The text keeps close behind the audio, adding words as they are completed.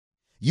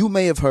You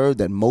may have heard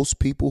that most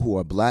people who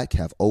are black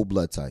have O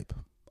blood type.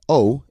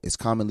 O is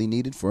commonly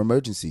needed for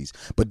emergencies,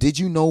 but did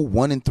you know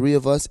 1 in 3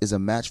 of us is a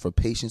match for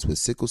patients with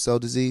sickle cell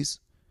disease?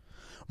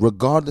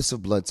 Regardless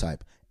of blood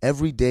type,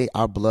 every day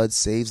our blood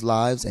saves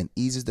lives and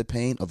eases the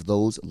pain of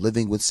those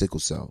living with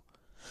sickle cell.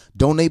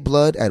 Donate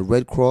blood at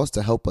Red Cross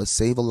to help us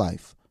save a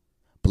life.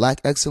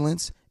 Black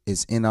excellence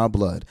is in our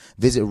blood.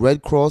 Visit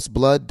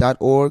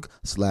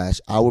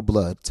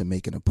redcrossblood.org/ourblood to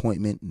make an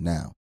appointment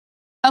now.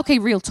 Okay,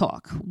 real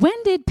talk. When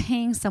did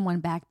paying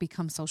someone back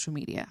become social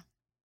media?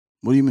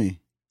 What do you mean?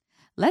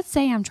 Let's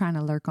say I'm trying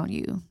to lurk on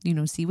you,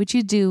 see what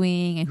you're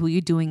doing and who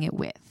you're doing it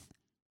with.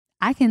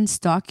 I can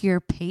stalk your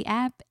pay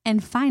app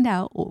and find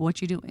out what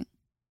you're doing.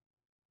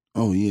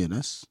 Oh, yeah,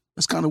 that's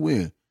kind of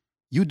weird.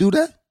 You do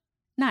that?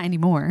 Not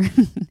anymore.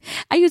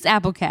 I use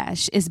Apple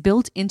Cash. It's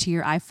built into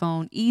your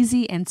iPhone,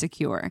 easy and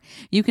secure.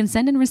 You can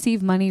send and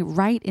receive money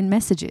right in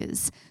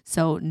messages,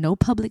 so no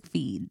public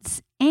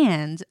feeds.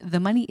 And the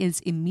money is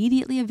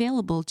immediately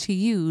available to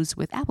use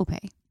with Apple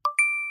Pay.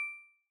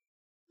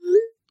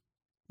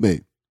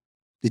 Babe,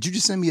 did you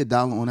just send me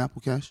 $1 on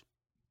Apple Cash?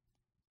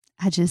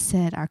 I just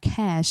said our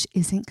cash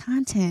isn't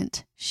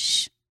content.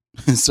 Shh.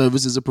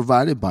 Services are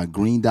provided by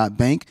Green Dot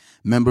Bank,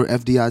 member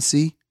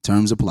FDIC.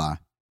 Terms apply.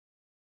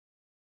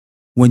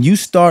 When you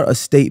start a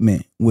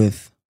statement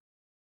with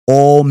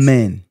all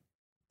men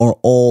or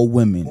all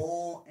women,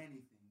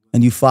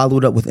 and you follow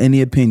it up with any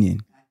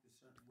opinion,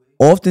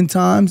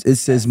 oftentimes it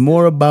says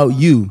more about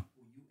you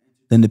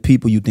than the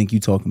people you think you're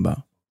talking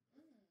about.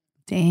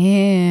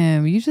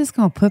 Damn, you just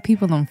gonna put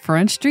people on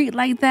Front Street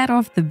like that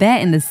off the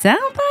bat in the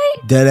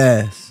soundbite? Dead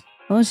ass.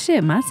 Well,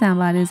 shit, my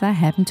soundbite is I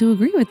happen to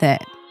agree with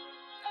that.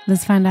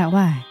 Let's find out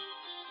why.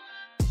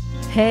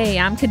 Hey,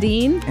 I'm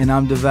Kadeen. And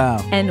I'm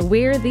DeVal. And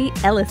we're the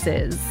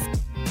Ellises.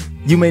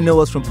 You may know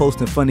us from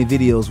posting funny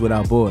videos with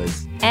our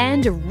boys.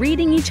 And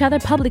reading each other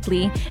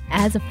publicly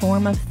as a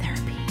form of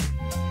therapy.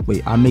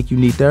 Wait, I make you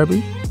need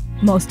therapy?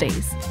 Most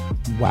days.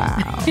 Wow.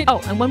 Oh,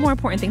 and one more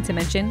important thing to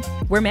mention.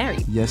 We're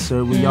married. Yes,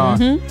 sir, we are.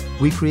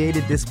 We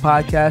created this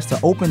podcast to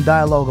open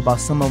dialogue about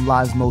some of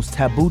life's most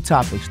taboo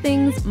topics.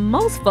 Things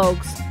most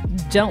folks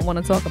don't want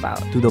to talk about.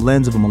 Through the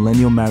lens of a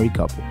millennial married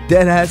couple.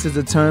 Deadass is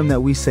a term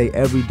that we say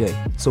every day.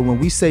 So when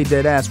we say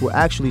deadass, we're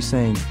actually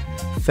saying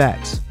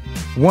facts.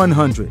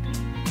 100.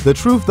 The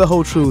truth, the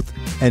whole truth,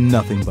 and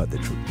nothing but the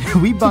truth.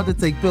 We about to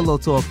take pillow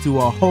talk to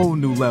a whole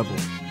new level.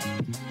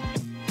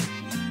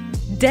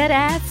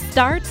 Deadass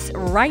starts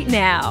right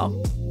now.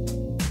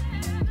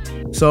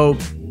 So,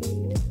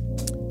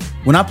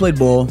 when I played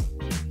ball,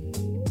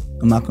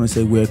 I'm not going to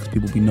say where because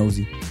people be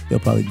nosy. They'll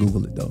probably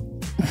Google it though.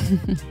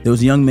 There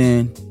was a young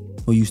man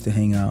who used to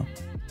hang out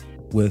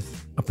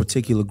with a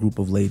particular group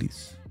of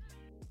ladies.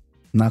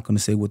 I'm not going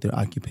to say what their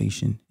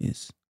occupation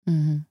is,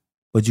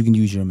 but you can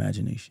use your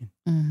imagination.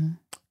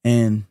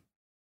 And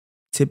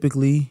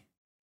typically,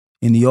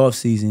 in the off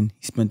season,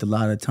 he spent a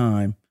lot of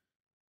time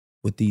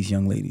with these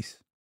young ladies.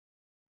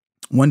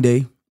 One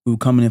day, we were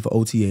coming in for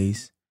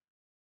OTAs,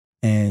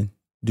 and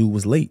dude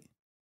was late.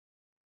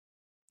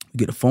 We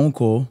get a phone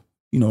call.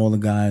 All the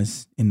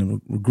guys in the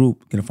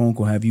group get a phone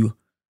call. Have you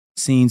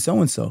seen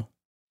so-and-so?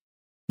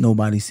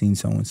 Nobody's seen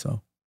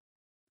so-and-so.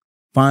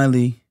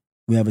 Finally,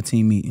 we have a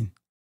team meeting.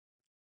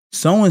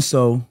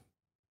 So-and-so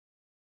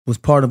was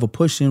part of a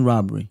push-in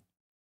robbery.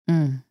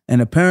 And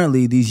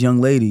apparently, these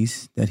young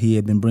ladies that he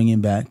had been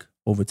bringing back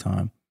over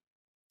time,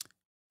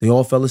 they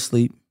all fell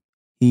asleep,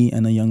 he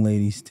and the young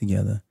ladies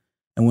together.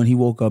 And when he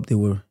woke up, there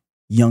were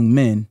young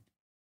men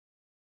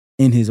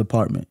in his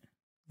apartment.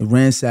 They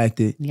ransacked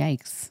it.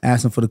 Yikes.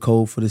 Asked him for the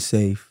code for the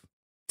safe.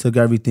 Took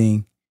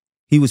everything.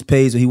 He was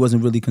paid, so he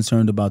wasn't really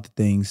concerned about the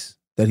things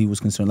that he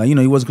was concerned.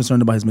 He wasn't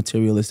concerned about his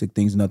materialistic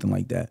things, nothing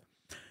like that.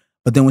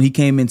 But then when he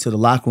came into the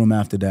locker room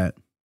after that,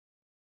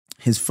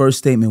 his first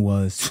statement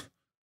was,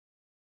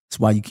 "That's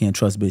why you can't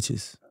trust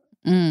bitches."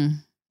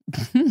 And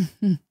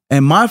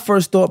my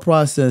first thought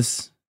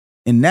process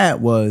in that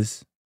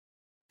was,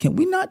 can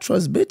we not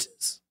trust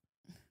bitches?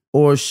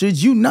 Or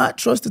should you not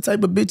trust the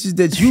type of bitches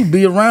that you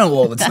be around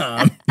all the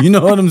time? You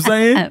know what I'm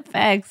saying?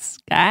 Facts,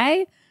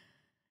 guy.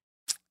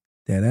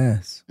 That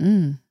ass.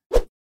 Money,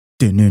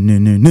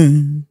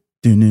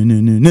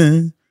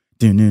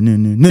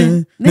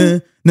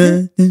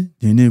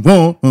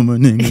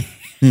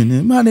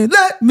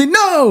 let me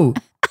know.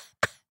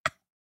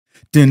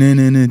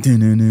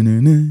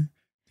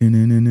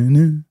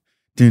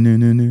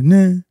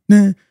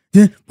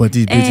 What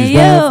these bitches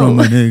want from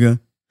a nigga.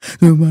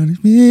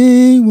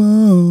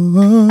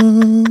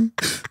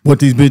 What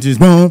these bitches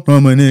want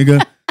from a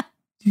nigga.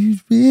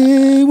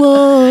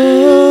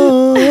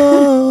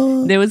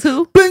 There was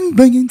who? Bing,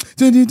 banging.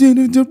 Tell me what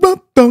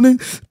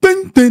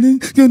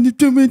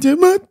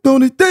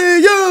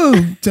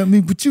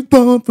you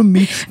want from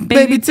me.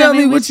 Baby, tell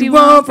me what you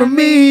want from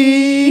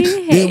me.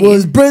 It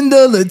was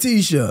Brenda,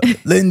 Letitia,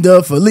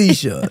 Linda,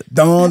 Felicia,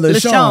 Dawn,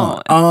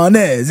 LaShawn,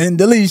 Arnez, and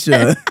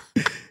Delisha.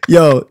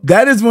 Yo,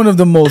 that is one of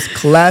the most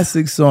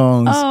classic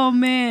songs Oh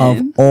man,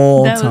 of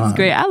all that time. was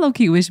great. I low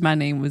key wish my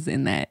name was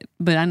in that,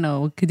 but I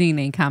know Kadeen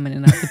ain't common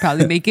enough to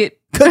probably make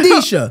it.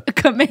 Kadisha.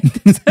 to make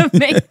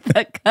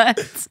the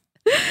cut.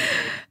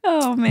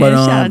 Oh man, But,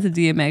 shout out to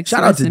DMX.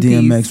 Shout out Rest to in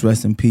DMX, peace.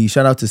 rest in peace.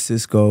 Shout out to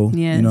Cisco.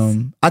 Yes. You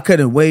know, I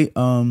couldn't wait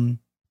till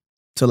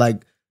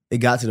like it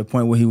got to the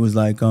point where he was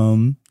like,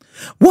 one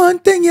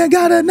thing you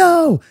gotta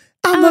know,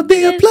 I'ma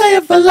be a player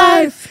for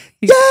life.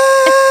 Yay!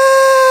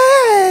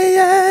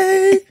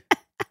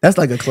 That's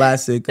like a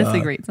classic That's a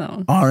great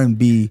song.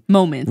 R&B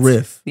Moment.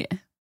 riff. Yeah.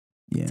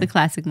 Yeah. It's a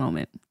classic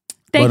moment.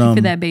 Thank you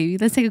for that, baby.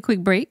 Let's take a quick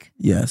break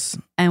Yes.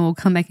 and we'll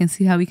come back and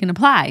see how we can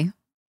apply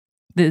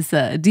this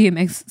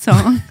DMX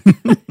song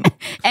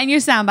and your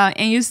soundbite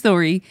and your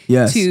story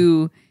Yes.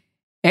 to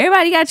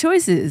everybody got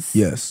choices.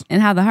 Yes.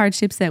 And how the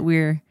hardships that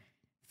we're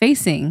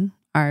facing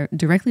are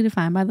directly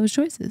defined by those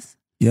choices.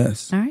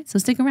 Yes. All right, so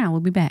stick around.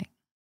 We'll be back.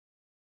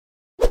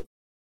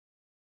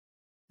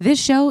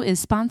 This show is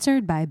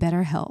sponsored by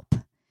BetterHelp.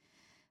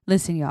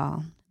 Listen,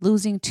 y'all,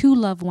 losing 2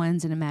 loved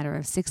ones in a matter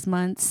of 6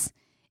 months,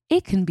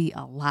 it can be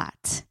a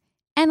lot.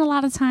 And a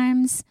lot of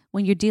times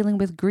when you're dealing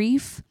with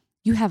grief,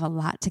 you have a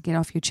lot to get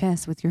off your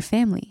chest with your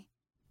family.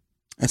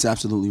 That's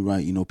absolutely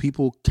right. You know,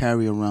 people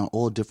carry around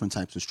all different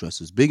types of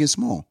stresses, big and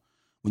small.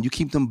 When you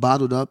keep them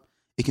bottled up,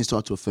 it can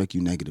start to affect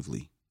you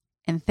negatively.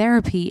 And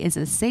therapy is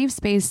a safe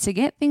space to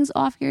get things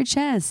off your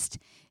chest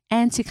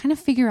and to kind of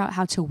figure out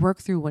how to work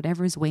through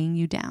whatever's weighing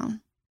you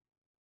down.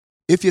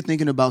 If you're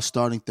thinking about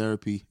starting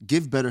therapy,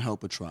 give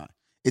BetterHelp a try.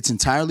 It's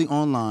entirely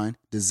online,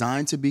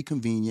 designed to be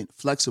convenient,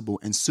 flexible,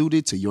 and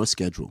suited to your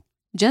schedule.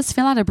 Just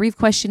fill out a brief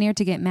questionnaire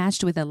to get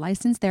matched with a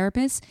licensed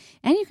therapist,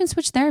 and you can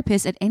switch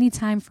therapists at any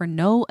time for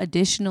no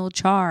additional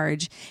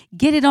charge.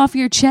 Get it off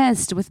your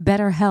chest with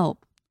BetterHelp.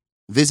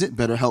 Visit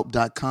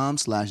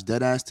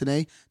BetterHelp.com/deadass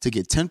today to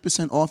get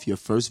 10% off your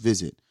first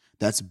visit.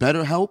 That's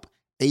BetterHelp,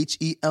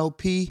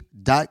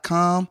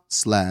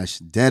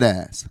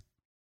 HELP.com/deadass.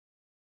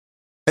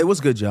 Hey,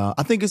 what's good, y'all?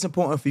 I think it's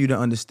important for you to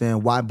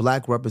understand why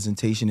Black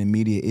representation in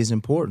media is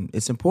important.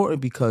 It's important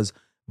because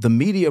the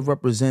media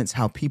represents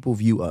how people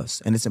view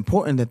us. And it's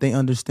important that they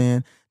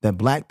understand that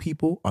Black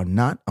people are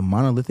not a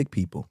monolithic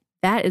people.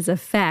 That is a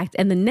fact.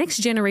 And the next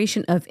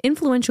generation of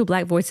influential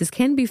Black voices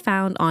can be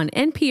found on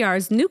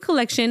NPR's new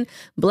collection,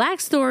 Black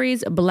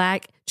Stories,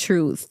 Black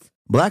Truth.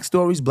 Black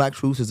Stories, Black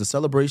Truths is a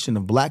celebration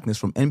of Blackness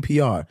from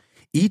NPR.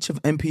 Each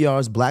of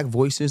NPR's Black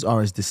voices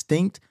are as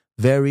distinct,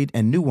 varied,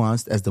 and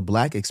nuanced as the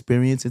Black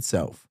experience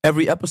itself.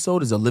 Every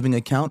episode is a living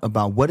account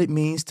about what it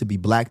means to be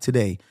Black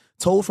today,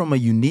 told from a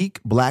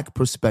unique Black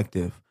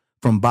perspective.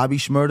 From Bobby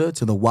Shmurda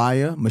to The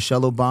Wire,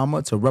 Michelle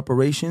Obama to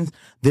reparations,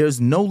 there's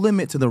no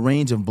limit to the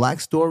range of Black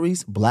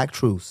stories, Black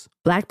truths.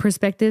 Black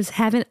perspectives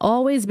haven't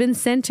always been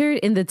centered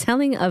in the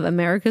telling of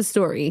America's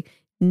story.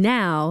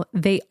 Now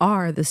they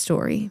are the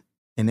story.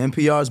 In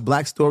NPR's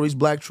Black Stories,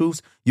 Black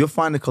Truths, you'll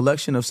find a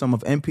collection of some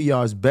of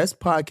NPR's best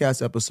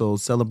podcast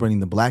episodes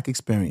celebrating the Black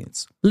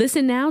experience.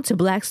 Listen now to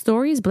Black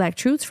Stories, Black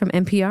Truths from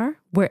NPR,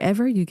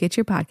 wherever you get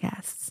your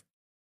podcasts.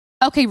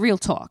 Okay, real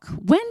talk.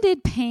 When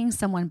did paying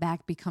someone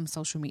back become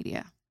social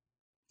media?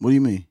 What do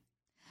you mean?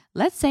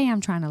 Let's say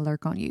I'm trying to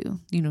lurk on you,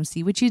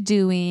 see what you're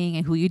doing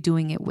and who you're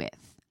doing it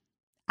with.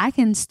 I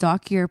can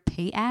stalk your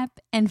pay app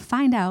and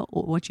find out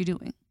what you're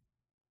doing.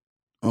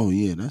 Oh,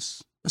 yeah,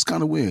 that's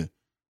kind of weird.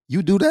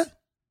 You do that?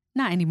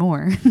 Not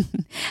anymore.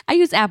 I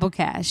use Apple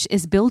Cash.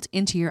 It's built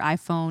into your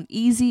iPhone,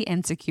 easy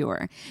and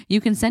secure.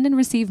 You can send and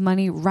receive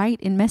money right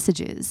in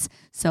messages,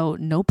 so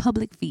no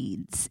public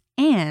feeds.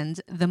 And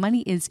the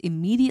money is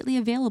immediately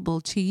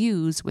available to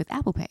use with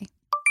Apple Pay.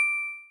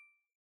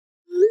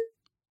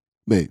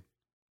 Babe,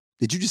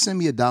 did you just send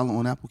me $1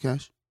 on Apple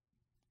Cash?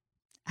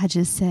 I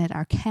just said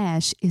our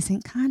cash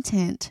isn't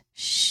content.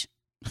 Shh.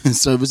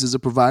 Services are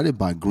provided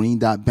by Green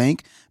Dot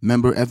Bank,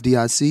 member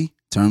FDIC.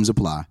 Terms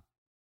apply.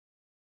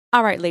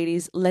 All right,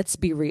 ladies, let's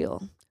be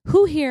real.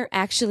 Who here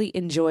actually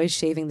enjoys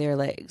shaving their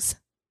legs?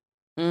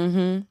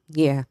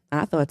 Yeah,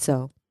 I thought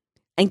so.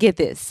 And get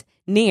this,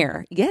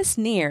 Nair, yes,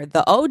 Nair,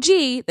 the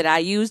OG that I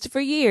used for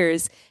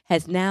years,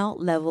 has now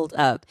leveled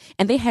up.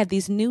 And they have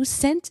these new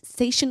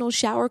sensational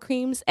shower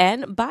creams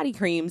and body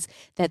creams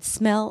that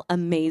smell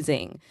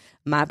amazing.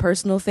 My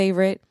personal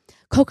favorite,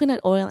 coconut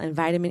oil and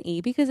vitamin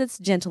E because it's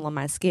gentle on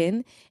my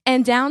skin,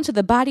 and down to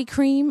the body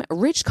cream,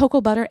 rich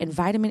cocoa butter and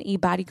vitamin E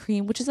body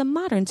cream, which is a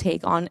modern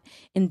take on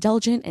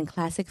indulgent and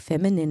classic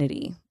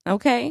femininity.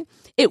 Okay?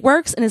 It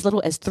works in as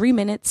little as 3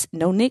 minutes,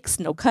 no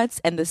nicks, no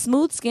cuts, and the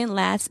smooth skin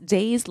lasts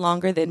days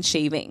longer than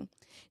shaving.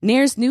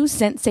 Nair's new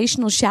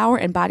sensational shower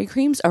and body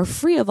creams are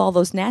free of all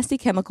those nasty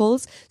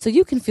chemicals, so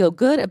you can feel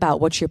good about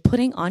what you're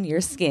putting on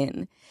your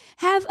skin.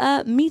 Have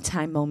a me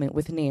time moment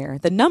with Nair,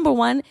 the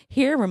 #1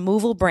 hair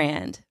removal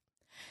brand.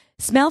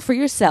 Smell for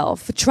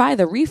yourself. Try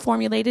the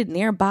reformulated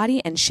Nair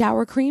body and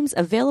shower creams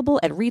available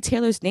at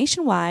retailers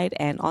nationwide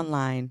and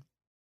online.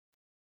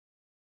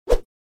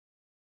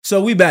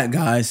 So we back,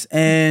 guys.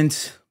 And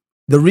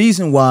the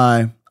reason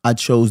why I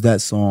chose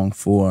that song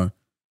for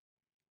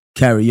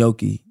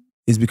karaoke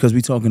is because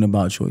we're talking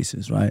about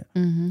choices, right?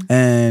 Mm-hmm.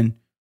 And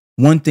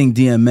one thing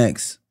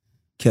DMX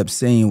kept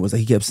saying was that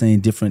he kept saying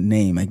different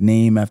name, like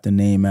name after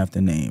name after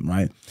name,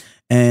 right?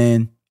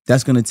 And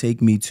that's going to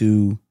take me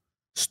to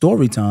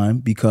story time,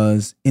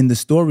 because in the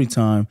story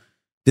time,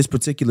 this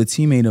particular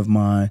teammate of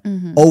mine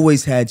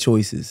always had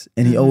choices,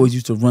 and he always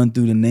used to run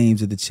through the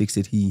names of the chicks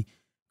that he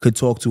could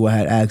talk to or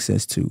had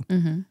access to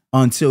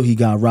until he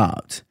got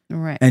robbed.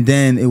 Right. And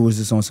then it was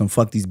just on some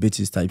fuck these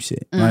bitches type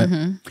shit,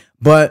 right?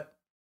 But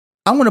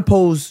I want to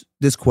pose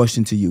this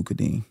question to you,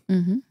 Kadeem,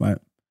 right?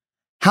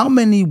 How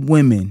many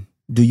women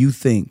do you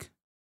think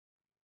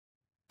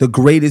the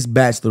greatest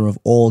bachelor of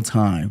all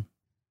time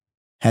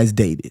has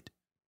dated?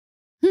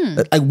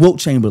 Like Wilt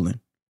Chamberlain,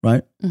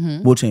 right?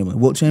 Wilt Chamberlain.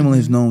 Wilt Chamberlain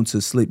is known to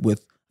sleep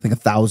with, I think,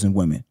 1,000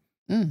 women,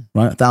 right?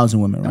 1,000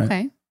 women, right?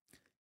 Okay.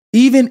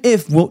 Even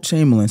if Wilt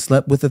Chamberlain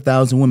slept with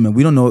 1,000 women,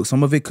 we don't know.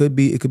 Some of it could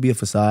be a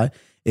facade.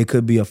 It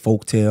could be a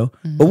folktale.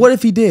 But what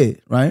if he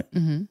did, right?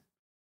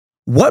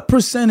 What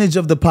percentage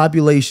of the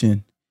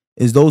population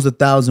is those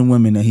 1,000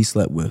 women that he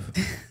slept with?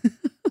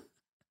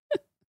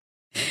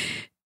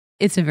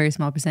 It's a very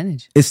small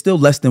percentage. It's still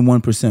less than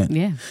 1%.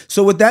 Yeah.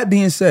 So with that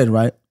being said,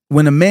 right,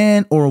 when a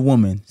man or a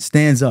woman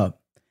stands up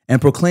and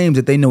proclaims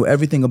that they know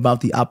everything about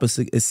the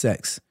opposite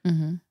sex,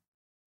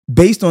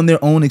 based on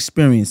their own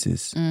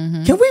experiences,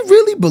 can we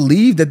really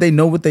believe that they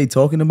know what they're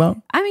talking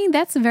about? I mean,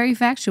 that's very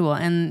factual.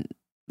 And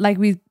like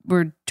we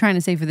were trying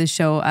to say for this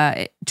show,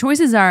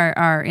 choices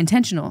are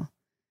intentional.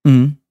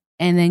 And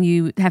then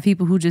you have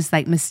people who just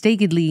like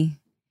mistakenly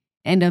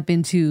end up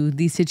into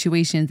these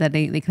situations that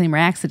they claim are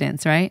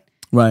accidents, right?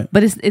 Right.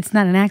 But it's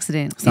not an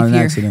accident. It's not an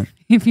accident.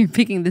 If you're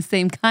picking the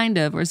same kind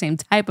of or same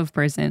type of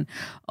person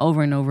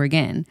over and over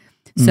again.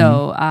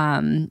 So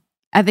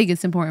I think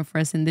it's important for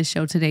us in this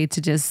show today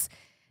to just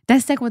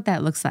dissect what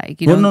that looks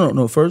like. You know?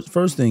 No.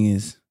 First thing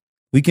is,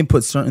 we can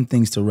put certain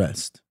things to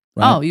rest.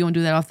 Right? Oh, you want to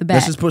do that off the bat?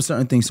 Let's just put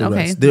certain things to Okay,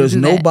 rest. There's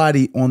we'll do that.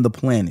 nobody on the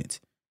planet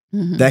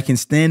that can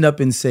stand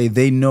up and say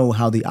they know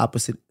how the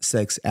opposite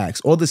sex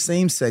acts or the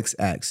same sex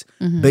acts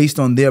based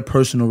on their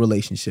personal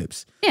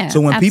relationships. Yeah,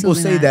 so when people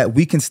absolutely say not. that,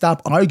 we can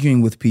stop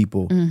arguing with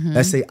people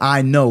that say,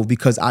 I know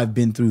because I've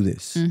been through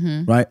this,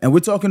 right? And we're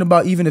talking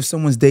about even if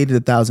someone's dated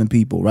 1,000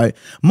 people, right?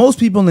 Most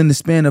people in the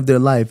span of their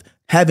life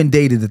haven't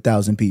dated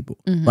 1,000 people,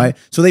 right?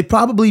 So they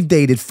probably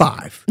dated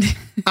 5.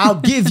 I'll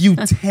give you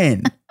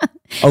 10.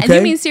 Okay. And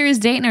you mean serious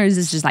dating, or is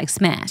this just like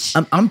smash?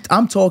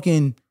 I'm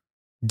talking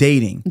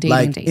dating,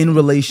 like dating. in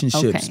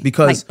relationships, Okay.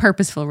 because like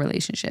purposeful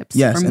relationships,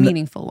 Yes, or and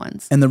meaningful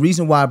ones. and the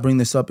reason why I bring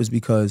this up is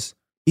because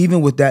even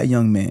with that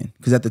young man,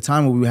 because at the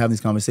time when we were having these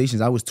conversations,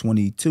 I was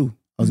 22.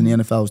 I was in the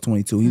NFL, I was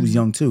 22. He was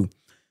young too.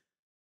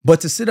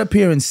 But to sit up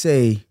here and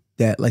say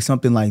that, like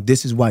something like,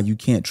 this is why you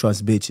can't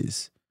trust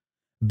bitches,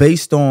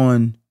 based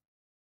on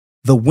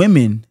the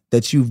women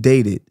that you've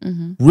dated,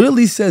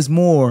 really says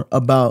more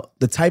about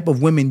the type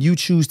of women you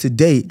choose to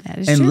date That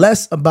is and true.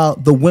 less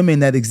about the women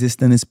that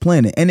exist on this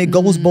planet. And it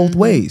goes both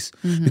ways,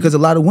 because a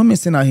lot of women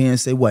sit out here and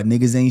say, what,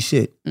 niggas ain't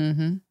shit.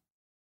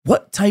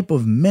 What type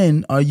of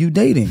men are you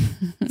dating?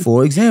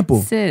 For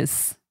example,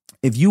 Sis.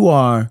 if you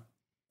are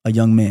a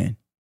young man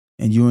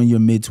and you're in your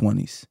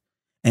mid-20s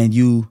and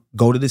you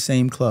go to the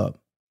same club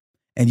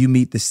and you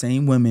meet the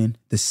same women,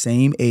 the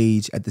same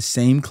age, at the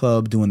same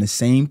club, doing the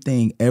same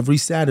thing every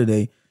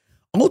Saturday,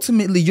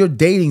 ultimately you're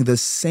dating the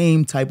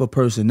same type of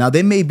person. Now,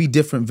 there may be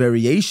different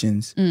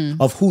variations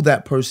of who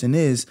that person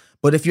is,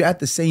 but if you're at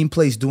the same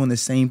place doing the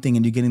same thing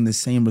and you're getting the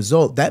same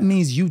result, that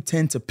means you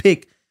tend to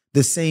pick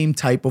the same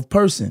type of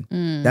person.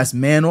 That's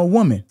man or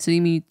woman. So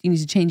you mean you need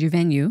to change your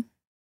venue,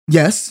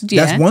 Yes,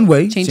 Yeah. that's one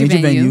way. Change Change your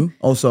your venue. venue.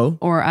 Also,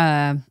 or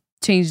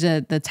change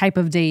the type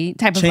of date,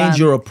 change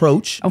your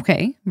approach.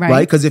 Okay, right.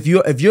 Right, because if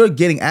you're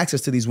getting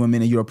access to these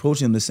women and you're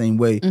approaching them the same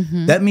way,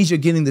 that means you're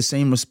getting the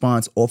same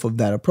response off of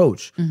that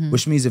approach.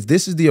 Which means if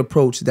this is the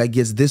approach that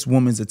gets this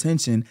woman's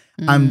attention,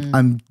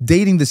 I'm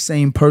dating the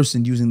same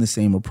person using the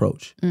same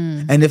approach.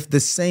 And if the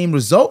same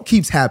result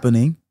keeps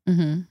happening,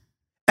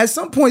 at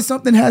some point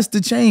something has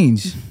to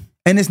change.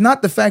 And it's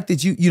not the fact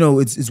that you know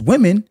it's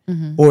women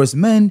or it's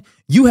men.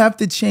 You have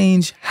to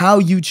change how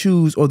you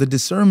choose or the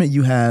discernment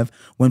you have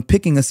when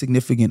picking a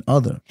significant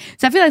other.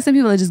 So I feel like some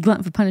people are just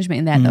glutton for punishment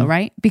in that though,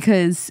 right?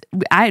 Because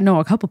I know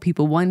a couple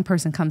people, one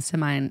person comes to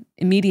mind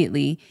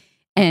immediately,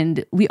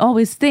 and we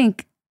always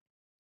think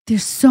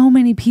there's so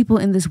many people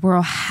in this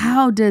world.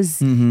 How does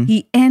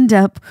he end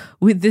up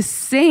with the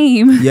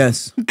same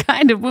Yes.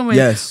 kind of woman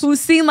Yes. who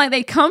seem like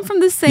they come from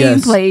the same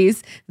Yes.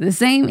 place, the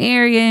same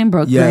area in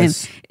Brooklyn?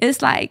 Yes.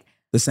 It's like,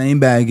 The same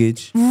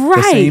baggage, the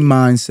Right. same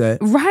mindset.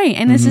 right.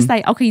 And it's just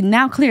like, okay,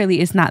 now clearly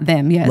it's not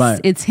them. Yes, Right.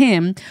 it's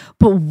him.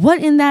 But what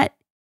in that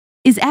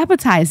is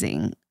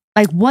appetizing?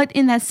 Like what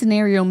in that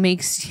scenario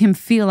makes him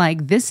feel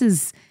like this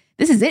is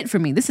it for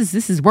me? This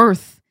is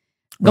worth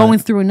going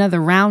through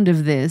another round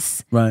of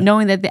this, Right.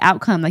 knowing that the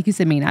outcome, like you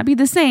said, may not be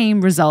the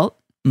same result,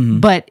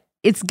 but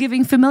it's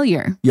giving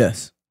familiar.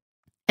 Yes.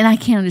 And I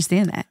can't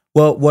understand that.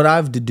 Well, what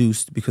I've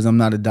deduced, because I'm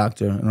not a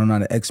doctor and I'm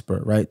not an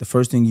expert, right? The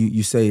first thing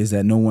you say is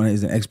that no one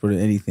is an expert at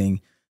anything.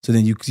 So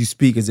then you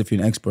speak as if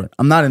you're an expert.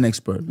 I'm not an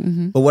expert.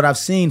 But what I've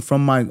seen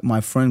from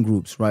my friend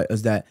groups, right,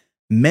 is that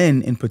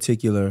men in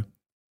particular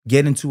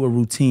get into a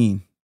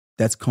routine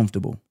that's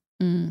comfortable.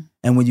 And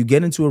when you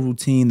get into a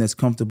routine that's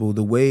comfortable,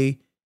 the way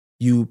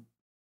you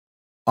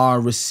are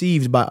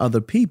received by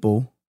other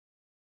people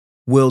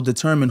will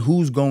determine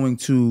who's going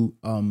to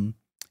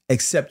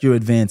accept your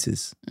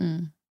advances.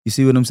 You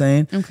see what I'm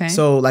saying? Okay.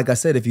 So like I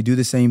said, if you do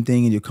the same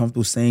thing and you're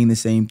comfortable saying the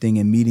same thing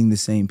and meeting the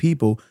same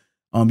people,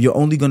 you're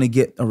only going to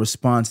get a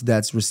response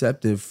that's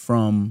receptive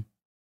from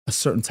a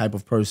certain type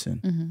of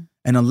person.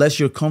 And unless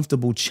you're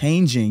comfortable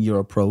changing your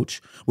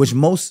approach, which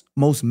most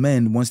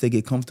men, once they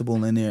get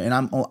comfortable in there,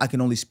 and I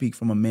can only speak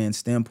from a man's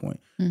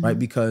standpoint, right?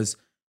 Because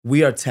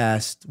we are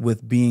tasked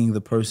with being the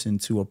person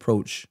to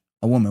approach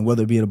a woman,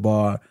 whether it be at a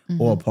bar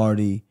or a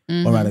party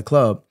or at a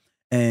club.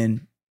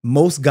 And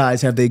most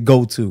guys have their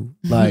go-to,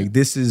 like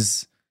this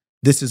is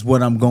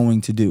what I'm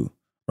going to do,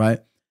 right?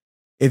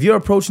 If your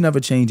approach never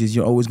changes,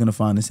 you're always going to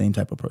find the same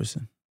type of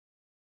person.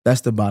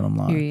 That's the bottom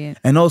line. Period.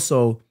 And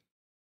also,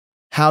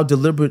 how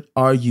deliberate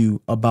are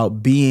you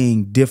about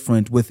being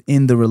different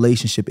within the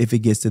relationship if it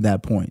gets to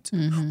that point?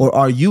 Or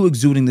are you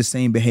exuding the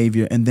same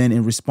behavior and then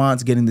in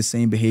response getting the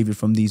same behavior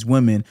from these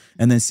women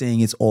and then saying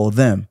it's all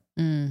them?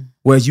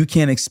 Whereas you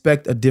can't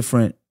expect a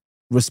different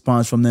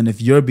response from them if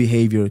your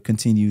behavior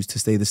continues to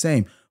stay the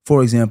same.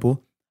 For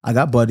example, I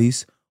got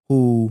buddies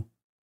who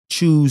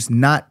choose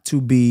not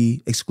to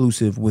be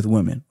exclusive with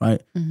women,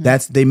 right?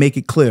 They make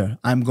it clear.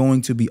 I'm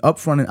going to be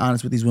upfront and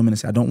honest with these women and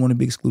say, I don't want to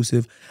be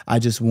exclusive. I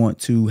just want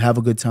to have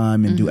a good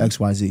time and do X,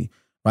 Y, Z,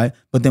 right?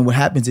 But then what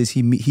happens is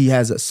he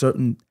has a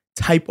certain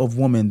type of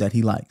woman that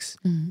he likes.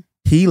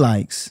 He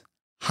likes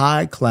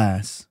high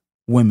class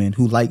women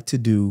who like to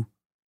do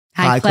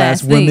high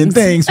class women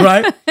things,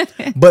 right?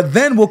 But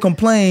then we'll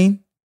complain,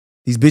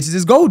 these bitches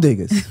is gold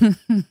diggers.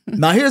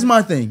 Now, here's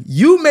my thing.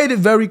 You made it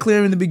very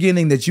clear in the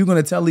beginning that you're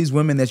going to tell these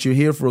women that you're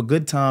here for a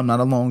good time, not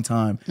a long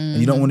time, and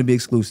you don't want to be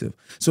exclusive.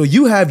 So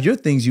you have your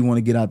things you want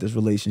to get out of this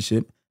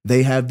relationship.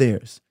 They have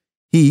theirs.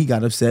 He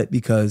got upset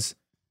because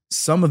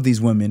some of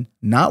these women,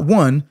 not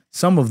one,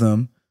 some of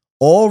them,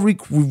 all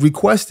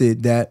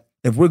requested that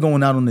if we're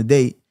going out on a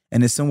date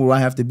and it's somewhere I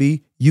have to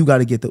be, you got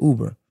to get the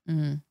Uber.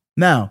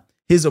 Now,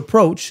 his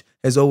approach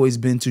has always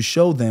been to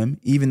show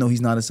them, even though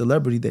he's not a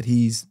celebrity, that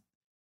he's,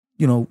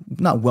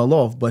 not well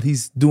off, but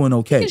he's doing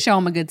okay. You can show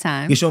him a good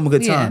time. You show him a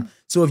good time.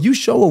 So if you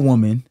show a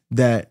woman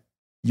that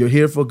you're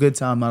here for a good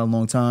time, not a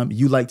long time,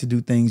 you like to do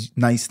things,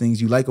 nice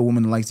things, you like a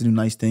woman that likes to do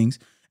nice things,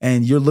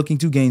 and you're looking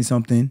to gain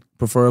something,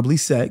 preferably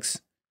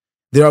sex,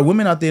 there are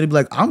women out there to be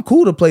like, I'm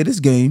cool to play this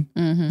game.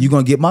 You're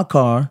going to get my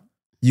car.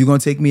 You're going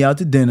to take me out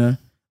to dinner.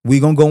 We're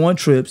going to go on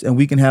trips and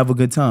we can have a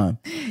good time.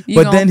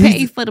 You're going to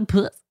pay for the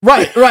puss.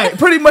 Right.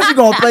 Pretty much you're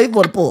going to pay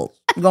for the pull.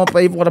 You're going to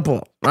pay for the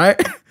pull,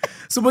 right?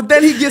 So, but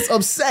then he gets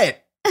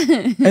upset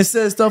and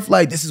says stuff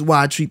like, this is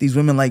why I treat these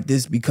women like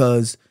this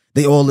because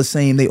they all the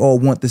same. They all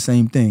want the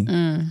same thing.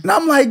 And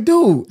I'm like,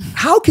 dude,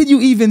 how can you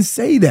even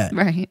say that?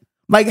 Right.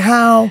 Like,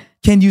 how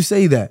can you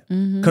say that?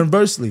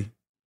 Conversely,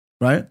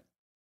 right?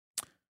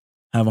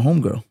 I have a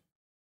homegirl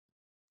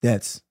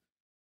that's,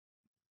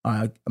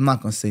 I'm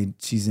not going to say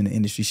she's in the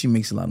industry. She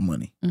makes a lot of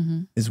money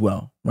as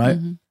well, right?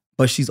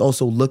 But she's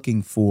also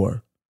looking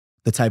for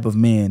the type of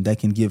man that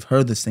can give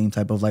her the same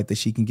type of life that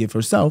she can give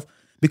herself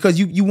because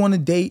you want to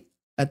date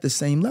at the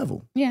same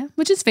level. Yeah,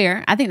 which is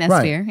fair. I think that's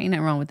fair. Ain't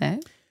nothing wrong with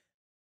that.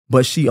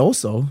 But she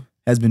also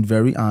has been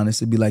very honest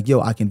to be like,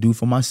 yo, I can do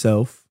for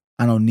myself.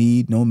 I don't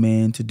need no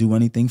man to do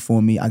anything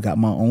for me. I got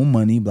my own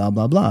money, blah,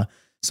 blah, blah.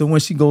 So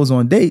when she goes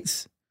on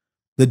dates,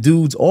 the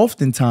dudes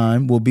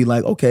oftentimes will be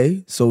like,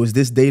 okay, so is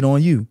this date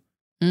on you?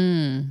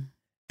 And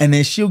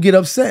then she'll get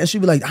upset and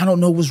she'll be like, I don't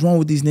know what's wrong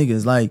with these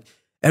niggas. Like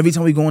every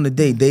time we go on a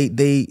date,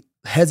 they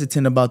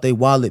hesitant about their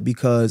wallet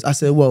because I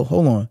said, well,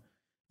 hold on.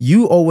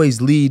 You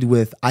always lead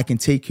with, I can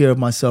take care of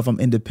myself.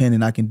 I'm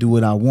independent. I can do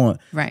what I want.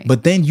 Right.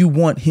 But then you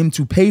want him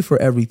to pay for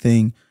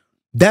everything.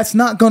 That's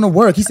not going to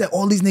work. He said,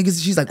 all these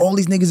niggas, she's like, all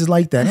these niggas is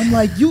like that. I'm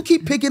like, you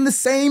keep picking the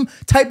same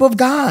type of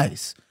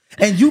guys.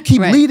 And you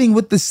keep leading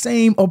with the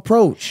same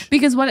approach.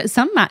 Because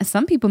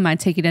some people might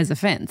take it as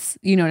offense.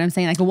 You know what I'm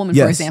saying? Like a woman,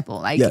 for example.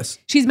 Like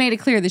she's made it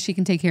clear that she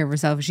can take care of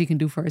herself and she can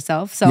do for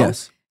herself. So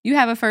you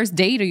have a first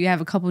date or you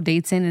have a couple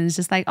dates in and it's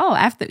just like, oh,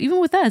 even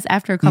with us,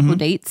 after a couple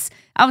dates,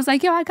 I was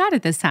like, yo, I got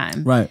it this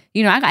time. Right.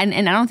 You know,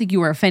 and I don't think you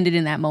were offended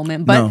in that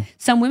moment. But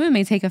some women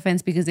may take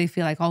offense because they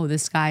feel like, oh,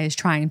 this guy is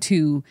trying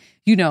to,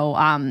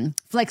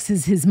 flex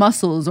his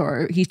muscles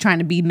or he's trying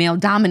to be male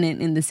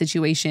dominant in the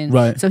situation.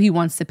 Right. So he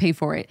wants to pay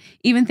for it.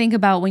 Even think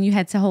about when you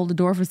had to hold the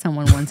door for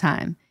someone one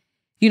time.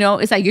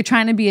 It's like you're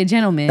trying to be a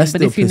gentleman, but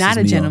if you're not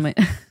a gentleman,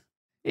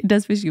 it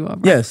does piss you off.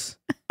 Right? Yes.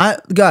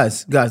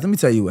 Guys, let me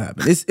tell you what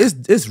happened.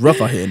 It's rough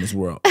out here in this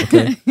world,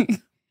 okay?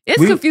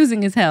 It's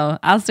confusing as hell.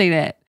 I'll say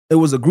that. It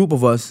was a group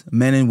of us,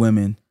 men and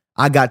women.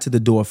 I got to the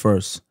door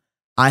first.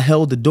 I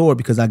held the door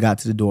because I got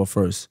to the door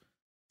first.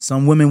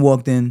 Some women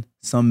walked in,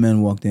 some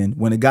men walked in.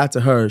 When it got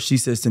to her, she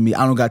says to me,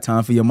 I don't got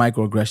time for your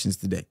microaggressions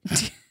today.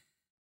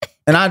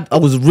 And I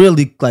was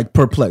really like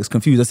perplexed,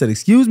 confused. I said,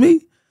 excuse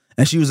me?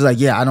 And she was like,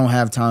 yeah, I don't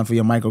have time for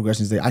your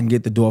microaggressions. I can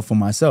get the door for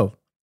myself.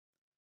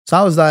 So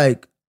I was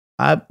like,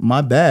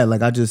 my bad.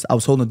 Like, I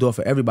was holding the door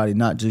for everybody,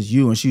 not just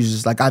you. And she was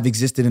just like, I've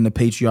existed in the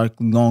patriarchy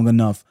long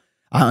enough.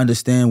 I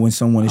understand when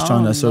someone is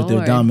trying to assert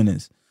their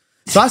dominance.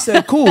 So I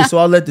said, cool. So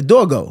I'll let the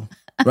door go,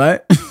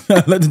 right?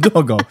 Let the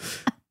door go.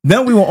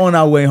 Then we were on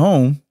our way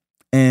home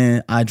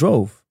and I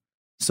drove.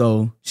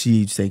 So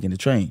she's taking the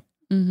train.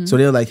 Mm-hmm. So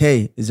they're like,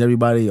 hey, is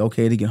everybody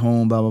okay to get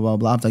home? Blah, blah, blah,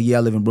 blah. I'm like, yeah,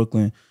 I live in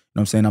Brooklyn. You know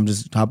what I'm saying? I'm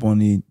just hop on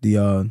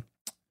the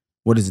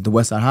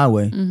West Side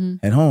Highway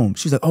at home.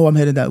 She's like, oh, I'm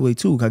headed that way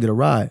too. Can I get a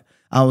ride?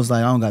 I was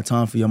like, I don't got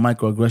time for your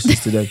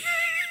microaggressions today.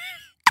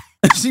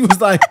 She was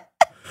like,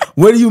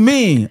 what do you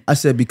mean? I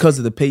said, because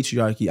of the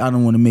patriarchy, I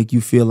don't want to make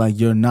you feel like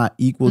you're not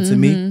equal to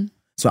me.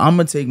 So I'm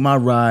going to take my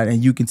ride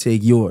and you can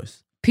take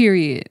yours.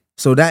 Period.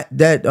 So that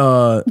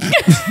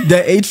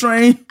A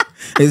train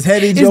is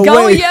headed your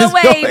going way. Your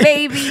way,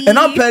 baby. And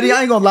I'm petty.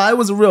 I ain't gonna lie. It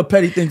was a real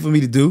petty thing for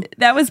me to do.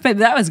 That was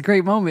a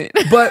great moment.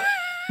 But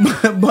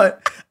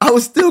I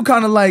was still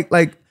kind of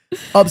like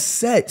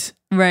upset.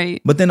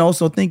 Right. But then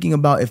also thinking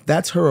about if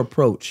that's her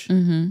approach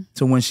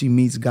to when she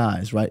meets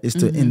guys, right? Is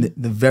to in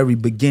the very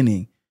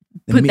beginning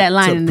put that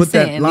line in the sand. Put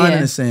that line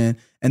in the sand.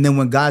 And then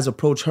when guys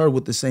approach her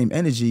with the same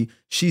energy,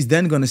 she's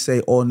then gonna say,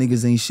 all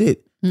niggas ain't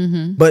shit.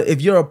 But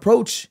if your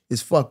approach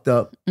is fucked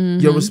up,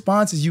 your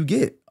responses you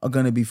get are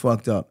going to be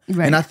fucked up.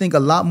 Right. And I think a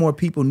lot more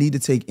people need to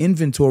take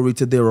inventory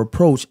to their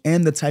approach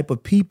and the type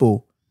of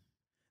people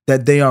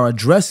that they are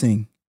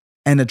addressing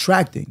and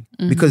attracting.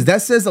 Because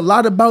that says a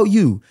lot about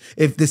you.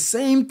 If the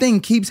same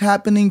thing keeps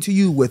happening to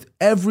you with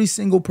every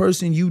single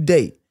person you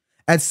date,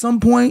 at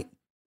some point,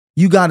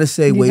 you got to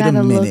say, wait a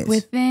minute. Look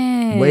within.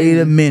 Wait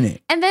a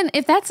minute. And then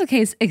if that's the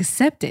case,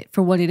 accept it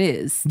for what it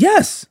is.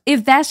 Yes.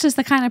 If that's just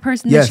the kind of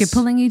person that you're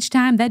pulling each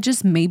time, that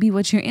just may be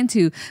what you're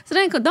into. So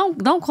then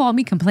don't call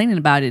me complaining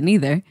about it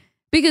neither,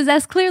 because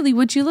that's clearly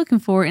what you're looking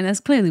for and that's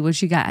clearly what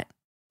you got,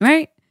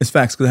 right? It's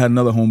facts, because I had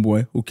another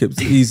homeboy who keeps,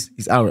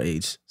 he's our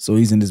age, so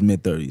he's in his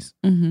mid-30s.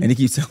 And he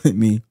keeps telling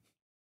me,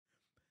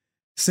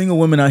 single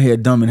women out here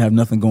dumb and have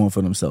nothing going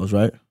for themselves,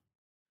 right?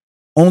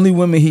 Only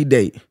women he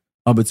date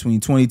are between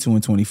 22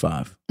 and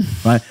 25,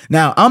 right?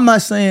 Now, I'm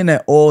not saying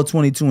that all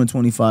 22 and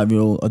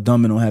 25-year-old are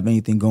dumb and don't have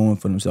anything going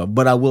for themselves,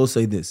 but I will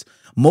say this.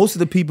 Most of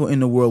the people in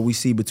the world we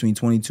see between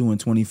 22 and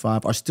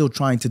 25 are still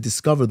trying to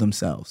discover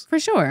themselves. For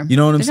sure. You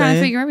know what I'm They're saying? trying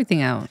to figure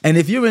everything out. And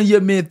if you're in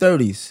your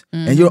mid-30s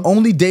and you're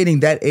only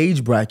dating that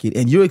age bracket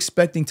and you're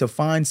expecting to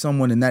find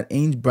someone in that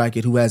age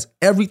bracket who has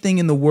everything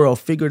in the world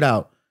figured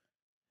out,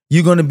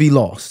 you're going to be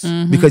lost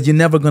because you're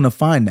never going to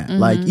find that.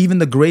 Like, even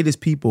the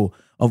greatest people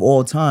of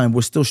all time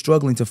were still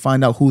struggling to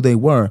find out who they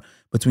were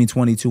between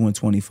 22 and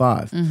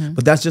 25.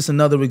 But that's just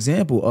another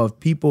example of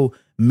people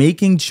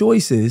making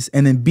choices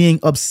and then being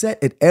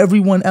upset at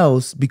everyone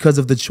else because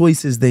of the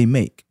choices they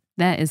make.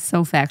 That is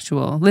so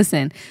factual.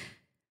 Listen,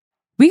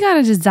 we got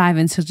to just dive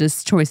into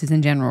just choices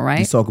in general, right?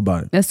 Let's talk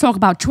about it. Let's talk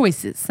about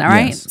choices, all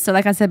right? Yes. So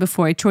like I said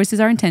before, choices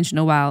are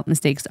intentional while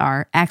mistakes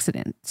are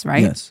accidents,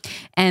 right? Yes.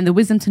 And the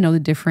wisdom to know the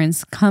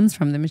difference comes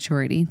from the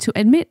maturity to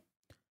admit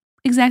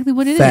exactly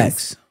what it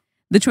Facts. is.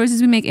 The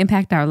choices we make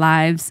impact our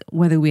lives,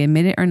 whether we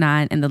admit it or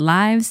not, and the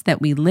lives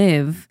that we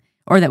live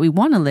or that we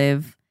want to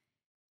live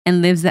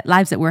and lives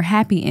that we're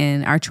happy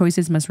in, our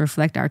choices must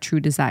reflect our true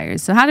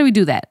desires. So how do we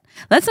do that?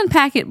 Let's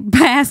unpack it by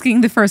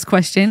asking the first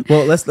question.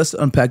 Well, let's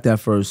unpack that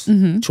first.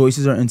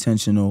 Choices are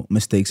intentional,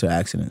 mistakes are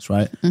accidents,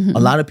 right? A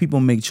lot of people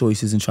make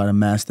choices and try to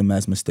mask them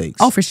as mistakes.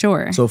 Oh, for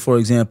sure. So, for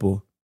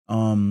example,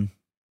 in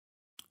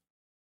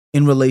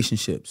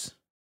relationships,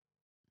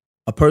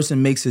 a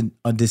person makes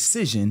a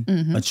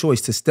decision, a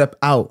choice to step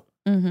out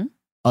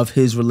of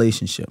his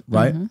relationship,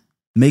 right?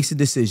 Makes a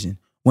decision.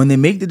 When they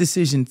make the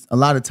decision, a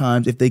lot of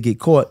times, if they get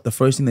caught, the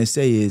first thing they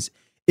say is,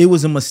 it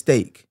was a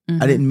mistake.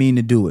 I didn't mean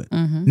to do it.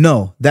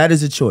 No, that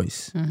is a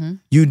choice.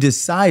 You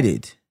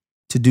decided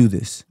to do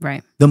this.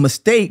 Right. The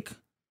mistake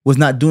was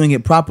not doing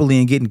it properly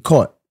and getting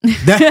caught.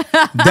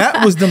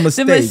 That was the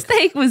mistake. The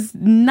mistake was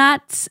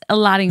not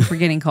allotting for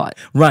getting caught.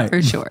 Right.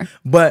 For sure.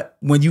 But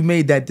when you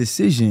made that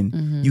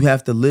decision, you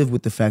have to live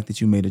with the fact that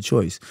you made a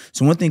choice.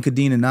 So one thing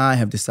Kadeen and I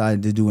have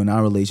decided to do in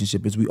our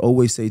relationship is we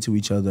always say to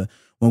each other,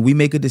 when we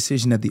make a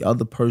decision that the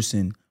other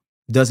person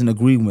doesn't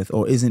agree with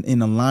or isn't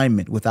in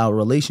alignment with our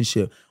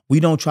relationship, we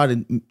don't try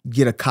to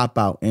get a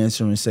cop-out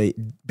answer and say,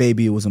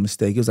 baby, it was a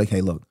mistake. It was like,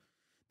 hey, look,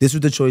 this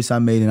was the choice I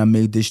made and I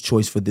made this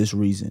choice for this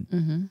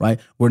reason, right?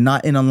 We're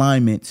not in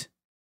alignment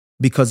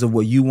because of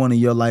what you want in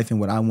your life and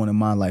what I want in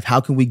my life.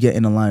 How can we get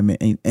in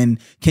alignment? And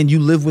can you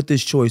live with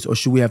this choice or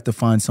should we have to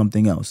find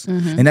something else?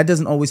 And that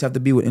doesn't always have to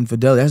be with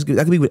infidelity.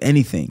 That could be with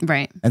anything.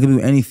 Right. That could be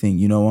with anything,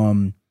 you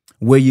know,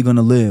 where you're going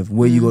to live,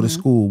 where you go to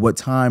school, what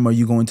time are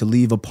you going to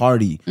leave a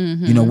party,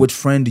 you know, which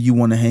friend do you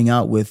want to hang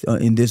out with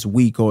in this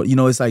week? Or, you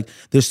know, it's like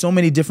there's so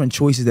many different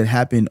choices that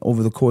happen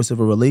over the course of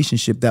a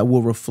relationship that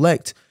will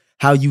reflect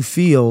how you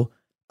feel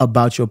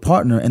about your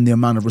partner and the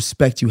amount of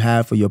respect you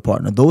have for your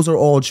partner. Those are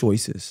all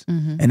choices.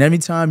 And every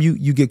time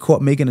you get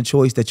caught making a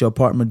choice that your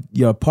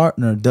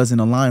partner doesn't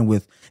align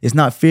with, it's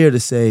not fair to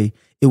say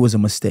it was a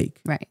mistake.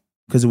 Right.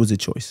 because it was a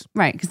choice.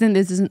 Right. Because then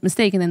there's this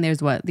mistake, and then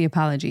there's what? The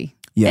apology.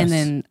 Yes.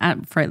 And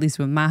then, for at least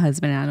with my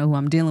husband, and I know who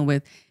I'm dealing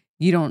with,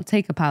 you don't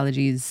take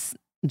apologies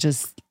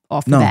just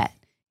off the bat.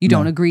 You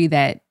don't agree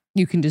that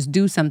you can just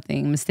do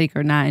something, mistake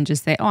or not, and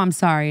just say, "Oh, I'm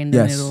sorry," and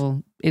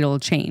then it'll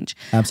change.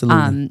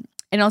 Absolutely.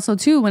 And also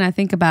too, when I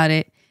think about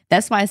it,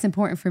 that's why it's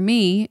important for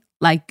me.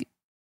 Like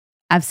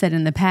I've said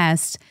in the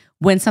past,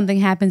 when something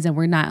happens and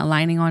we're not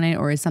aligning on it,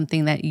 or it's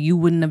something that you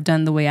wouldn't have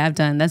done the way I've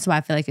done, that's why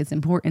I feel like it's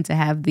important to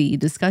have the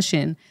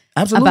discussion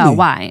about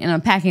why and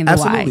unpacking the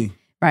why.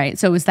 Right.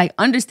 So it's like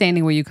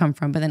understanding where you come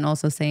from, but then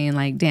also saying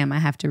like, damn, I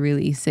have to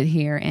really sit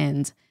here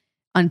and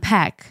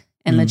unpack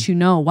and let you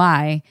know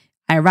why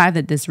I arrived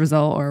at this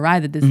result or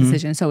arrived at this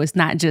decision. So it's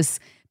not just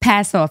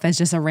passed off as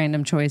just a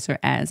random choice or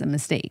as a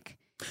mistake.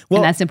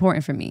 Well, and that's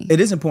important for me. It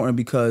is important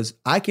because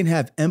I can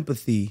have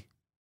empathy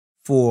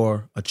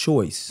for a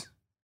choice.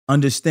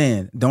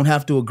 Understand, don't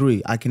have to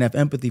agree. I can have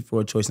empathy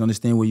for a choice and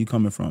understand where you're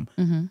coming from.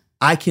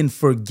 I can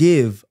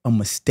forgive a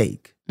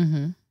mistake.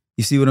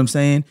 You see what I'm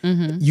saying?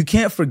 You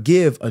can't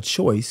forgive a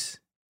choice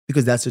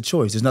because that's a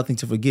choice. There's nothing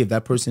to forgive.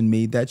 That person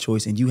made that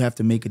choice and you have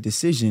to make a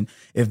decision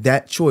if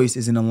that choice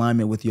is in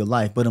alignment with your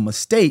life. But a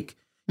mistake,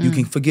 you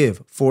can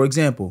forgive. For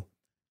example,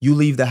 you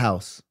leave the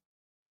house.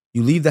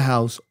 You leave the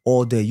house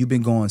all day. You've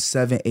been gone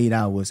 7-8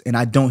 hours and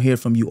I don't hear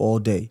from you all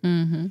day.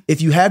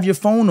 If you have your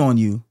phone on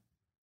you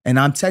and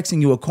I'm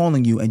texting you or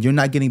calling you and you're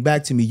not getting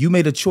back to me, you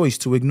made a choice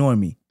to ignore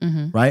me,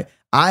 right?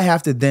 I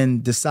have to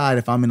then decide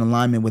if I'm in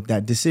alignment with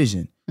that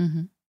decision.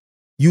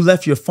 You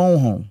left your phone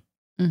home.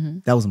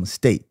 That was a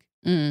mistake.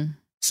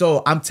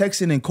 So I'm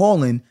texting and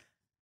calling.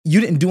 You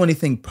didn't do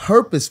anything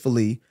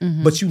purposefully,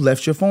 but you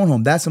left your phone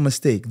home. That's a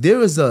mistake. There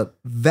is a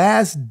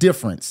vast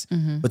difference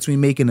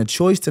between making a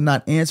choice to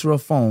not answer a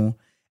phone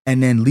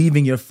and then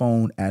leaving your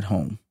phone at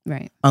home.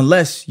 Right.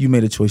 Unless you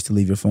made a choice to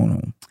leave your phone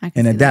home.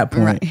 And at that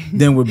point,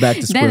 then we're back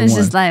to square one. Then it's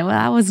just like, well,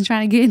 I wasn't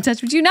trying to get in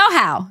touch with you. Know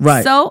how.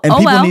 Right. So, and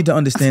people need to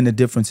understand the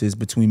differences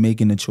between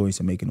making a choice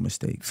and making a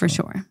mistake. For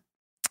sure.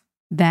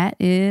 That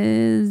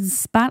is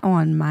spot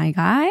on, my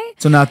guy.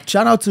 So now,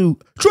 shout out to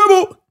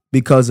Tribble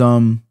because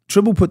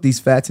Tribble put these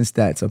facts and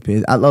stats up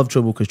here. I love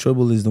Tribble because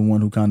Tribble is the one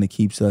who kind of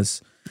keeps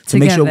us to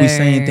make sure we're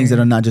saying things that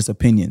are not just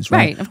opinions,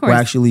 right? Of course. We're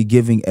actually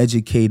giving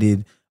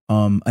educated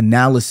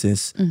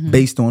analysis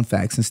based on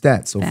facts and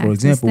stats. So, for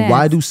example,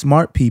 why do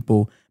smart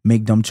people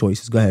make dumb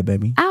choices? Go ahead,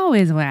 baby. I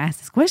always want to ask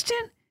this question.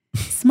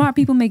 Smart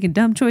people making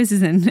dumb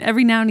choices, and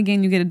every now and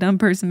again you get a dumb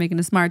person making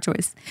a smart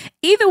choice.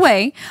 Either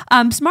way,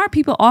 smart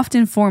people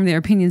often form their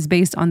opinions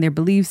based on their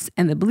beliefs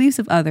and the beliefs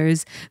of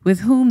others with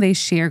whom they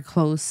share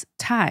close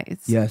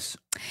ties. Yes.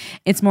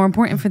 It's more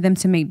important for them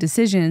to make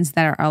decisions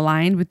that are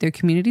aligned with their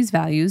community's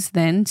values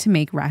than to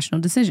make rational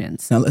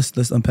decisions. Now let's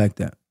unpack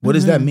that. What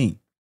does that mean?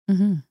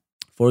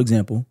 For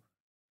example,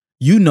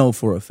 you know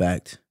for a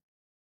fact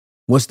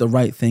what's the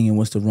right thing and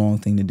what's the wrong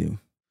thing to do.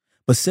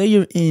 But say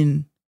you're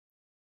in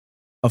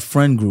a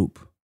friend group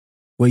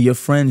where your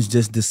friends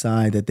just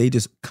decide that they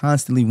just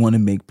constantly want to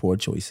make poor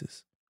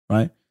choices,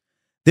 right?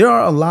 There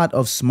are a lot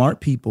of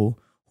smart people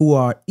who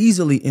are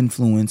easily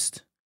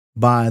influenced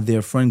by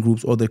their friend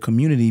groups or their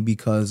community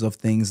because of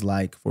things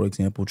like, for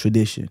example,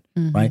 tradition,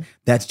 right?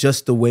 That's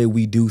just the way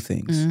we do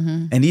things.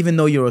 And even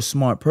though you're a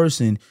smart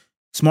person,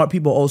 smart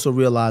people also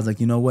realize, like,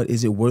 you know what?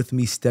 Is it worth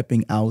me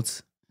stepping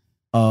out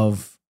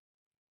of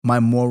my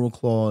moral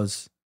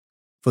clause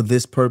for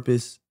this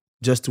purpose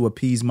just to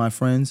appease my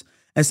friends?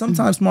 And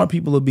sometimes smart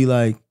people will be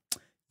like,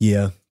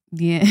 yeah.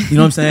 You know what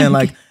I'm saying?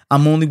 Like,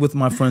 I'm only with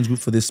my friends group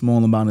for this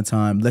small amount of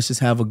time. Let's just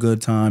have a good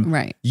time.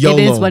 Right. YOLO.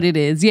 It is what it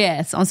is.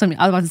 Yes. On some,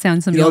 I was about to say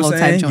on some you know YOLO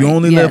type joint. You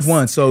only live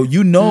once. So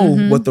you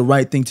know what the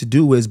right thing to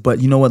do is, but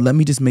you know what? Let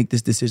me just make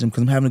this decision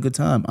because I'm having a good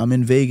time. I'm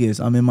in Vegas.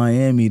 I'm in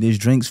Miami. There's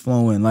drinks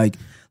flowing. Like,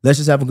 let's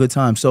just have a good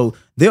time. So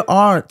there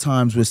are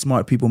times where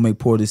smart people make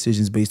poor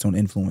decisions based on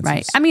influences.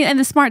 Right. I mean, and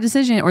the smart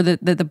decision or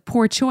the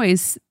poor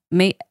choice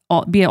may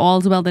be an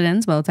all's well that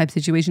ends well type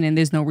situation, and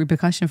there's no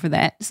repercussion for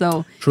that.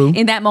 So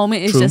in that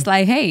moment, it's just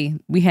like, hey,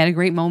 we had a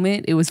great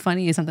moment. It was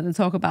funny. It's something to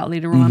talk about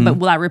later on. But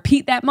will I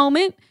repeat that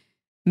moment?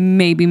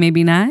 Maybe,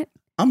 maybe not.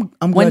 I'm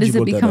glad when does you it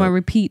brought become that a up.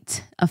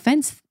 repeat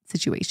offense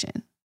situation?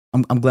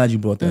 I'm glad you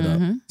brought that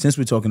up. Since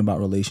we're talking about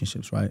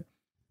relationships, right?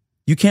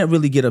 You can't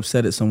really get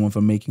upset at someone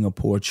for making a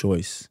poor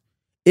choice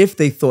if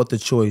they thought the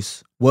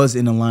choice was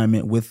in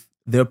alignment with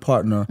their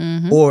partner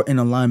or in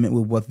alignment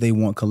with what they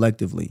want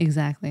collectively.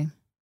 Exactly.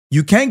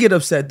 You can get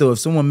upset, though, if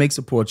someone makes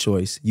a poor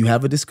choice. You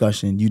have a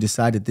discussion. You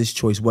decide that this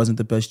choice wasn't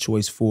the best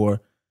choice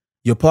for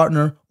your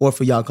partner or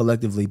for y'all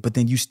collectively, but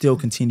then you still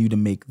continue to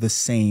make the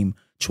same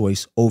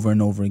choice over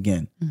and over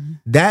again.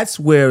 That's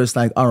where it's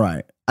like, all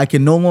right, I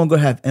can no longer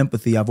have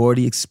empathy. I've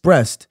already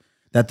expressed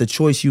that the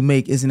choice you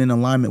make isn't in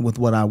alignment with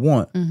what I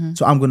want,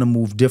 so I'm going to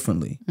move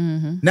differently.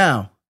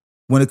 Now,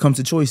 when it comes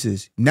to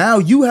choices, now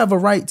you have a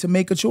right to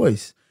make a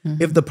choice.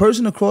 If the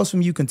person across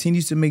from you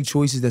continues to make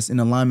choices that's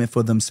in alignment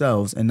for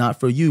themselves and not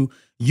for you,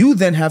 you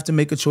then have to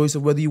make a choice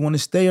of whether you want to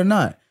stay or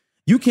not.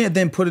 You can't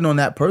then put it on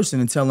that person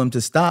and tell them to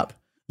stop.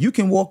 You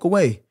can walk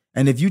away.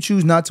 And if you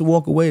choose not to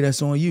walk away,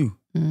 that's on you.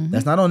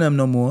 That's not on them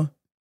no more.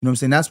 You know what I'm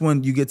saying? That's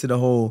when you get to the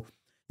whole,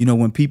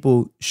 when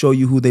people show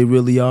you who they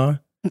really are,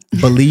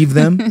 believe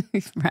them,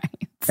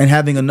 Right. and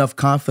having enough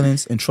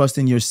confidence and trust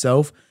in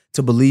yourself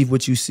to believe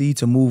what you see,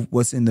 to move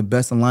what's in the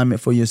best alignment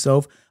for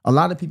yourself. A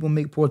lot of people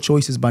make poor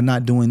choices by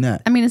not doing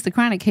that. I mean, it's the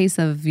chronic case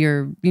of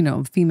your,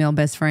 female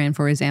best friend,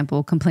 for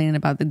example, complaining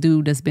about the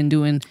dude that's been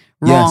doing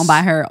wrong Yes.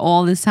 by her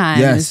all this time.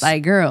 Yes. It's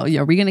like, girl,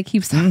 are we going to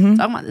keep talking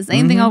about the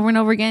same thing over and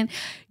over again?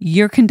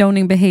 You're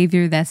condoning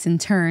behavior that's in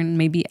turn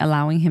maybe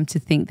allowing him to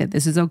think that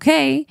this is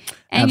okay,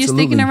 and you're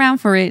sticking Absolutely. around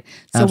for it.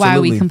 So why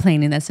are we Absolutely.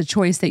 complaining? That's a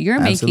choice that you're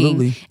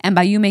Absolutely. making. And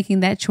by you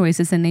making that choice,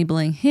 it's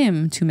enabling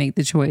him to make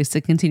the choice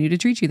to continue to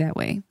treat you that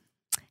way.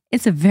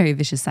 It's a very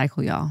vicious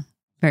cycle, y'all.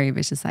 Very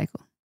vicious cycle.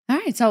 All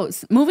right, so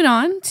moving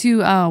on to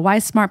why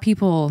smart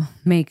people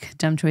make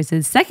dumb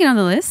choices. Second on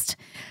the list,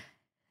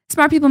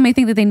 smart people may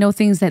think that they know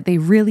things that they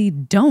really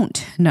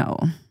don't know.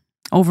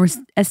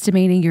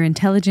 Overestimating your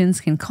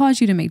intelligence can cause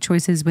you to make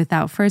choices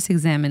without first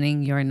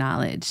examining your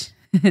knowledge.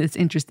 It's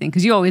interesting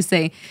because you always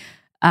say,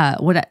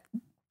 what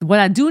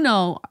I do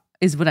know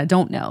is what I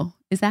don't know.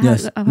 Is that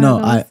Yes. how No,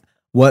 it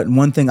goes?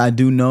 one thing I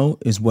do know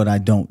is what I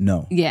don't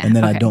know. Yeah, And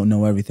then I okay. don't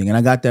know everything. And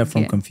I got that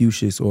from Yeah.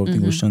 Confucius, or I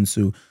think it was Sun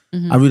Tzu.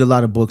 I read a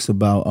lot of books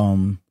about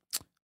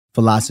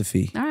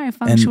philosophy. All right,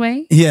 feng And-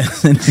 shui.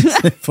 Yes,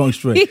 feng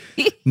shui.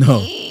 No.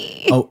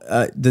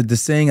 The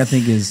saying I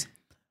think is,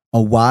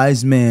 a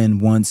wise man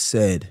once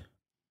said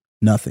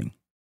nothing.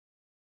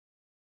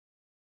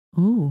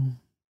 Ooh,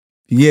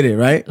 You get it,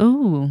 right?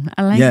 ooh,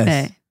 I like Yes.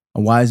 that.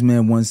 A wise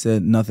man once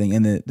said nothing.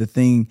 And the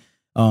thing,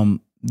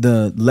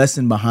 the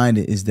lesson behind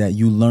it is that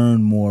you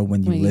learn more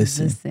when you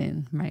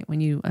listen. Right?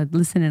 When you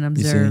listen and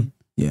You see? observe,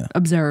 Yeah.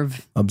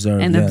 observe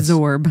Observe. and yes.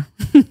 absorb.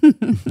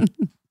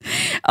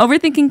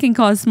 Overthinking can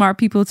cause smart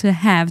people to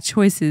have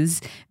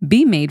choices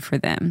be made for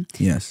them.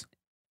 Yes.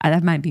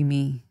 That might be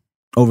me.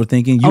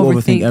 Overthinking. You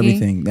overthink Overthinking.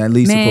 everything. That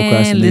leads to Man,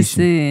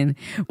 procrastination. listen.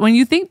 When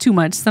you think too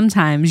much,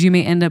 sometimes you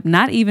may end up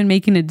not even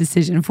making a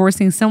decision,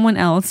 forcing someone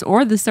else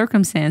or the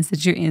circumstance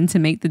that you're in to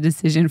make the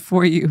decision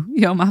for you.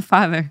 Yo, my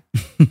father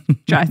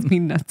drives me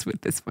nuts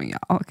with this one, y'all,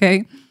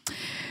 okay?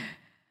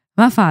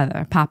 My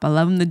father, Papa,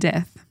 love him to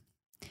death.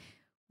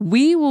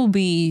 We will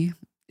be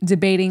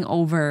debating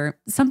over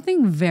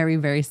something very,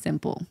 very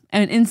simple.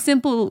 And in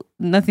simple,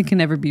 nothing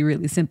can ever be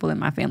really simple in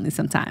my family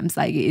sometimes.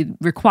 Like, it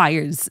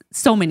requires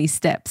so many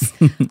steps.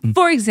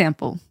 For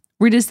example,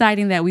 we're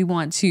deciding that we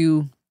want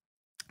to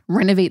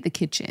renovate the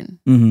kitchen.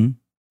 Mm-hmm.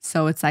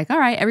 So it's like, all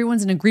right,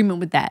 everyone's in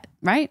agreement with that,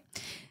 right?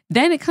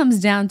 Then it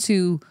comes down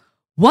to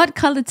what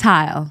color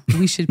tile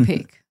we should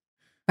pick,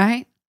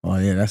 right? Oh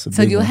yeah, that's a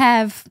So big you'll one.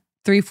 have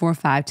 3, 4,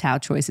 5 tile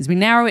choices. We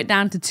narrow it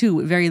down to 2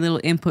 with very little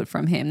input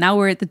from him. Now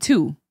we're at the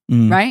 2,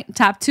 right?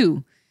 Top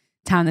 2.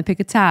 Time to pick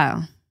a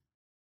tile.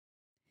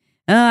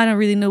 I don't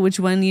really know which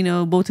one,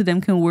 both of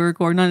them can work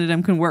or none of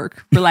them can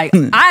work. We're like,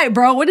 all right,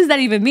 bro, what does that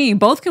even mean?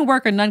 Both can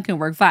work or none can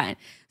work. Fine.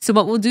 So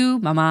what we'll do,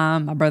 my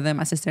mom, my brother,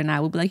 my sister, and I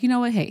will be like, you know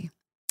what? Hey,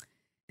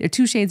 there are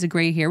 2 shades of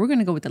gray here. We're going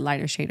to go with the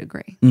lighter shade of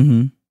gray.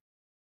 Mm-hmm.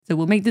 So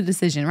we'll make the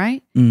decision,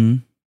 right?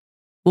 Mm-hmm.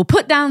 We'll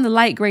put down the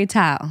light gray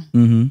tile,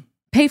 Mm-hmm.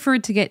 pay for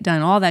it to get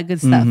done, all that good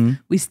stuff. Mhm.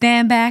 We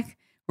stand back.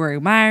 We're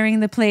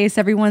admiring the place.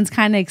 Everyone's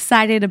kind of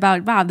excited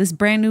about, wow, this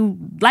brand new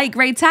light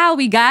gray tile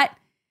we got.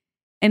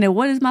 And then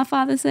what does my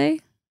father say?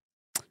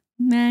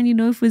 Man,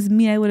 if it was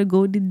me, I would have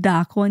go with the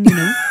dark one,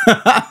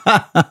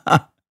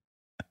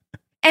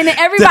 And then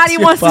everybody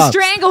your wants to pops.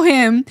 strangle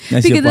him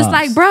That's your because it's pops.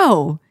 like,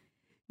 bro,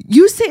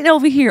 you sitting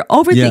over here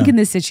overthinking Yeah.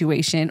 this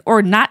situation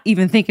or not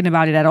even thinking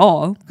about it at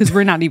all because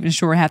we're not even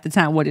sure half the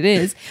time what it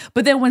is.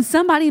 But then when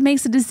somebody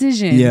makes a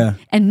decision Yeah.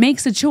 and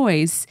makes a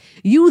choice,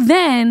 you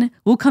then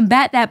will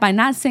combat that by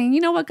not saying,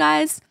 you know what,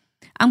 guys,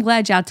 I'm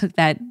glad y'all took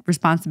that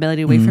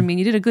responsibility away from me and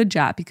you did a good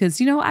job because,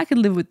 I could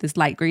live with this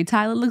light gray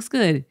tile. It looks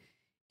good.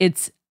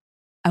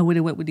 I would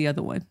have went with the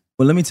other one.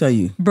 Well, let me tell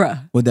you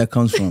Bruh. where that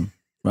comes from,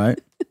 right?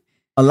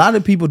 A lot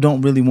of people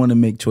don't really want to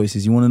make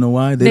choices. You want to know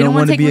why? They don't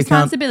want to to take be accountable.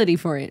 responsibility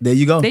for it. There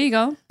you go. There you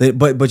go.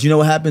 But you know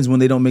what happens when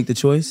they don't make the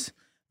choice?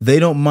 They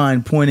don't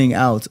mind pointing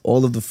out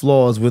all of the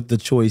flaws with the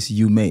choice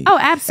you made. Oh,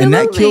 absolutely.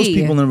 And that kills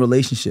people in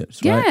relationships,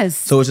 right? Yes.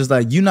 So it's just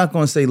like, you're not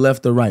going to say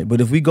left or right.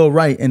 But if we go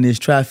right and there's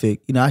traffic,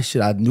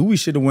 I knew we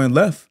should have went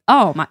left.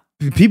 Oh, my.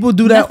 People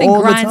do that Nothing all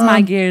the grinds time.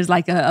 my gears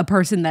like a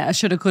person that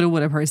shoulda, coulda,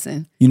 woulda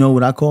person. You know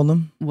what I call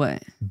them?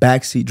 What?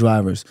 Backseat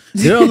drivers.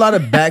 There are a lot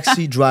of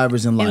backseat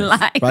drivers in life,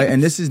 life. right?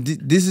 And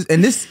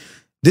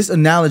this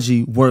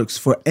analogy works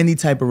for any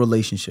type of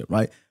relationship,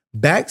 right?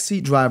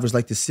 Backseat drivers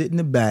like to sit in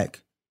the back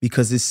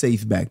because it's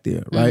safe back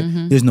there, right?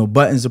 Mm-hmm. There's no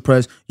buttons to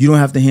press. You don't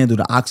have to handle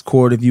the aux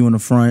cord if you in the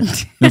front. You know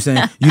what I'm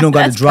saying? You don't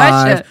got to That's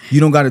drive. pressure. You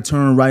don't got to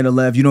turn right or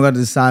left. You don't got to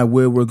decide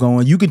where we're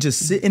going. You can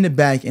just sit in the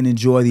back and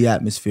enjoy the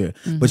atmosphere.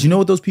 But you know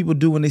what those people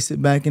do when they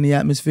sit back in the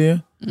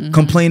atmosphere?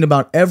 Complain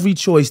about every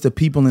choice the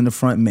people in the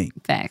front make.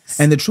 Facts.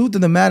 And the truth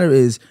of the matter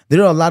is,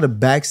 there are a lot of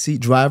backseat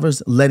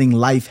drivers letting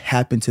life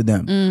happen to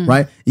them,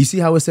 right? You see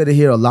how it said it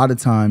here? A lot of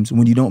times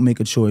when you don't make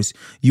a choice,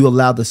 you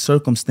allow the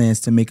circumstance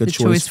to make a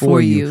choice for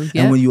you. Yep.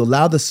 And when you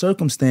allow the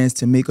circumstance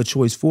to make a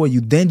choice for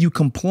you, then you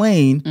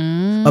complain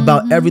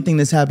about everything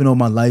that's happened. Oh,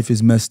 my life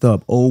is messed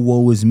up. Oh,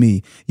 woe is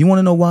me. You want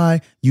to know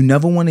why? You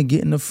never want to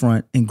get in the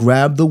front and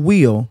grab the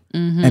wheel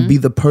and be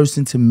the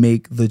person to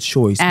make the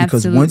choice.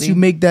 Because once you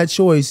make that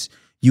choice,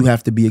 you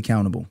have to be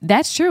accountable.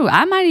 That's true.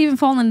 I might even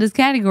fall in this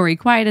category,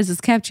 quiet as it's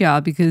kept,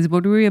 y'all, because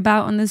what are we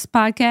about on this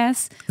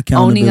podcast?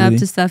 Owning up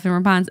to stuff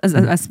and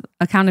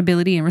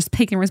accountability and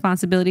taking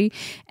responsibility.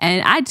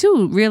 And I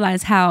too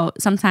realize how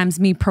sometimes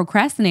me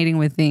procrastinating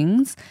with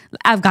things,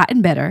 I've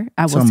gotten better.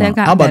 I will say I've gotten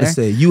better. I'm about to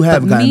say, you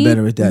have gotten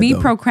better at that, Me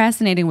though.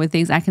 procrastinating with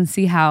things, I can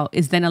see how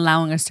it's then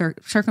allowing a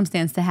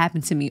circumstance to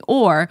happen to me,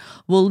 or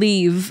will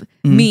leave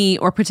me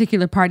or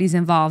particular parties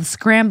involved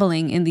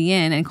scrambling in the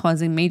end and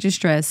causing major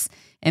stress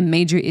and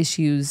major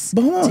issues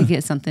to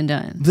get something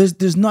done.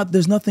 There's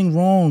nothing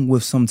wrong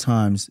with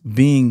sometimes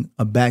being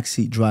a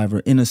backseat driver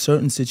in a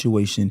certain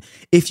situation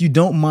if you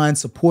don't mind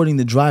supporting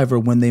the driver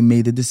when they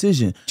made a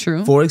decision.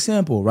 True. For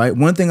example, right?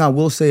 One thing I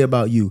will say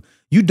about you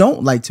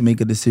don't like to make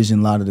a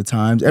decision a lot of the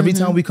times. Every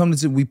time we come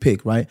to we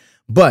pick, right?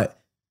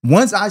 But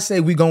once I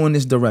say we go in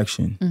this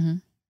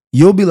direction,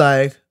 you'll be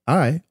like, all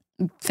right.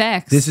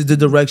 Facts. This is the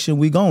direction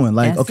we going.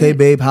 Like, That's okay, it.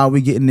 babe, how are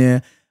we getting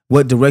there?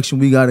 What direction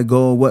we got to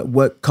go?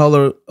 What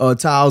color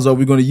tiles are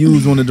we going to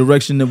use on the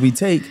direction that we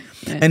take?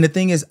 And the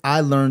thing is, I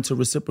learned to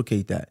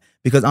reciprocate that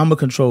because I'm a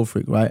control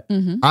freak, right?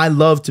 I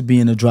love to be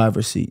in the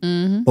driver's seat.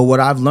 But what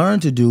I've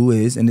learned to do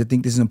is, and I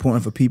think this is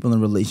important for people in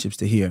relationships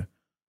to hear,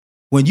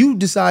 when you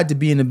decide to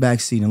be in the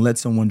back seat and let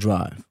someone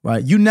drive,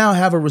 right? You now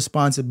have a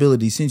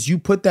responsibility, since you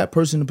put that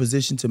person in a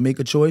position to make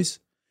a choice,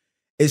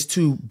 is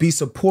to be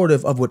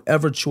supportive of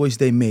whatever choice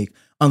they make,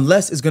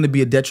 unless it's going to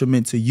be a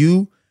detriment to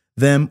you,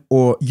 them,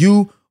 or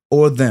you,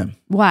 or them.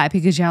 Why?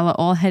 Because y'all are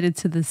all headed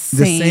to the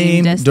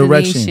same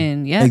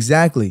direction. Yeah,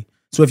 exactly.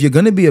 So if you're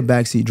going to be a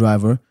backseat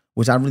driver,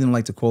 which I really don't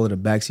like to call it a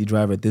backseat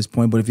driver at this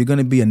point, but if you're going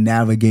to be a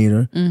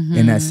navigator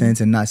in that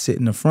sense and not sit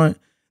in the front,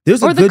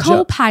 there's a good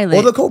co-pilot.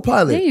 Or the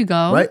co-pilot. There you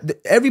go. Right?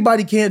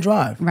 Everybody can't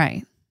drive.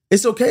 Right.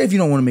 It's okay if you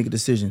don't want to make a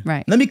decision.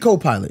 Right. Let me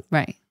co-pilot.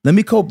 Right. Let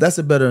me cope. That's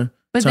a better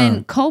But term.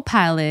 then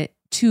co-pilot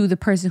to the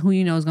person who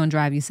you know is going to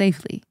drive you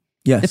safely.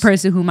 Yes. The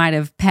person who might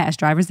have passed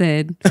driver's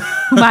ed,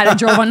 who might have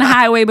drove on the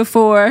highway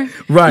before.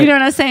 Right. You know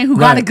what I'm saying? Who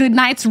got a good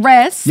night's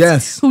rest.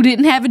 Yes. Who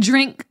didn't have a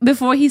drink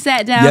before he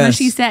sat down or Yes.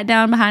 she sat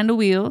down behind the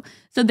wheel.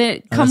 So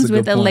that comes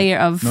with a layer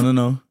of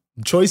No.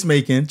 Choice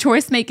making.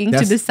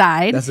 To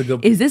decide, that's a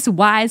good- is this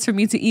wise for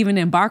me to even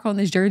embark on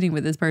this journey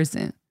with this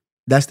person?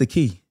 That's the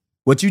key.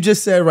 What you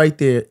just said right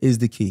there is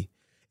the key.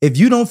 If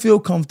you don't feel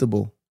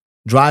comfortable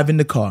driving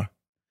the car,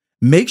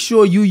 make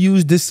sure you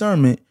use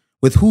discernment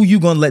with who you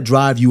going to let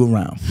drive you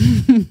around.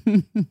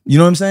 You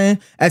know what I'm saying?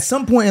 At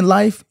some point in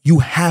life, you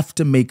have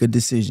to make a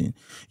decision.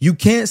 You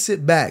can't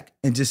sit back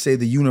and just say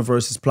the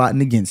universe is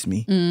plotting against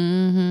me.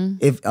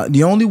 If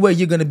the only way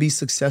you're going to be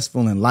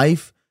successful in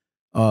life,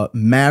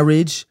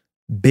 marriage,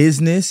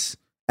 business,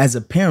 as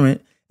a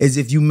parent, is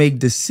if you make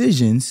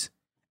decisions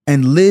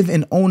and live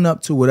and own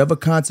up to whatever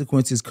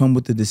consequences come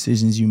with the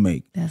decisions you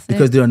make. That's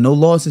because it. there are no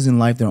losses in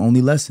life, there are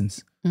only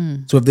lessons.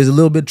 So if there's a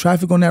little bit of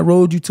traffic on that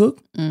road you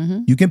took,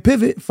 you can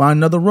pivot, find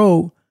another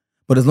road.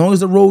 But as long as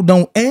the road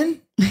don't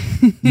end,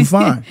 you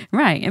fine.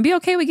 Right. And be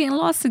okay with getting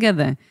lost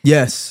together.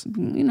 Yes.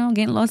 You know,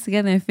 getting lost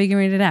together and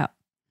figuring it out.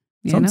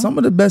 Some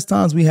of the best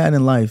times we had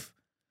in life,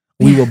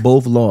 we were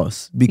both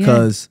lost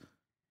because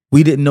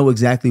we didn't know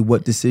exactly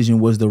what decision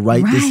was the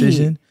right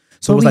decision.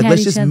 So But it was we like, had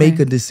let's each just other. make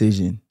a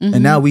decision.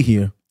 And now we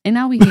here. And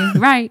now we here.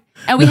 Right.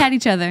 And we had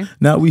each other.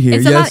 Now we here.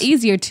 It's a Yes. lot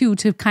easier too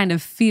to kind of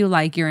feel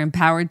like you're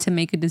empowered to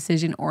make a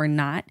decision or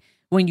not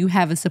when you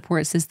have a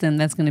support system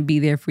that's going to be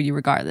there for you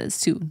regardless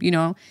too. You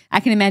know, I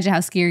can imagine how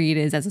scary it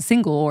is as a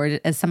single or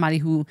as somebody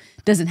who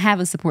doesn't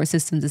have a support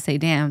system to say,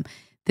 damn,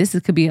 this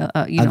could be a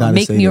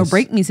make me or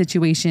break me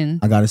situation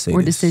I gotta say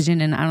or this. decision,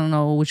 and I don't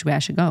know which way I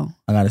should go.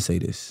 I gotta say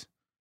this.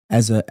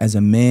 As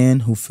a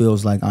man who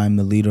feels like I'm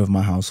the leader of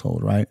my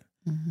household, right?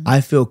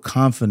 I feel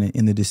confident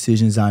in the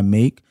decisions I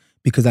make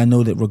because I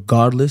know that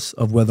regardless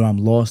of whether I'm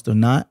lost or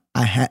not,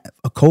 I have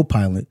a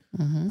co-pilot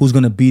who's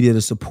going to be there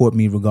to support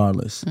me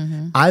regardless.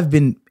 I've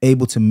been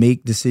able to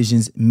make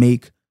decisions,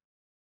 make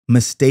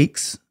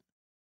mistakes,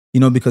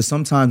 because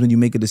sometimes when you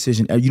make a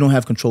decision, you don't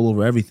have control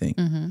over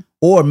everything,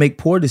 or make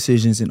poor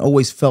decisions and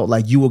always felt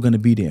like you were going to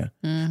be there.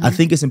 I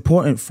think it's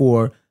important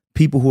for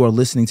people who are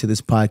listening to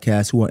this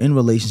podcast, who are in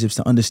relationships,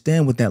 to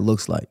understand what that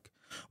looks like.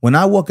 When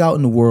I walk out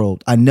in the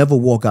world, I never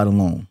walk out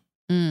alone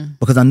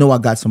because I know I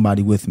got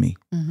somebody with me.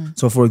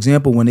 So for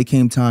example, when it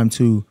came time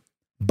to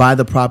buy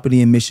the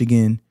property in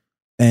Michigan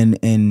and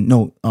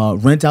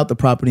rent out the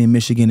property in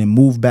Michigan and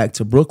move back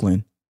to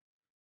Brooklyn,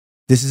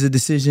 this is a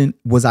decision.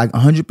 Was I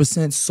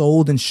 100%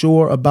 sold and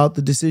sure about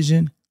the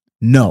decision?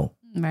 No.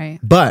 Right.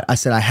 But I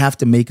said I have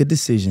to make a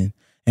decision,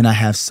 and I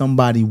have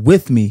somebody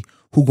with me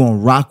who gonna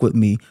rock with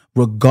me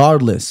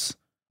regardless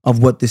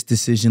of what this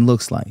decision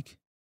looks like.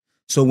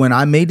 So when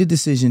I made the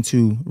decision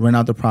to rent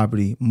out the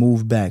property,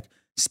 move back,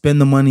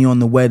 spend the money on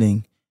the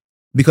wedding,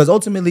 because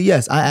ultimately,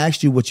 yes, I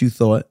asked you what you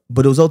thought,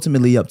 but it was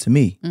ultimately up to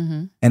me.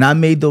 And I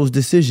made those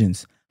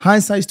decisions.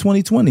 Hindsight's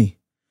 20/20.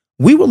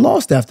 We were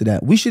lost after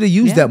that. We should have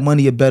used Yeah. that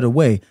money a better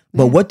way.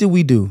 But Yeah. what did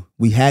we do?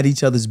 We had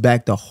each other's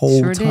back the whole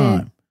Sure did.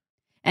 time.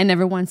 And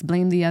never once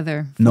blamed the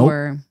other Nope.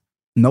 for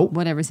Nope.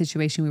 whatever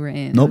situation we were in.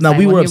 It Nope. was Now, like,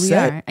 we were here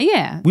upset. are.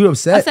 Yeah. We were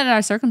upset. Upset at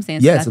our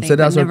circumstances. Yes, I think, upset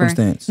at our but never-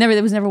 circumstance. Never,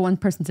 there was never one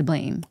person to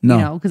blame. No.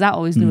 You know, because I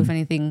always knew if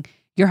anything,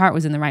 your heart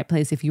was in the right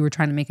place if you were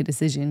trying to make a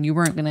decision. You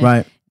weren't going to,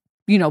 Right.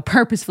 you know,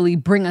 purposefully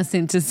bring us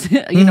into,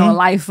 you know, a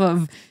life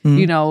of, Mm-hmm.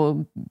 you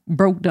know,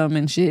 brokedom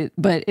and shit.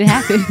 But it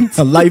happened.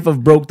 A life of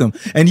brokedom.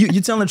 And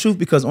you're telling the truth,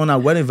 because on our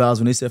wedding vows,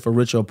 when they said for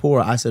richer or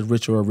poorer, I said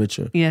richer or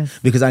richer. Yes.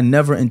 Because I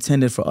never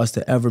intended for us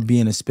to ever be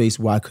in a space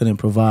where I couldn't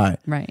provide.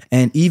 Right.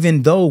 And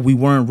even though we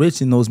weren't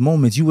rich in those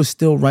moments, you were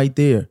still right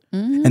there.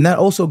 Mm-hmm. And that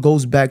also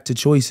goes back to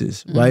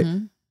choices, right?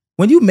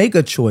 When you make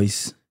a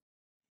choice,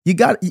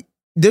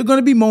 there are going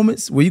to be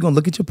moments where you're going to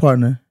look at your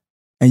partner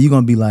and you're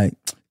going to be like,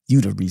 you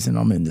the reason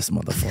I'm in this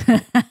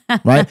motherfucker,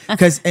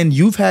 right? And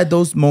you've had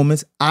those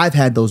moments. I've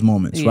had those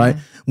moments, Yeah. right?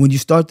 When you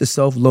start the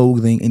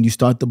self-loathing and you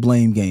start the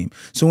blame game.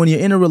 So when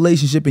you're in a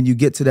relationship and you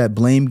get to that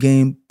blame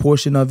game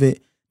portion of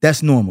it,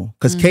 that's normal.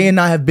 Because Kay and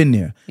I have been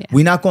there. Yeah.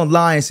 We're not going to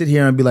lie and sit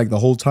here and be like, the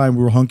whole time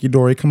we were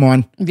hunky-dory. Come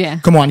on. Yeah.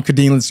 Come on,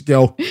 Kadeen, let's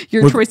go.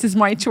 Your We're- choice is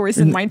my choice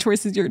and my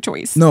choice is your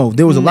choice. No,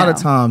 there was a lot of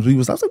No. times I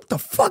was like, what the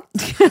fuck?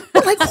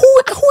 But like, who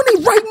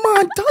in their right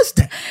mind does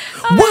that?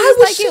 Why It's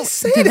would like she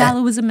say Deval, that?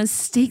 it was a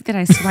mistake that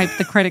I swiped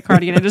the credit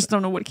card and I just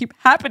don't know what keep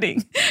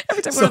happening.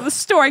 Every time I go to the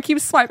store, I keep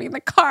swiping the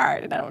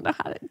card and I don't know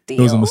how to deal.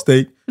 It was a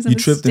mistake. was a You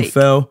tripped and mistake.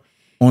 fell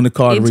on the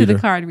card Into reader. the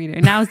card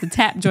reader. Now it's the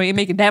tap joint. It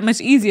make it that much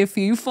easier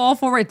for you. You fall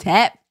for a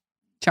tap.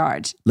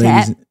 Charge.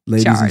 Ladies, Tap.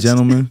 ladies charged.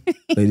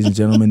 and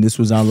gentlemen, this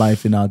was our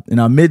life in our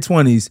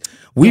mid-20s.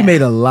 We Yeah.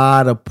 made a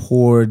lot of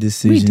poor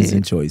decisions did.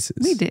 and choices.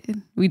 We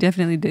did. We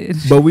definitely did.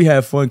 But we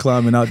had fun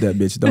climbing out that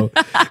bitch though,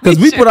 because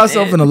we sure put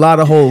ourselves did. in a lot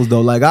of holes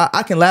though. Like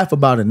I can laugh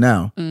about it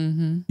now,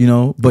 you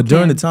know. But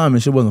during the can. time, it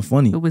shit wasn't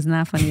funny. It was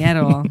not funny at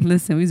all.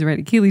 Listen, we was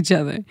ready to kill each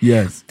other.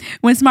 Yes,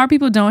 When smart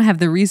people don't have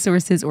the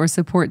resources or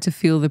support to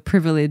feel the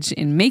privilege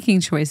in making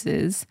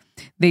choices,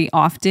 they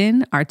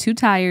often are too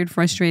tired,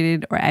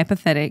 frustrated, or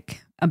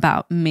apathetic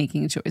about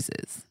making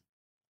choices.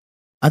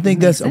 I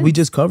think Makes we sense.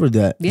 just covered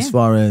that Yeah. as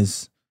far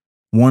as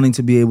wanting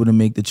to be able to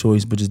make the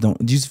choice, but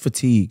just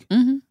fatigue.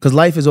 Mm-hmm. Because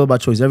life is all about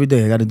choice. Every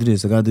day, I got to do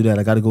this, I got to do that,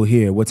 I got to go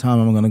here. What time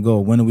am I going to go?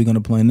 When are we going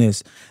to plan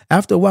this?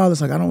 After a while,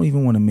 it's like I don't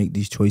even want to make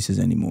these choices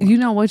anymore. You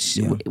know which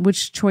Yeah.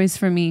 which choice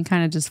for me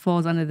kind of just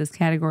falls under this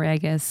category, I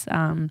guess,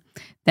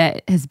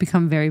 that has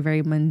become very,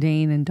 very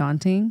mundane and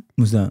daunting.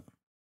 What's that?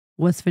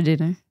 What's for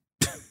dinner?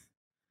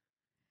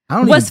 I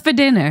don't What's even, for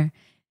dinner?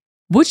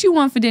 What you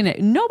want for dinner?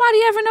 Nobody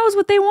ever knows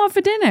what they want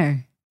for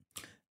dinner.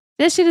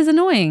 That shit is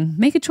annoying.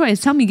 Make a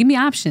choice. Tell me. Give me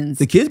options.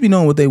 the kids be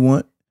knowing what they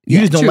want. You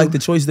Yeah, just don't true. like the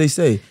choice they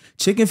say.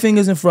 Chicken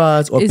fingers and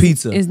fries or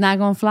pizza. It's not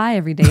gonna fly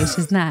every day. It's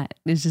just not.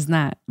 It's just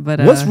not. But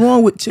What's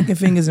wrong with chicken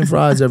fingers and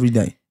fries every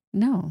day?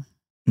 No,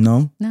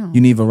 No? no.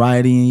 You need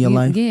variety in your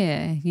life?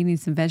 Yeah, you need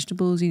some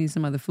vegetables. You need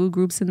some other food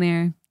groups in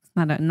there. It's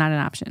not an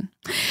option.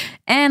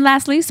 And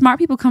lastly, smart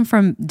people come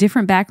from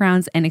different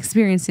backgrounds and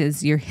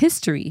experiences. Your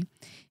history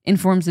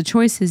informs the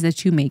choices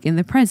that you make in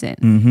the present.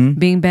 Mm-hmm.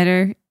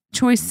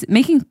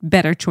 Making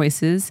better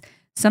choices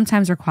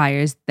sometimes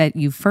requires that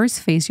you first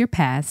face your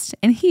past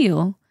and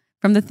heal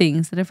from the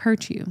things that have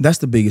hurt you. That's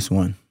the biggest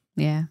one.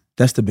 Yeah.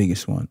 That's the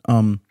biggest one.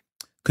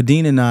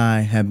 Kadeen and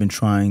I have been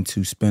trying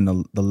to spend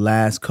the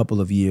last couple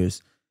of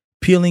years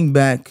peeling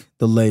back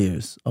the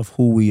layers of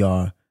who we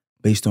are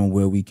based on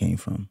where we came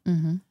from.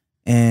 Mm-hmm.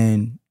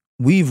 And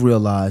we've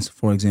realized,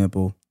 for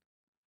example,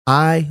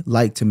 I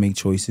like to make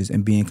choices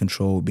and be in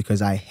control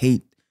because I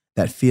hate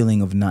that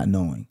feeling of not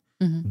knowing.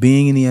 Mm-hmm.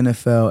 Being in the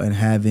NFL and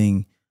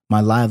having my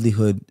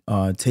livelihood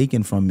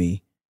taken from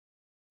me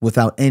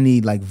without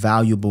any like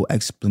valuable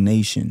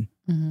explanation,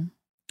 Mm-hmm.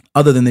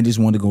 other than they just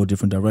wanted to go a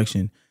different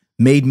direction,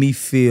 made me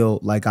feel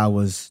like I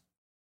was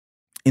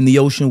in the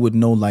ocean with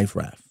no life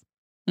raft.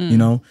 Mm. You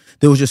know,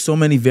 there was just so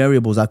many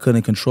variables I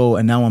couldn't control,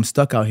 and now I'm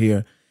stuck out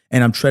here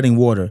and I'm treading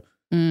water.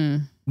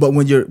 Mm. But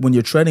when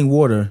you're treading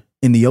water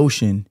in the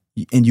ocean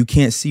and you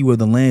can't see where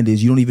the land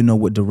is, you don't even know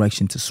what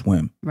direction to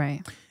swim.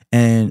 Right.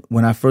 And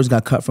when I first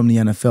got cut from the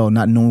NFL,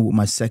 not knowing what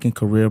my second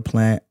career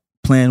plan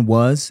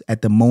was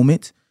at the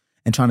moment,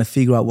 and trying to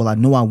figure out, well, I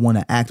know I want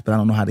to act, but I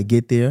don't know how to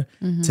get there.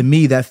 Mm-hmm. To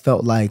me, that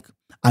felt like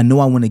I know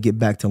I want to get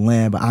back to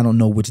land, but I don't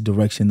know which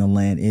direction the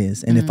land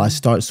is. And if I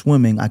start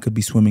swimming, I could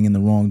be swimming in the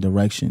wrong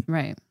direction.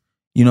 Right.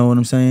 You know what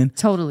I'm saying?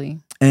 Totally.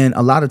 And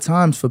a lot of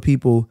times for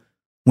people,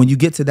 when you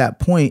get to that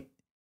point,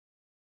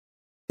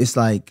 it's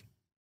like,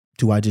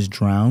 do I just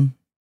drown?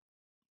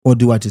 Or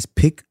do I just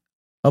pick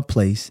a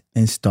place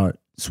and start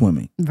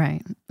swimming?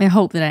 Right. And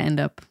hope that I end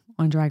up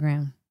on dry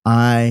ground.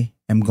 I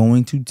am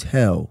going to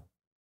tell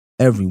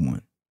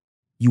everyone,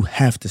 you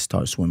have to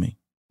start swimming.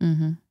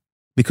 Mm-hmm.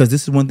 Because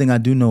this is one thing I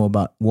do know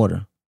about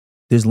water.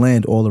 There's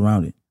land all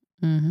around it.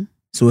 Mm-hmm.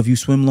 So if you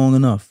swim long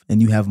enough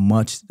and you have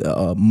much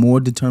more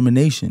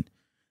determination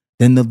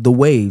than the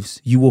waves,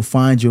 you will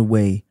find your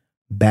way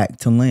back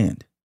to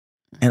land.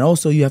 And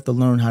also you have to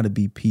learn how to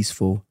be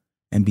peaceful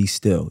and be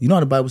still. You know how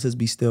the Bible says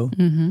be still?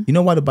 Mm-hmm. You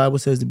know why the Bible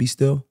says to be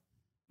still?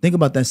 Think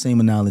about that same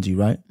analogy,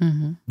 right?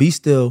 Mm-hmm. Be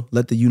still,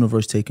 let the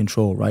universe take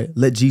control, right?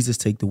 Let Jesus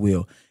take the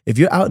wheel. If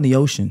you're out in the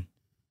ocean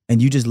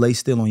and you just lay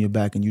still on your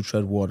back and you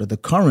tread water, the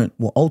current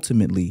will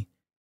ultimately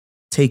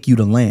take you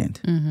to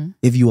land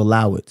if you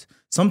allow it.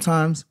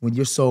 Sometimes when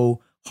you're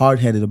so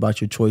hard-headed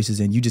about your choices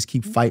and you just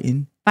keep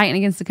fighting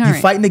against the current.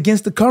 you're fighting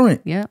against the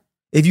current. Yeah.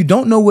 If you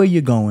don't know where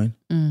you're going,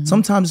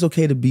 sometimes it's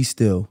okay to be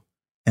still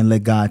and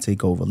let God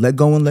take over. Let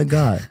go and let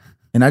God.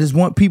 And I just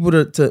want people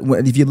to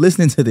if you're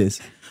listening to this,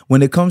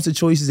 when it comes to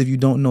choices, if you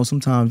don't know,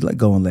 sometimes let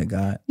go and let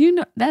God. You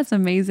know, that's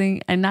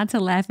amazing. And not to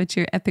laugh at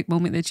your epic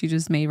moment that you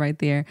just made right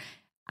there.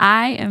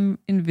 I am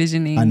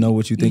envisioning. I know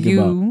what you're thinking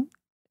about. when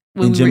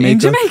In we were Jamaica. in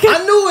Jamaica.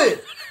 I knew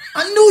it.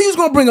 I knew you was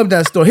going to bring up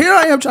that story. Here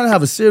I am trying to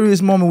have a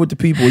serious moment with the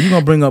people. You're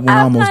going to bring up when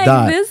I almost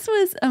died. This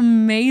was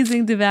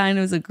amazing, Deval. And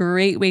it was a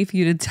great way for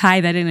you to tie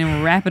that in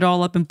and wrap it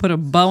all up and put a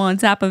bow on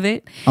top of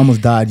it. I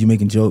almost died. You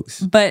making jokes.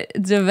 But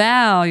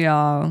Deval,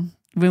 y'all,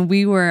 when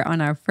we were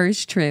on our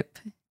first trip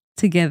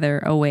together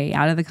away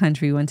out of the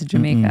country, we went to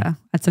Jamaica.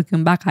 I took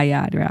him back, all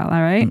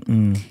right?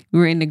 We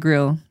were in the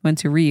grill, went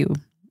to Rio,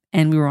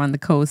 and we were on the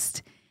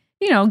coast.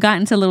 You know, got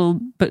into a little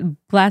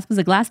glass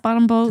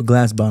bottom boat. A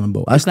glass bottom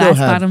boat. I still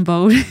have bottom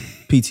boat.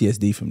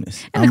 PTSD from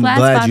this. And I'm the glass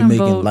glad you're bottom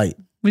making boat light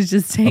was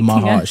just of taking my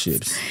us,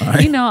 hardships. All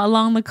right? you know,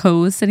 along the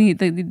coast. And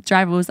the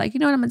driver was like, you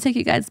know what, I'm going to take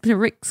you guys to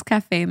Rick's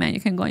Cafe, man. You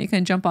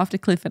can jump off the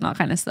cliff and all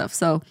kind of stuff.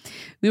 So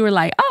we were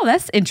like, oh,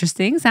 that's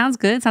interesting. Sounds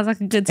good. Sounds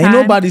like a good time. Ain't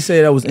nobody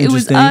say that was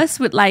interesting. It was us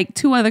with like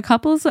two other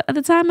couples at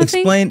the time, I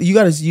think. Explain. You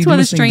got to. Two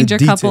other stranger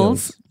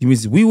couples.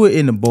 We were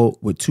in the boat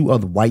with two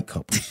other white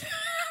couples.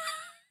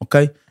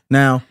 Okay.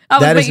 Now I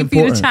was that is waiting for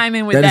you to important. chime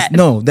in with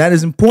that. That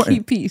is important.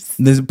 Key piece.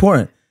 That's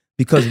important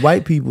because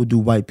white people do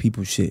white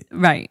people shit.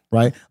 Right.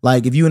 Right.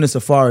 Like if you in a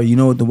safari, you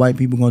know what the white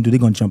people gonna do? They're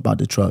gonna jump out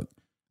the truck,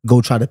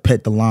 go try to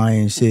pet the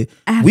lion and shit.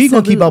 We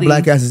gonna keep our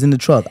black asses in the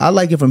truck. I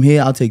like it from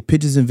here. I'll take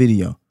pictures and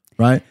video.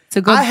 Right.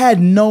 So go. I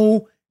had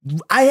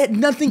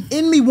nothing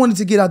in me wanted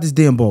to get out this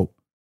damn boat.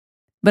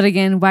 But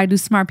again, why do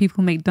smart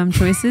people make dumb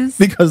choices?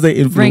 Because they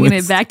influence. Bringing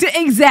it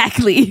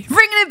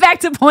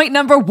back to point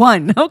number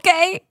 1.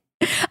 Okay.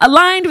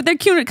 Aligned with their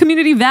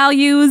community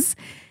values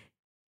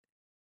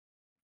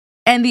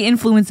and the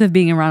influence of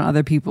being around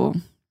other people.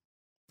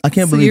 I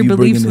can't so believe your you beliefs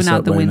bringing this went out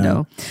up the right window.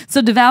 now.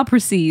 So Deval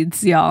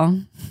proceeds, y'all.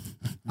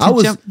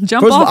 Jump first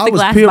of all, off the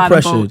glass peer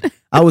bottom pressured. boat.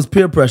 I was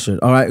peer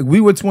pressured. All right,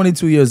 we were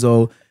 22 years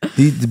old.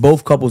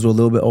 Both couples were a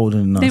little bit older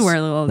than us. They were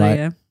a little older, right?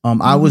 yeah.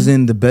 I was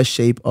in the best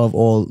shape of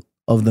all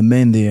of the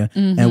men there,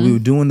 and we were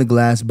doing the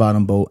glass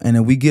bottom boat, and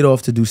then we get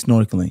off to do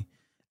snorkeling.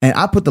 And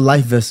I put the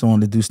life vest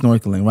on to do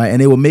snorkeling, right? And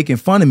they were making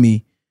fun of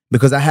me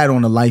because I had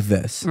on a life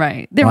vest.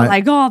 Right. They were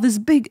like, oh, this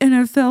big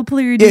NFL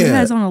player dude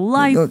has on a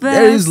life vest.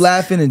 They was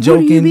laughing and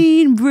joking. What do you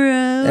mean,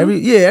 bro?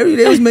 Every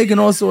day was making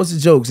all sorts of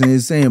jokes and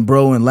he's saying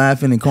bro and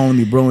laughing and calling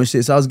me bro and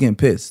shit. So I was getting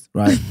pissed,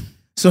 right?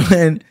 So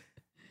then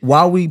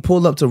while we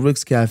pulled up to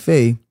Rick's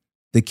Cafe,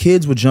 the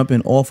kids were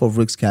jumping off of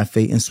Rick's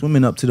Cafe and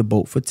swimming up to the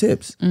boat for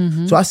tips.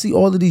 So I see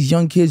all of these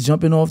young kids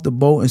jumping off the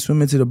boat and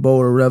swimming to the boat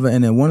or whatever.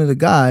 And then one of the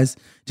guys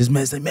just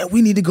like, man,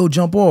 we need to go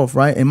jump off,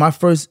 right? And my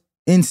first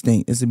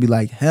instinct is to be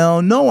like,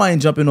 hell no, I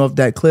ain't jumping off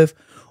that cliff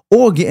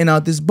or getting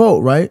out this boat,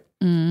 right?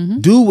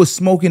 Dude was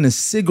smoking a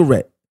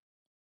cigarette.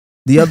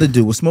 The other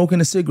dude was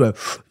smoking a cigarette.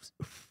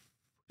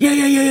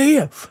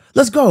 Yeah.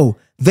 Let's go.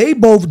 They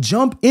both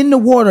jump in the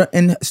water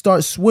and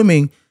start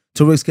swimming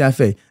to Rick's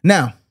Cafe.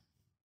 Now,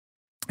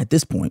 at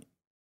this point,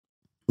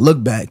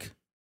 look back,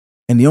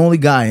 and the only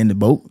guy in the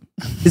boat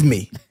is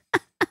me.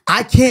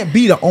 I can't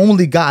be the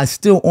only guy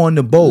still on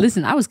the boat.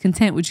 Listen, I was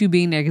content with you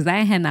being there because I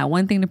had not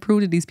one thing to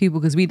prove to these people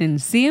because we didn't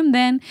see him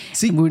then.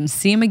 And we wouldn't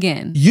see him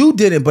again. You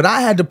didn't, but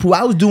I had to prove.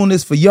 I was doing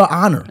this for your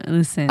honor.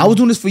 Listen. I was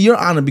doing this for your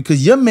honor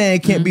because your man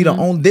can't be the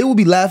only. They will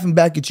be laughing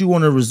back at you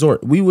on a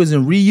resort. We was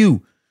in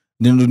Rio,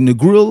 the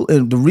grill,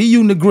 the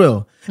Rio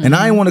Negril. And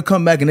I didn't want to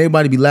come back and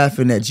everybody be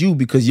laughing at you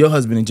because your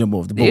husband didn't jump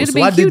off the boat. It'd So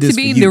be I did cute this to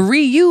be for in the you.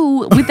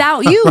 Rio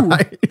without you.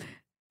 Right?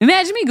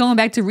 Imagine me going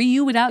back to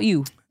Rio without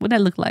you. What'd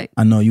that look like?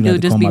 I know you'd It have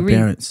would to just call be my Ree.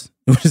 parents.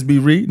 It would just be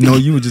Ree? No,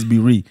 you would just be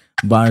Ree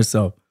by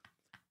herself.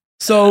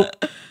 So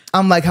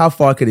I'm like, how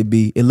far could it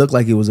be? It looked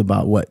like it was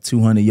about,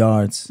 200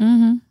 yards?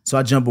 So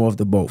I jump off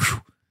the boat.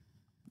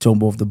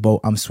 Jump off the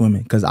boat. I'm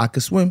swimming because I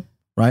could swim,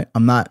 right?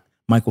 I'm not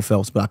Michael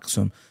Phelps, but I could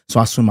swim. So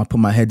I swim. I put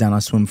my head down. I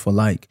swim for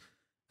like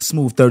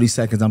smooth 30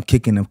 seconds. I'm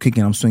kicking.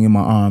 I'm swinging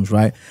my arms,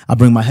 right? I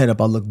bring my head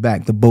up. I look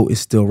back. The boat is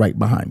still right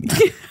behind me.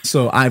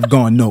 So I've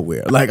gone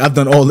nowhere. Like I've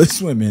done all this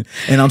swimming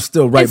and I'm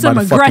still right by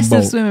the fucking boat. Some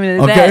aggressive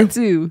swimming at that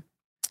too.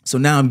 So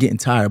now I'm getting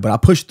tired, but I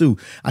push through.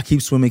 I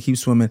keep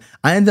swimming.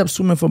 I end up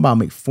swimming for about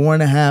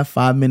 4.5,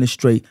 5 minutes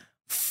straight.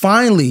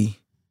 Finally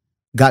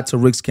got to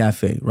Rick's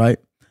Cafe, right?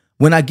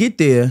 When I get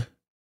there,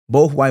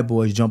 both white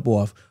boys jump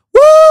off.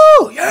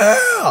 Woo!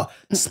 Yeah!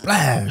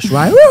 Splash,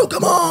 right? Woo!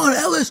 Come on,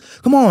 Ellis.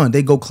 Come on.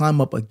 They go climb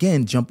up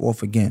again, jump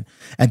off again.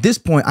 At this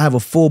point, I have a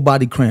full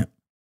body cramp,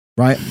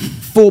 right?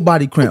 Full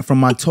body cramp from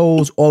my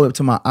toes all the way up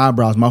to my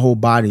eyebrows. My whole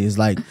body is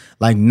like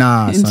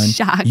nah, In son.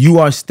 shock. You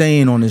are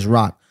staying on this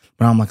rock.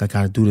 But I'm like, I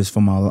gotta do this for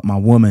my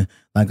woman.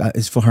 Like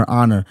it's for her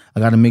honor. I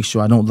got to make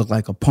sure I don't look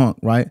like a punk,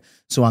 right?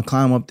 So I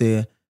climb up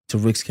there to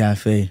Rick's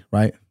Cafe,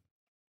 right?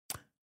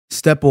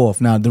 Step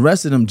off. Now, the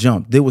rest of them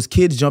jumped. There was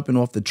kids jumping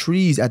off the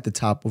trees at the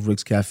top of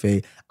Rick's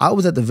Cafe. I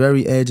was at the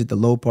very edge at the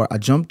low part. I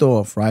jumped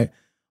off, right?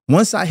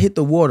 Once I hit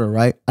the water,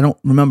 right, I don't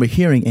remember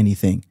hearing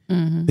anything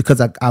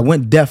because I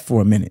went deaf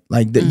for a minute.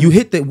 Like you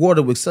hit the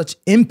water with such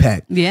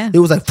impact. Yeah. It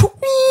was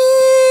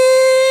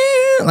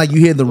like you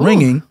hear the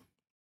ringing.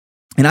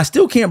 And I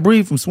still can't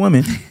breathe from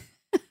swimming.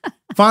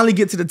 Finally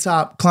get to the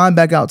top, climb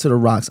back out to the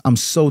rocks. I'm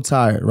so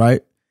tired,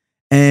 right?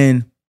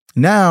 And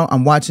now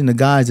I'm watching the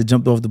guys that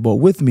jumped off the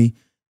boat with me.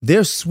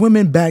 They're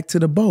swimming back to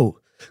the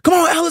boat. Come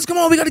on, Alice, come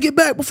on. We got to get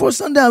back before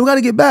sundown. We got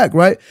to get back,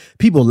 right?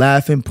 People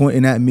laughing,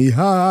 pointing at me.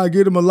 Ha,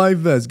 get him a life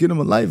vest. Get him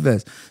a life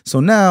vest. So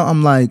now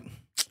I'm like,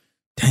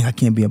 dang, I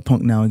can't be a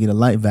punk now and get a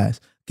life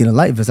vest. Get a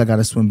life vest. I got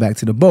to swim back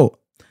to the boat.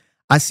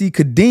 I see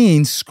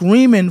Kadeen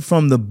screaming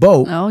from the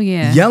boat. Oh,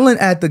 yeah. Yelling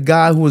at the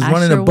guy who was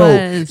running the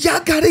boat.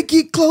 Y'all got to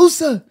get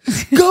closer.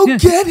 Go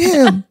get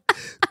him.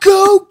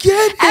 Go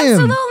get him.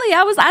 Absolutely.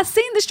 I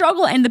seen the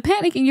struggle and the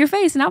panic in your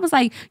face. And I was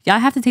like, y'all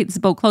have to take this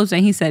boat closer.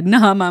 And he said,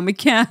 nah, man, we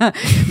can't.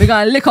 We're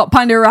going to lick up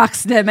on the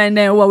rocks them and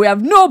then we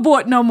have no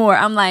boat no more.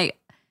 I'm like,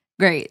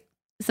 great.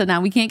 So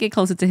now we can't get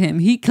closer to him.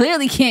 He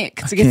clearly can't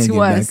to get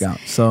to us. Back out.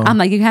 So I'm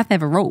like, you have to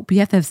have a rope. You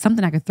have to have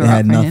something I could throw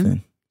out for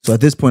him. So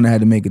at this point, I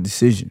had to make a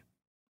decision.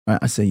 Right?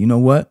 I said, you know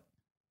what?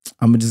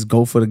 I'm going to just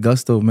go for the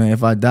gusto, man.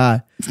 If I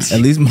die, at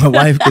least my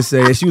wife could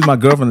say, she was my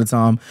girlfriend at the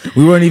time.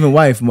 We weren't even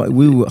wife.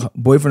 We were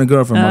boyfriend and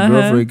girlfriend. My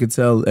girlfriend could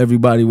tell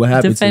everybody what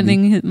happened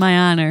Defending to me. my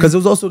honor. Because it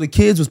was also the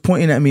kids was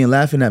pointing at me and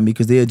laughing at me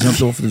because they had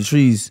jumped off of the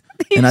trees.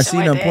 And I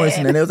seen them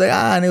pointing and they was like,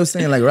 and they was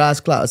saying like Ras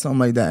Clot or something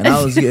like that. And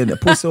I was getting a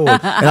puss hole.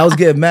 And I was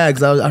getting mad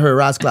because I heard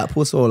Ras Clot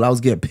puss hole. I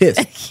was getting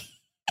pissed.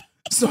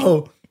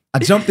 So I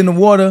jumped in the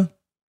water,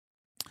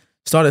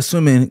 started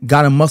swimming,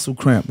 got a muscle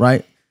cramp,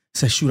 right?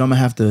 Said, shoot, I'm going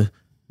to have to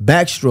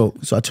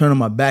backstroke. So I turn on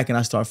my back and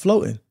I start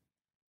floating.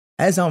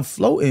 As I'm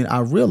floating, I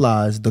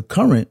realized the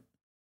current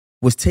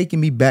was taking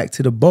me back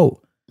to the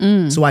boat.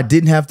 So I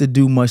didn't have to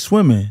do much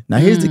swimming. Now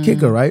here's the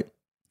kicker, right?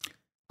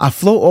 I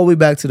float all the way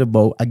back to the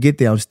boat. I get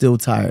there, I'm still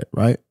tired,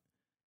 right?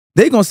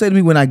 They're going to say to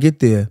me when I get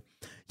there,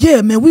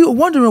 yeah, man, we were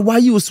wondering why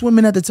you were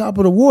swimming at the top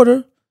of the water.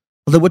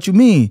 I was like, what you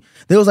mean?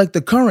 They was like,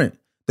 the current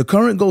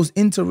goes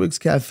into Rick's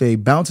Cafe,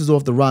 bounces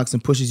off the rocks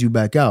and pushes you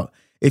back out.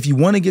 If you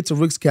want to get to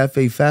Rick's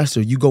Cafe faster,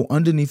 you go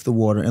underneath the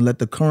water and let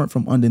the current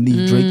from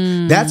underneath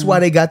drink. That's why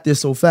they got there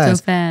so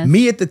fast.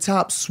 Me at the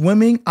top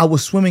swimming, I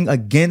was swimming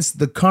against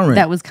the current.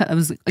 It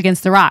was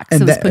against the rocks.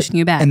 And it was pushing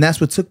you back. And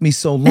that's what took me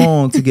so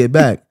long to get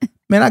back.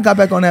 Man, I got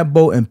back on that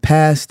boat and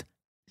passed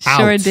out.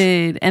 Sure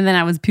did. And then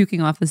I was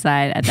puking off the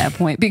side at that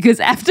point because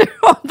after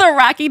all the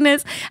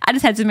rockiness, I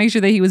just had to make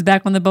sure that he was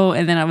back on the boat.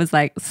 And then I was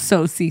like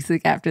so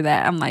seasick after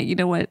that. I'm like, you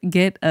know what?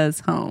 Get us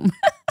home.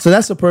 So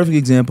that's a perfect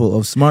example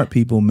of smart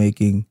people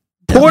making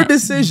poor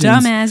decisions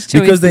dumbass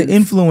choices because they're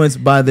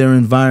influenced by their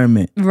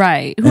environment.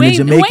 Right. And who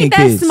ain't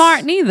that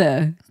smart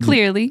neither,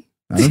 clearly.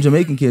 Now, them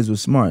Jamaican kids were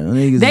smart.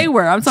 They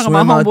were. I'm talking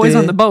about homeboys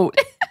on the boat.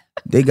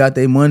 They got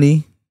their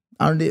money.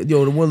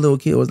 The one little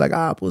kid was like,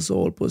 puss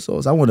hole.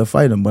 I wanted to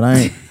fight him, but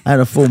I had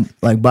a full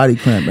body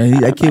cramp.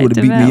 And that kid would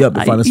have beat me up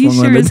if I'd have swung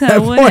on him at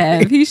that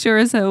point. He sure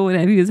as hell would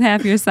have. He was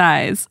half your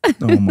size.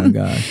 Oh my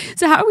God.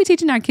 So how are we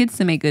teaching our kids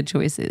to make good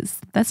choices?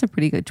 That's a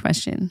pretty good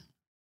question.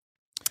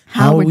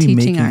 How are we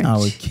teaching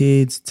our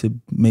kids to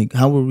make?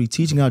 How are we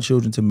teaching our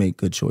children to make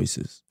good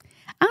choices?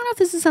 I don't know if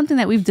this is something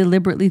that we've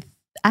deliberately.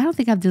 I don't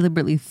think I've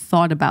deliberately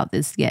thought about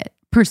this yet,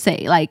 per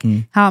se.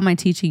 How am I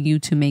teaching you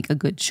to make a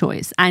good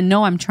choice? I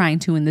know I'm trying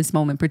to in this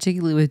moment,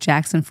 particularly with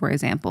Jackson, for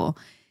example,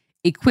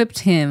 equipped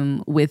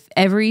him with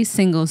every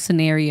single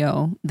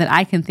scenario that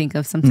I can think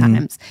of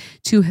sometimes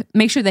to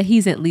make sure that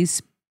he's at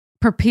least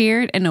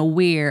prepared and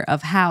aware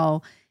of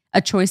how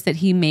a choice that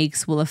he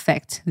makes will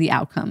affect the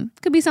outcome.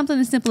 It could be something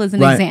as simple as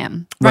an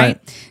exam, right?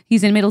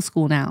 He's in middle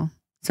school now.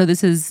 So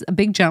this is a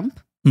big jump,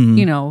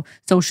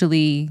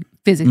 socially,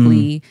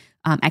 physically,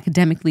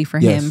 academically for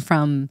him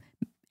from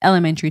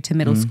elementary to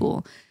middle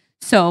school.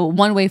 So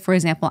one way, for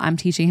example, I'm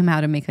teaching him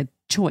how to make a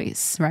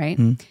choice, right?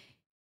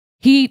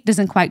 He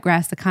doesn't quite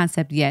grasp the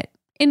concept yet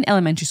in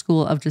elementary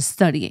school of just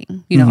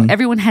studying.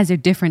 Everyone has their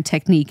different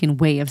technique and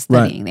way of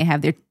studying. They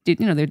have their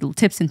little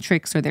tips and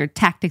tricks or their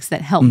tactics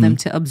that help them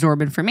to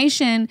absorb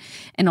information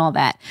and all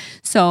that.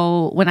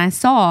 So when I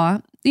saw,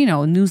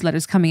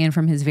 newsletters coming in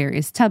from his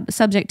various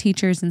subject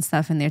teachers and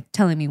stuff, and they're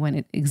telling me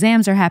when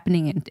exams are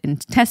happening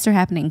and tests are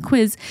happening,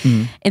 quiz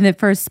in the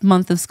first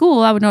month of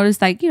school, I would notice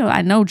I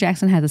know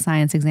Jackson has a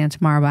science exam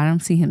tomorrow, but I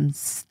don't see him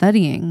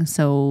studying.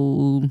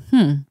 So,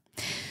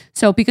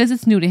 So because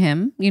it's new to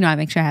him, I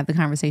make sure I have the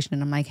conversation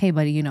and I'm like, hey,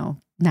 buddy,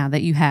 now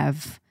that you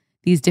have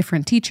these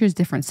different teachers,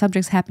 different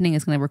subjects happening,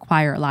 it's going to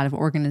require a lot of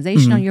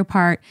organization on your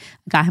part.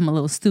 Got him a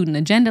little student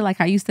agenda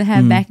like I used to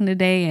have back in the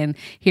day. And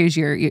here's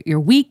your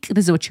week.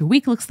 This is what your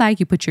week looks like.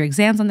 You put your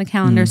exams on the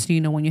calendar so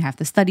you know when you have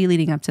to study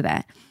leading up to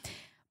that.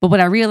 But what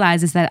I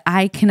realize is that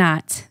I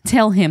cannot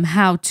tell him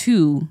how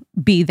to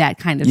be that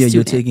kind of student.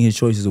 You're taking his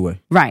choices away.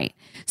 Right.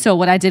 So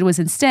what I did was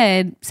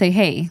instead say,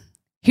 hey,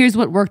 here's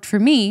what worked for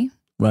me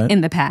Right.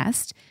 in the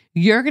past.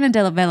 You're going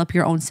to develop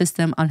your own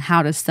system on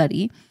how to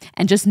study,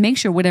 and just make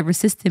sure whatever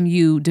system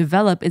you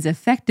develop is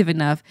effective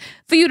enough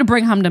for you to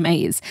bring home them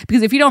A's.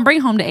 Because if you don't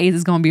bring home the A's,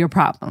 it's going to be a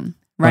problem,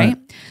 right?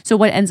 So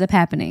what ends up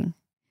happening?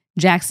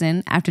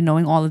 Jackson, after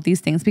knowing all of these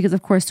things, because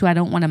of course too, I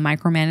don't want to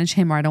micromanage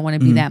him, or I don't want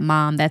to be that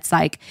mom that's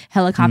like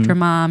helicopter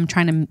mom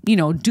trying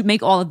to,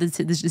 make all of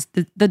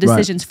the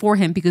decisions for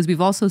him, because we've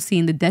also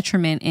seen the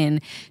detriment in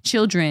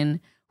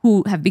children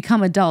who have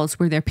become adults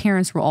where their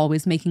parents were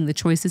always making the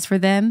choices for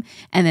them.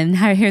 And then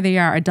here they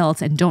are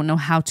adults and don't know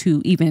how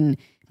to even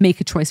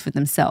make a choice for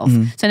themselves.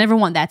 So I never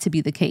want that to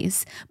be the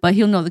case, but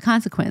he'll know the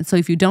consequence. So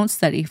if you don't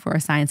study for a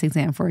science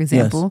exam, for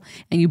example,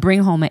 and you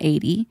bring home an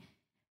 80,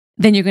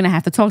 then you're going to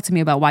have to talk to me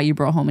about why you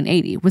brought home an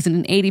 80. Was it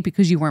an 80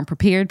 because you weren't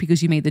prepared,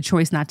 because you made the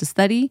choice not to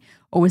study?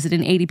 Or was it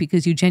an 80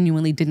 because you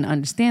genuinely didn't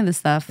understand the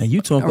stuff? And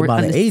you talk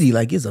about an 80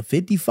 like it's a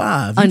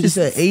 55. You just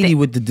said 80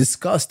 with the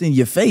disgust in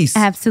your face.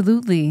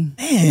 Absolutely.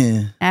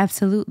 Man.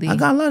 Absolutely. I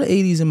got a lot of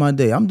 80s in my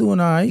day. I'm doing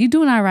all right. You're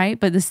doing all right,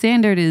 but the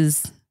standard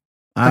is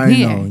I up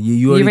here. know.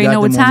 You already know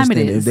got what them on time the it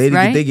standard. is, If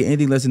right? they get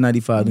anything less than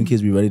 95, them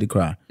kids be ready to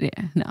cry. Yeah,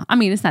 no. I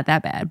mean, it's not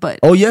that bad, but...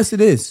 Oh, yes, it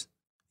is.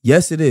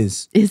 Yes, it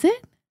is. Is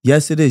it?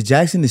 Yes, it is.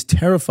 Jackson is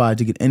terrified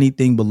to get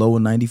anything below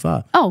a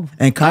 95. Oh,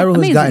 and Cairo has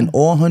amazing. gotten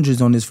all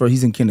hundreds on this first.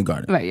 He's in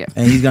kindergarten. Right, yeah.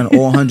 And he's gotten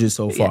all hundreds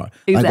so far.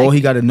 Yeah, Like, all he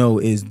exactly. got to know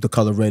is the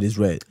color red is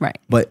red. Right.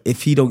 But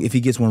if he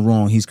gets one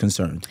wrong, he's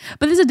concerned.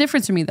 But there's a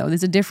difference for me, though.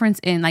 There's a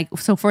difference in, like,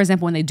 so for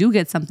example, when they do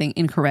get something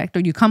incorrect, or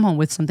you come home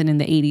with something in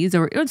the 80s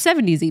or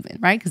 70s even,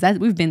 right? Because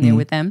we've been there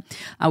with them,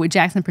 with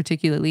Jackson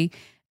particularly.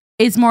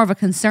 It's more of a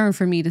concern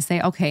for me to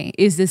say, okay,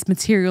 is this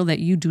material that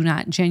you do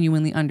not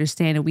genuinely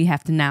understand, and we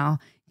have to now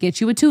get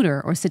you a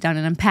tutor or sit down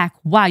and unpack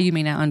why you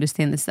may not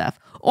understand this stuff?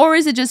 Or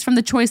is it just from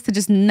the choice to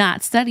just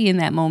not study in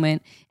that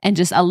moment and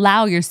just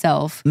allow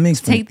yourself to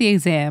take the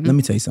exam? Let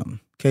me tell you something.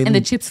 Okay, and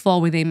the chips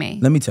fall where they may.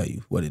 Let me tell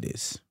you what it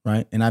is,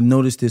 right? And I've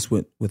noticed this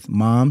with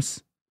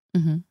moms,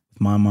 with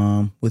my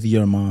mom, with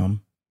your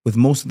mom, with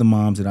most of the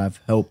moms that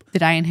I've helped.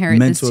 Did I inherit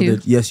this too?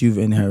 Yes, you've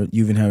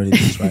inherited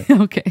this, right?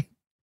 Okay.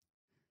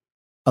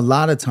 A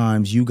lot of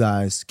times you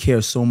guys care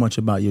so much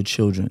about your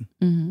children,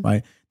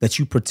 right? That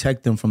you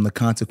protect them from the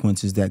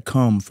consequences that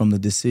come from the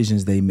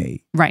decisions they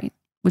made. Right.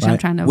 Which right? I'm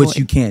trying to avoid. Which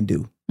you can't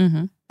do.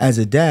 As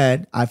a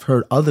dad, I've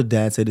heard other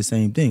dads say the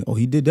same thing. Oh,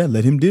 he did that.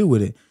 Let him deal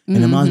with it.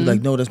 And the mom's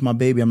like, no, that's my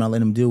baby. I'm not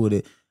letting him deal with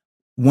it.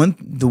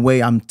 The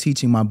way I'm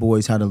teaching my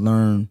boys how to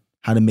learn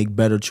how to make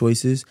better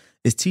choices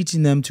is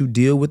teaching them to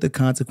deal with the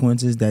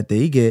consequences that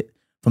they get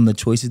from the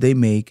choices they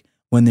make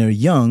when they're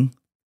young,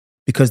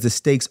 because the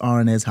stakes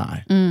aren't as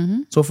high.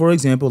 So for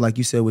example, like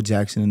you said with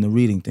Jackson and the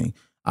reading thing,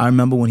 I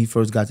remember when he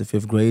first got to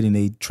 5th grade and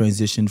they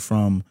transitioned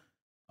from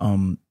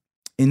from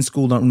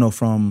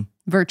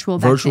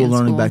virtual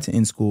learning back to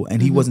in school,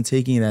 and he wasn't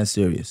taking it as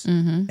serious.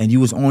 And you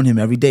was on him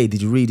every day.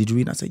 Did you read?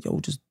 And I said, yo,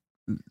 just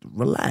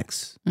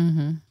relax.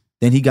 Then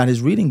he got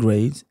his reading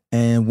grades,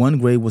 and one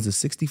grade was a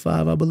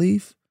 65, I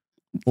believe.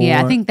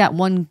 Yeah, I think that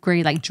one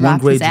grade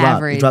dropped his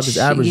average. He dropped his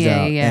average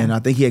down. Yeah. And I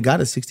think he had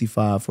got a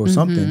 65 for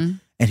something.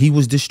 And he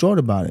was distraught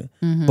about it.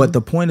 But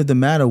the point of the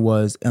matter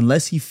was,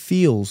 unless he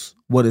feels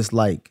what it's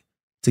like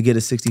to get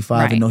a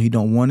 65 and know he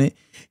don't want it,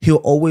 he'll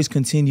always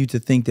continue to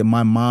think that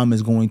my mom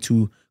is going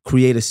to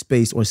create a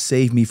space or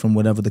save me from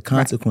whatever the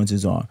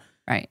consequences are.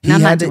 Right. And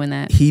I'm not doing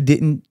that. He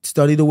didn't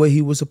study the way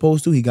he was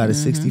supposed to. He got a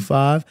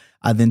 65.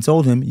 I then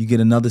told him, you get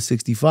another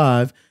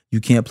 65, you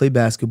can't play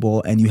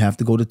basketball, and you have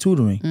to go to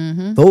tutoring.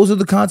 Those are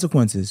the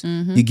consequences.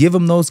 You give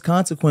them those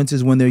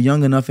consequences when they're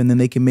young enough, and then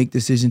they can make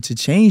decisions to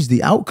change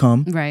the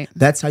outcome. Right.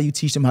 That's how you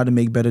teach them how to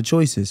make better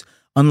choices.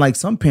 Unlike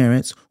some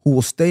parents who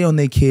will stay on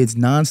their kids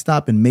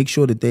nonstop and make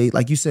sure that they,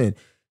 like you said,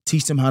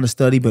 teach them how to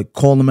study, but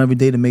call them every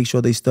day to make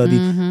sure they study.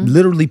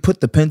 Literally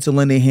put the pencil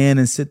in their hand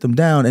and sit them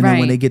down. And then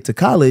when they get to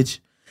college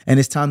and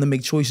it's time to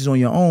make choices on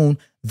your own,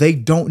 they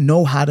don't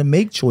know how to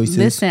make choices.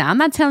 Listen, I'm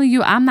not telling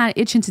you, I'm not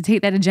itching to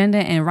take that agenda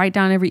and write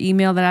down every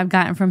email that I've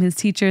gotten from his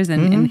teachers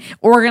and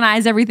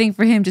organize everything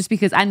for him, just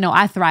because I know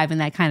I thrive in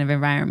that kind of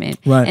environment.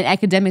 Right. And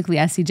academically,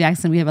 I see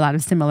Jackson, we have a lot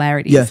of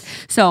similarities. Yes.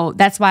 So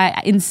that's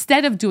why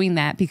instead of doing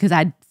that, because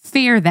I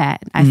fear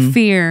that, I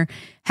fear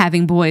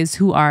having boys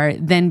who are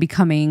then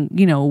becoming,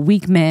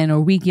 weak men or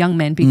weak young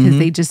men because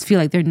they just feel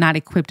like they're not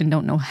equipped and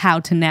don't know how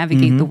to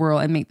navigate the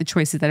world and make the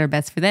choices that are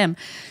best for them.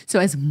 So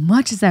as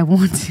much as I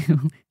want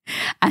to,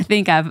 I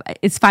think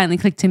it's finally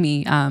clicked to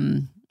me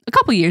a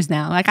couple years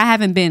now. Like, I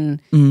haven't been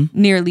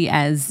nearly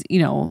as,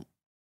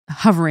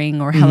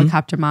 hovering or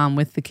helicopter mom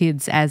with the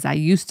kids as I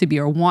used to be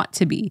or want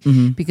to be,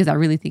 because I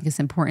really think it's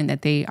important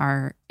that they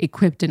are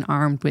equipped and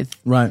armed with,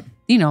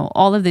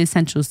 all of the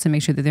essentials to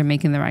make sure that they're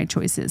making the right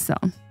choices. So,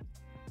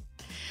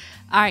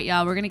 all right,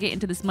 y'all, we're going to get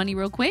into this money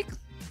real quick,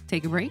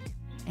 take a break,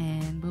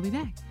 and we'll be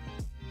back.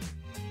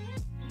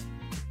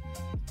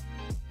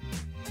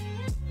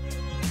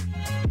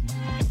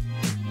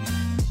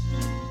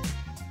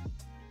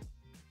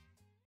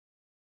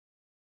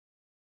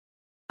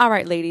 All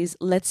right, ladies,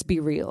 let's be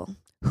real.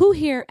 Who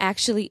here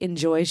actually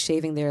enjoys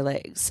shaving their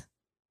legs?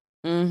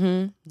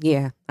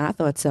 Yeah, I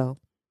thought so.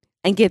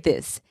 And get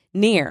this.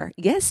 Nair,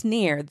 yes,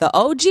 Nair, the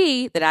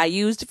OG that I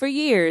used for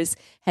years,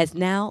 has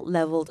now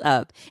leveled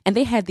up. And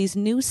they have these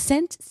new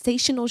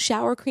sensational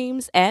shower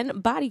creams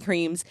and body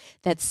creams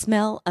that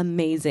smell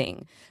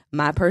amazing.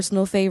 My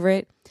personal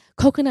favorite,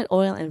 coconut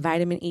oil and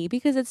vitamin E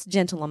because it's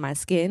gentle on my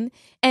skin.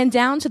 And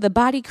down to the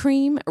body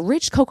cream,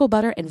 rich cocoa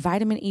butter and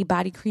vitamin E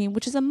body cream,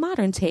 which is a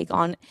modern take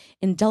on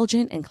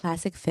indulgent and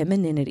classic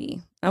femininity.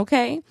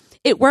 Okay?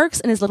 It works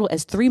in as little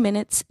as 3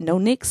 minutes, no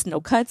nicks,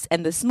 no cuts,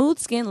 and the smooth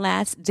skin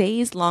lasts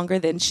days longer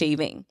than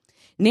shaving.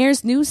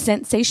 Nair's new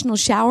sensational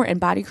shower and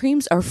body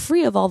creams are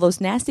free of all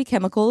those nasty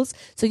chemicals,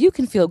 so you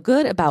can feel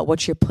good about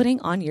what you're putting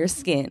on your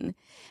skin.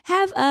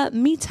 Have a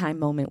me time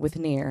moment with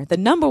Nair, the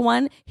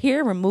 #1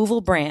 hair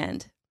removal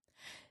brand.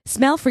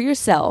 Smell for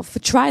yourself.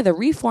 Try the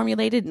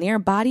reformulated Nair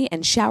body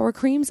and shower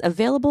creams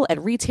available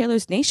at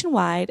retailers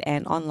nationwide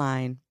and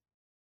online.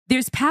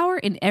 There's power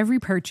in every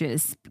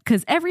purchase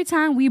because every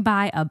time we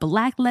buy a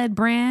black-led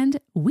brand,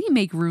 we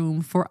make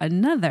room for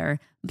another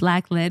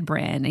black-led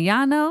brand. And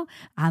y'all know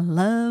I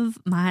love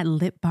my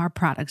lip bar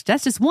products.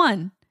 That's just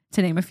one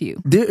to name a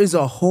few. There is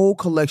a whole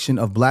collection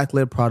of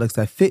black-led products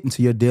that fit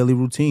into your daily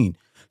routine.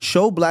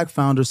 Show Black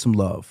founders some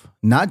love,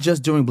 not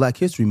just during Black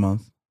History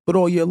Month, but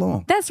all year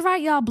long. That's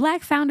right, y'all.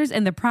 Black founders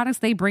and the products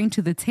they bring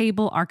to the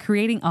table are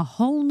creating a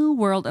whole new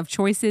world of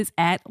choices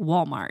at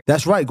Walmart.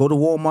 That's right. Go to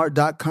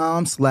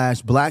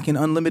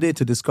walmart.com/blackandunlimited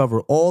to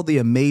discover all the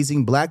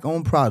amazing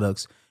Black-owned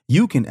products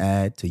you can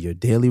add to your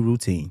daily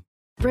routine.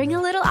 Bring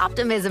a little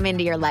optimism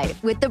into your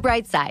life with The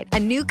Bright Side, a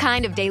new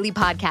kind of daily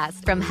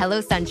podcast from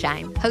Hello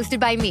Sunshine, hosted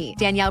by me,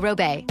 Danielle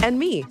Robay. And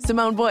me,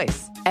 Simone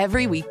Boyce.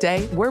 Every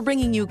weekday, we're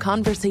bringing you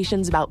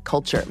conversations about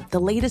culture, the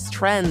latest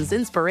trends,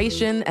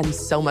 inspiration, and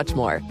so much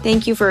more.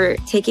 Thank you for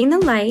taking the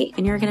light,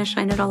 and you're going to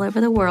shine it all over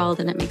the world,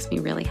 and it makes me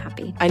really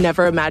happy. I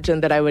never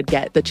imagined that I would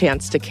get the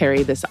chance to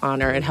carry this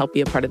honor and help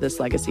be a part of this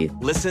legacy.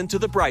 Listen to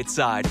The Bright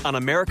Side on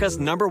America's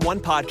 #1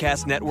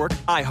 podcast network,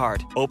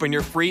 iHeart. Open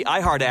your free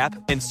iHeart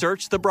app and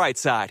search The Bright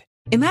Side.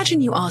 Imagine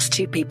you ask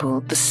two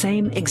people the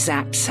same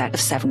exact set of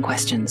 7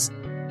 questions.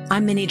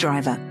 I'm Minnie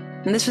Driver,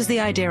 and this was the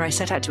idea I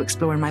set out to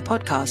explore in my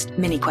podcast,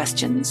 Minnie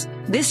Questions.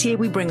 This year,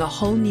 we bring a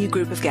whole new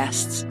group of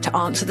guests to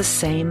answer the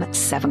same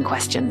 7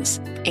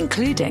 questions,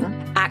 including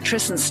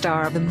actress and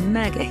star of the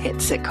mega hit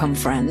sitcom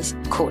Friends,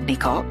 Courtney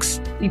Cox.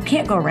 You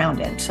can't go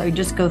around it, so you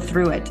just go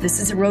through it. This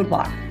is a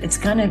roadblock. It's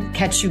going to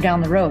catch you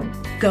down the road.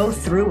 Go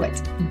through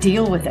it.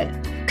 Deal with it.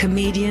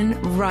 Comedian,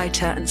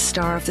 writer, and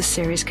star of the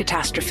series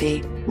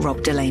Catastrophe,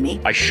 Rob Delaney.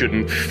 I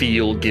shouldn't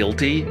feel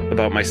guilty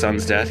about my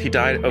son's death. He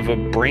died of a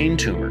brain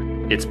tumor.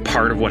 It's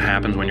part of what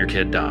happens when your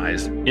kid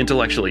dies.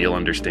 Intellectually, you'll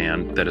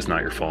understand that it's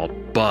not your fault,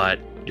 but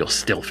you'll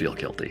still feel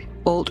guilty.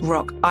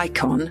 Alt-rock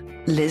icon,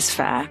 Liz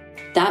Phair.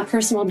 That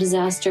personal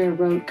disaster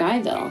wrote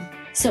Guyville.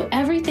 So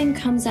everything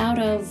comes out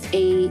of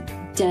a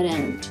dead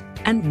end.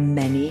 And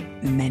many,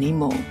 many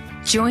more.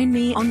 Join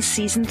me on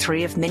Season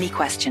 3 of Minnie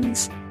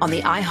Questions on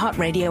the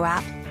iHeartRadio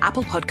app,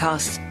 Apple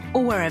Podcasts,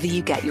 or wherever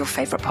you get your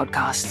favorite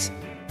podcasts.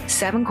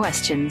 7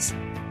 questions,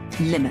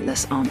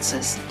 limitless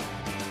answers.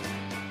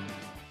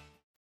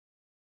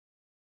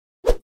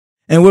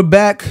 And we're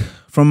back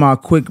from our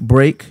quick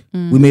break.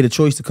 We made a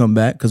choice to come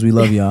back because we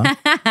love y'all.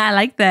 I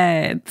like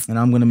that. And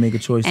I'm going to make a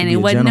choice and to be a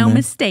wasn't gentleman. no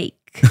mistake.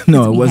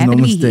 No, it was no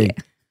mistake.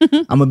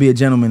 I'm going to be a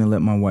gentleman and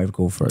let my wife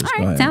go first. All Go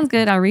right, ahead. sounds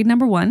good. I'll read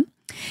number 1.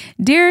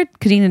 Dear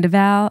Kadena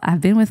DeVal,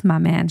 I've been with my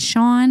man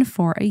Sean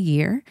for a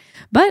year,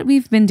 but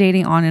we've been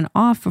dating on and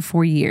off for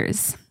 4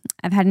 years.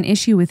 I've had an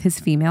issue with his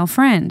female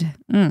friend.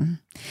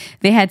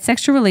 They had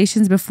sexual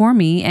relations before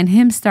me and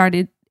him, and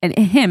started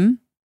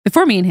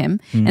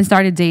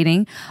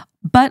dating.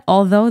 But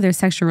although their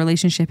sexual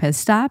relationship has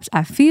stopped,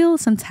 I feel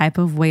some type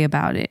of way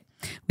about it.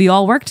 We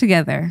all work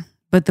together,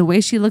 but the way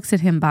she looks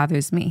at him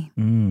bothers me.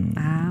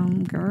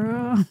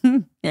 Girl.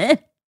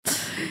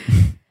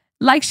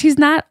 Like she's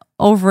not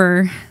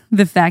over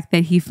the fact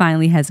that he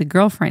finally has a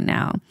girlfriend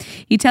now.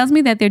 He tells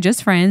me that they're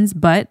just friends,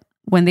 but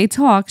when they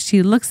talk,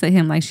 she looks at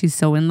him like she's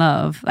so in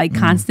love, like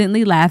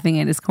constantly laughing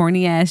at his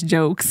corny ass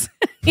jokes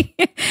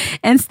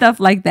and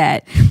stuff like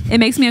that. It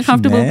makes me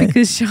uncomfortable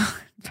because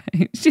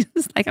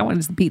she's like, I want to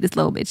just beat this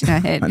little bitch in her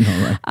head. I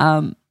know,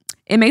 right?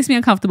 It makes me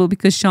uncomfortable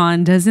because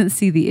Sean doesn't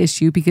see the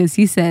issue because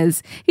he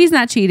says he's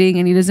not cheating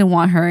and he doesn't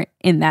want her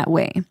in that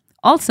way.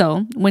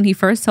 Also, when he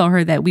first told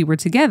her that we were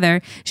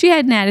together, she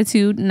had an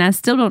attitude, and I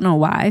still don't know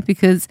why,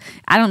 because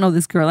I don't know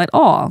this girl at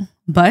all.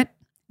 But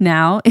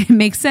now it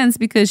makes sense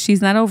because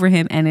she's not over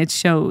him, and it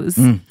shows.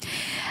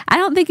 I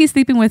don't think he's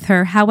sleeping with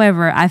her.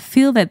 However, I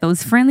feel that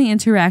those friendly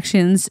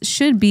interactions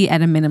should be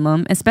at a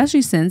minimum,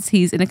 especially since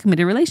he's in a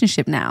committed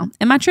relationship now.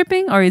 Am I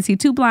tripping, or is he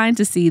too blind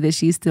to see that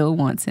she still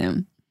wants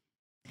him?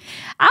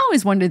 I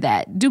always wonder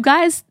that. Do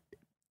guys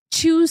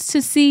choose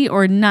to see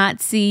or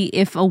not see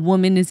if a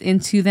woman is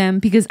into them?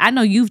 Because I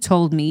know you've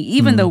told me,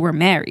 even though we're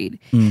married,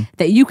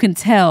 that you can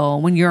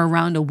tell when you're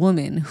around a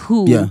woman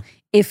who,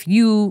 if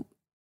you...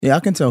 Yeah,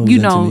 I can tell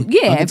who's into me.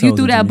 If you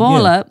threw that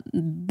ball up,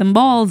 them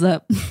balls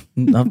up.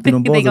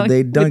 Them balls up,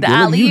 they dunk it.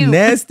 Look, you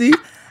nasty.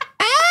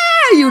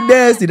 You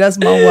nasty. That's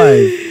my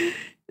wife.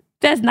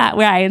 That's not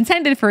where I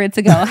intended for it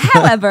to go.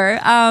 However,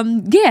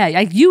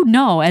 like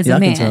as a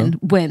man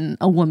when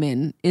a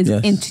woman is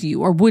into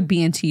you or would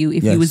be into you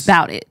if you was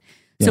about it.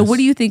 So what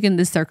do you think in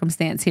this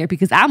circumstance here?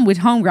 Because I'm with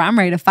homegirl. I'm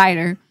ready to fight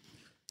her.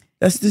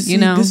 This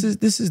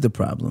is the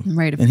problem. I'm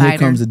ready to and fight here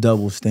comes the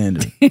double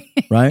standard,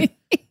 right?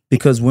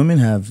 Because women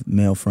have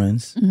male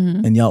friends,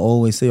 and y'all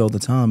always say all the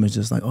time, it's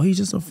just like, oh, he's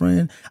just a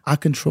friend. I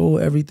control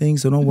everything,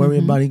 so don't worry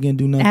about it. He can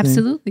do nothing.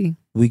 Absolutely.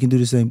 We can do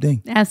the same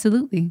thing.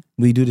 Absolutely.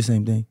 We do the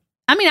same thing.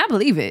 I mean, I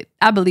believe it.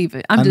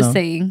 I'm just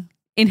saying,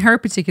 in her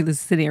particular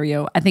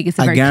scenario, I think it's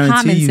a very common scenario.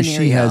 I guarantee you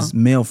she has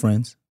male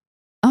friends.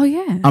 Oh,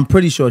 yeah. I'm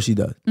pretty sure she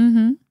does.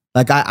 Mm-hmm.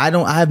 Like, I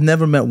have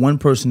never met one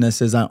person that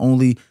says I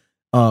only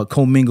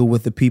commingle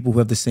with the people who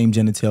have the same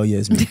genitalia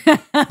as me.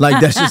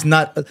 Like, that's just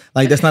not,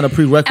 that's not a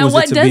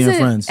prerequisite to being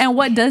friends. And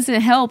what doesn't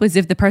help is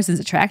if the person's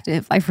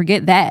attractive. Like,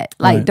 forget that.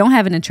 Like, don't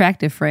have an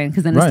attractive friend,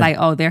 because then it's like,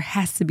 oh, there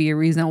has to be a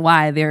reason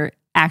why they're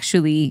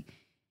actually...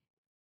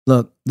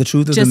 Look, the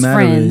truth of the just matter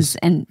friends is,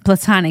 and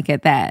platonic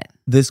at that.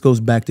 This goes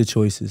back to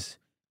choices.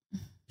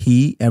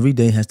 He every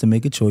day has to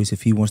make a choice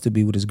if he wants to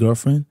be with his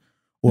girlfriend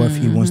or if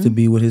he wants to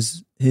be with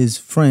his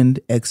friend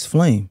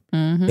ex-flame.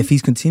 If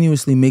he's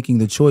continuously making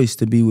the choice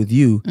to be with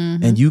you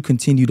and you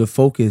continue to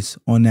focus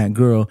on that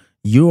girl,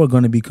 you are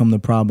going to become the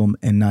problem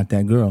and not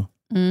that girl.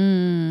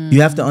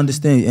 You have to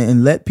understand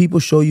and let people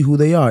show you who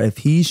they are. If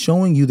he's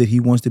showing you that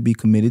he wants to be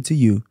committed to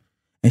you,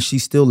 and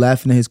she's still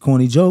laughing at his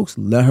corny jokes,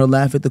 let her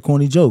laugh at the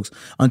corny jokes.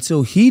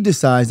 Until he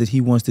decides that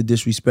he wants to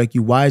disrespect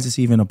you, why is this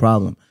even a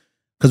problem?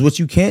 Because what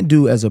you can't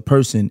do as a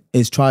person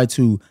is try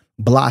to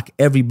block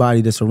everybody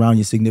that's around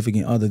your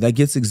significant other. That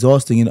gets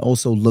exhausting and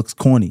also looks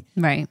corny.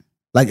 Right.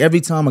 Like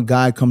every time a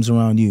guy comes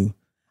around you,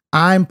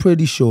 I'm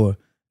pretty sure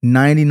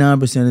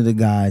 99% of the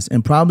guys,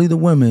 and probably the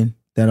women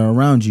that are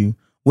around you,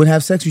 would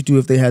have sex with you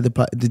if they had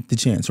the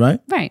chance,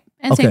 right? Right.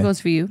 And same goes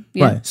for you.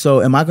 Yeah. Right.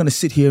 So am I going to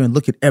sit here and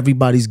look at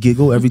everybody's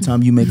giggle every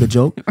time you make a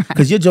joke?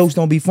 Because your jokes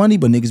don't be funny,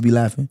 but niggas be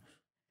laughing.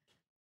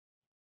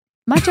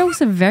 My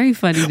jokes are very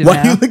funny to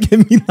Why you look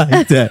at me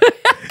like that?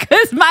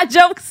 Because my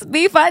jokes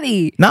be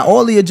funny. Not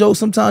all of your jokes.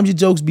 Sometimes your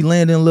jokes be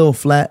landing a little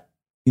flat.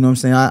 You know what I'm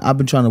saying? I've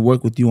been trying to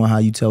work with you on how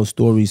you tell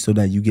stories so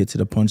that you get to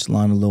the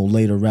punchline a little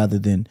later rather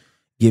than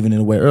giving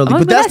it away early.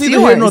 But that's neither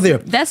here nor there.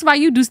 That's why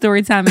you do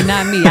story time and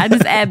not me. I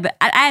just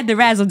add the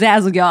razzle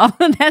dazzle, y'all.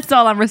 That's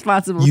all I'm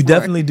responsible for. You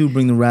definitely do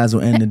bring the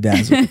razzle and the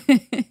dazzle.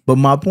 But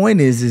my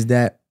point is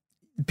that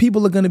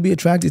people are going to be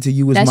attracted to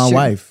you as my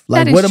wife.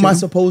 Like, what am I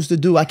supposed to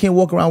do? I can't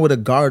walk around with a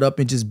guard up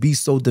and just be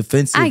so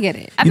defensive. I get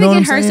it. I think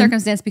in her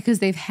circumstance, because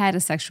they've had a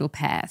sexual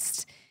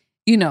past,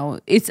 you know,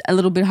 it's a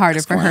little bit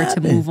harder for her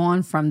to move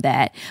on from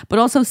that. But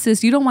also,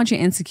 sis, you don't want your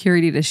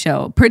insecurity to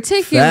show,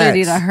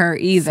 particularly to her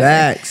either.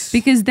 Facts.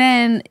 Because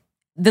then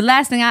the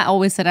last thing I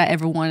always said I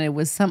ever wanted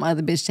was some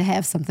other bitch to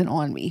have something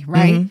on me,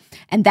 right?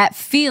 And that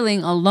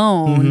feeling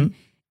alone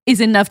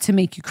is enough to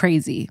make you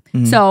crazy.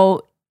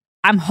 So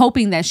I'm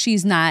hoping that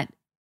she's not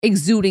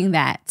exuding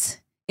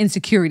that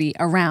insecurity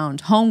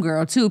around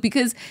homegirl too,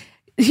 because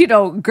you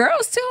know,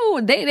 girls too,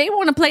 they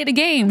want to play the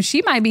game.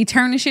 She might be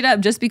turning shit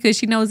up just because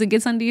she knows it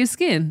gets under your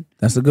skin.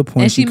 That's a good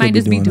point. And she might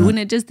just be doing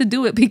it just to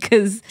do it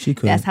because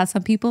that's how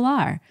some people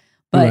are.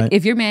 But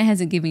if your man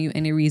hasn't given you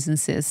any reason,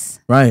 sis,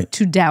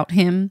 to doubt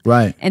him,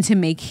 and to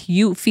make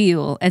you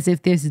feel as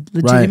if there's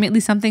legitimately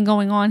something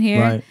going on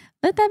here,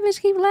 let that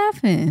bitch keep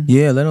laughing.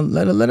 Yeah, let her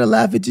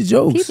laugh at your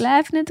jokes. Keep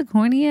laughing at the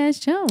corny ass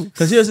jokes.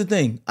 Because here's the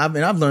thing,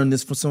 I've learned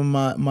this from some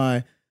of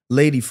my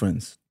lady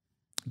friends.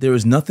 There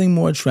is nothing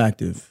more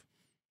attractive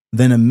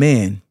than a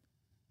man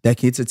that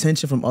gets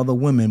attention from other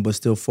women but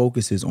still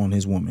focuses on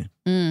his woman.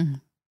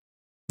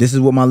 This is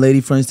what my lady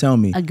friends tell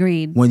me.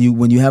 Agreed. When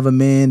you have a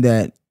man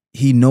that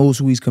he knows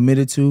who he's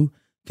committed to,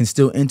 can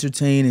still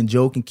entertain and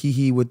joke and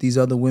kiki with these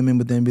other women,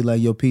 but then be like,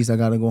 yo, peace, I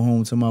gotta go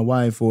home to my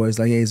wife. Or it's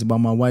like, hey, it's about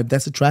my wife.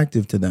 That's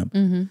attractive to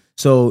them.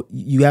 So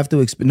you have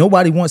to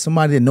nobody wants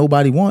somebody that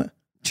nobody want.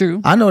 True.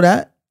 I know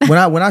that. When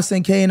I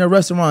send Kay in the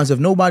restaurants, if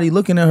nobody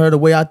looking at her the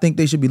way I think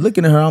they should be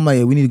looking at her, I'm like,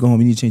 hey, we need to go home.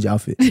 We need to change your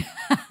outfit.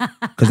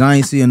 Because I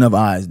ain't see enough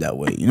eyes that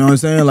way. You know what I'm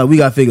saying? Like, we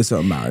got to figure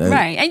something out.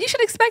 Right. And you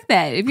should expect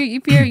that.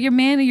 If your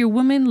man or your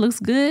woman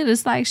looks good,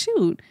 it's like,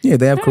 shoot. Yeah,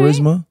 they have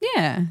charisma. Right.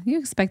 Yeah, you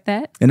expect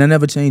that. And that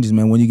never changes,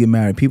 man. When you get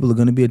married, people are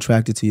going to be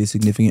attracted to your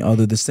significant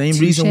other. The same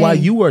reason why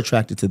you were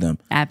attracted to them.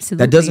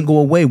 Absolutely. That doesn't go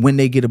away when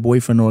they get a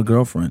boyfriend or a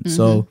girlfriend.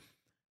 So,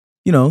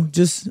 you know,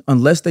 just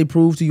unless they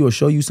prove to you or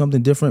show you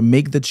something different,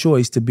 make the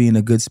choice to be in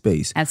a good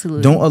space.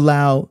 Absolutely. Don't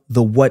allow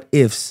the what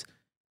ifs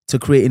to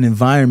create an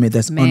environment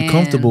that's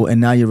uncomfortable,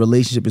 and now your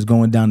relationship is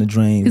going down the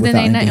drain. Because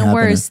then ain't nothing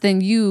worse than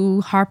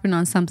you harping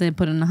on something,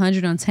 putting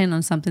 100 on 10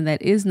 on something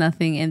that is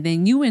nothing, and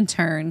then you in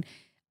turn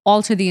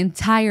alter the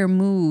entire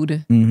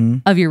mood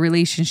of your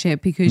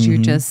relationship because you're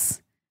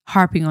just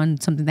harping on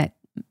something that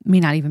may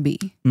not even be.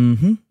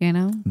 You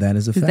know? That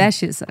is a fact. That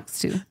shit sucks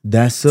too.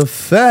 That's a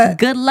fact.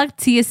 Good luck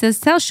to you, sis.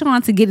 Tell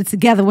Sean to get it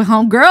together with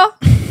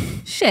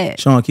homegirl.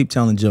 Shit. Sean, keep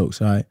telling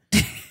jokes, all right?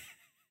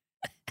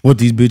 What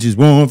these bitches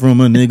want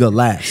from a nigga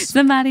laughs.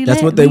 Somebody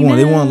That's let what they me want.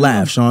 They know. want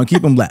laugh, Sean.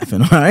 Keep them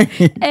laughing, all right?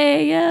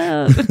 Hey,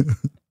 yo.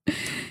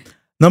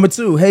 Number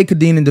 2, hey,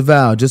 Kadeen and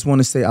DeVal. Just want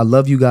to say I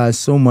love you guys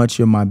so much.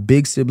 You're my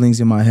big siblings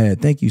in my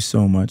head. Thank you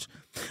so much.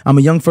 I'm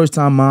a young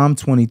first-time mom,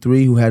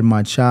 23, who had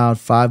my child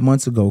 5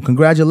 months ago.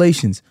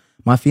 Congratulations.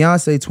 My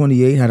fiance,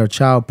 28, had a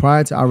child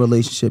prior to our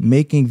relationship,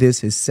 making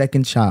this his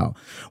second child.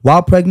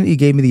 While pregnant, he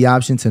gave me the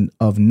option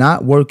of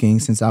not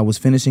working since I was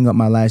finishing up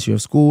my last year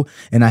of school,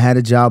 and I had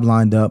a job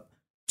lined up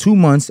 2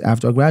 months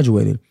after I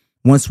graduated.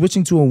 When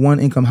switching to a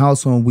one-income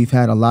household, we've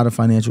had a lot of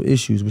financial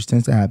issues, which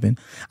tends to happen.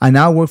 I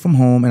now work from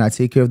home, and I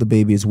take care of the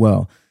baby as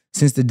well.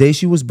 Since the day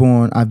she was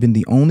born, I've been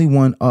the only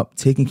one up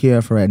taking care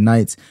of her at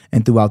nights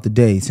and throughout the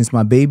day. Since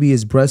my baby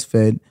is a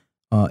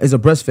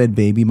breastfed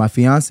baby, my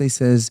fiance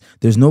says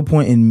there's no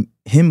point in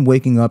him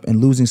waking up and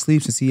losing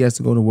sleep since he has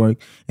to go to work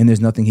and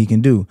there's nothing he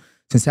can do.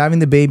 Since having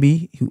the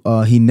baby,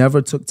 he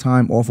never took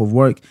time off of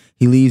work.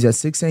 He leaves at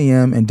 6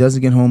 a.m. and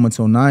doesn't get home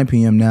until 9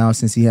 p.m. now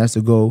since he has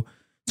to go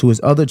to his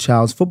other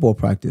child's football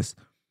practice.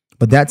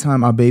 By that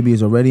time, our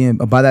baby's already in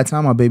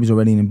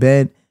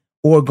bed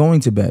or going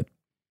to bed.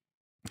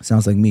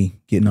 Sounds like me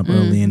getting up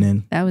early and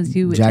then that was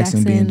you with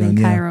Jackson being done. and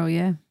Cairo,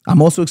 yeah.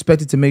 I'm also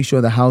expected to make sure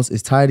the house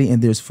is tidy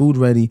and there's food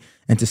ready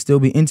and to still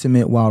be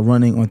intimate while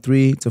running on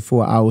 3 to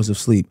 4 hours of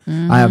sleep.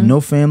 I have no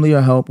family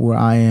or help where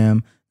I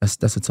am.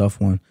 That's a tough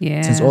one.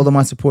 Yeah. Since all of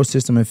my support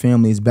system and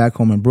family is back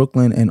home in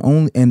Brooklyn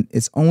and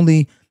it's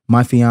only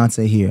my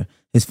fiance here.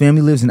 His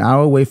family lives an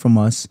hour away from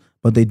us,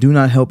 but they do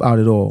not help out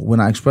at all. When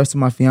I express to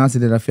my fiance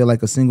that I feel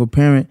like a single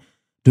parent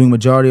doing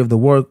majority of the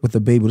work with the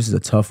baby, this is a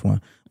tough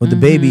one. With the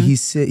baby, he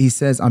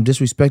says I'm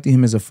disrespecting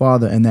him as a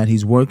father and that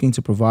he's working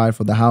to provide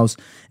for the house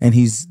and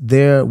he's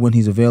there when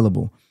he's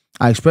available.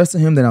 I express to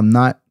him that I'm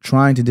not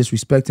trying to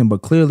disrespect him,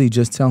 but clearly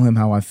just tell him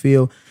how I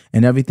feel,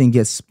 and everything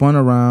gets spun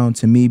around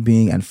to me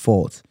being at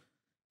fault.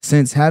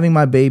 Since having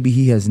my baby,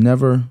 he has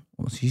never,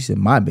 well, she said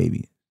my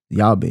baby,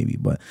 y'all baby,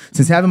 but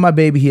since having my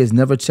baby, he has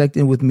never checked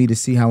in with me to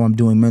see how I'm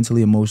doing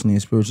mentally, emotionally,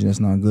 and spiritually. That's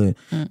not good.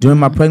 During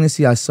my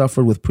pregnancy, I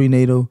suffered with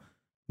prenatal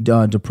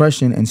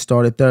depression and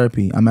started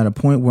therapy. I'm at a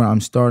point where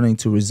I'm starting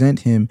to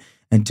resent him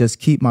and just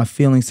keep my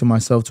feelings to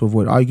myself to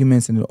avoid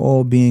arguments and it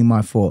all being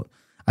my fault.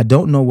 I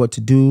don't know what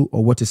to do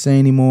or what to say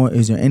anymore.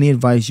 Is there any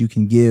advice you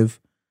can give?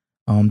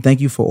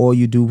 Thank you for all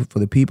you do for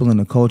the people and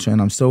the culture,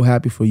 and I'm so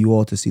happy for you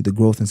all to see the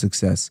growth and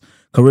success.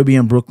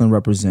 Caribbean Brooklyn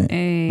represent.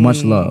 Hey,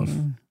 much love.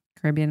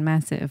 Caribbean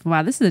Massive.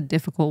 Wow, this is a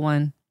difficult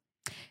one.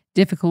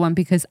 Difficult one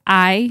because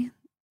I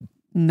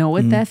know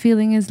what that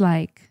feeling is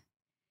like.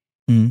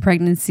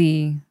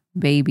 Pregnancy,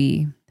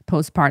 baby,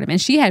 postpartum.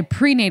 And she had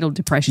prenatal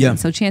depression. Yeah.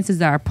 So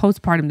chances are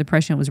postpartum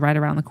depression was right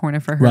around the corner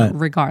for her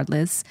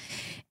regardless.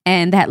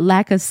 And that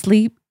lack of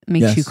sleep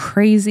makes you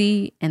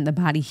crazy, and the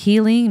body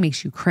healing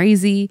makes you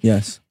crazy.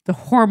 Yes. The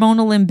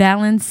hormonal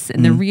imbalance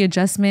and the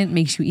readjustment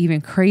makes you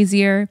even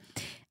crazier.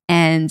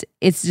 And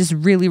it's just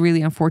really,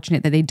 really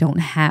unfortunate that they don't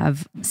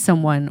have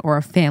someone or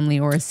a family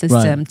or a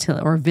system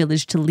or a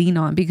village to lean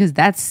on, because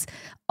that's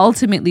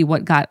ultimately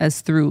what got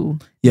us through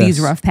these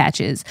rough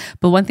patches.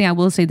 But one thing I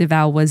will say,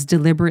 DeVal was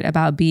deliberate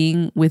about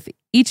being with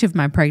each of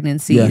my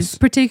pregnancies,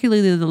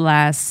 particularly the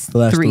last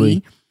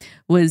three,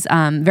 was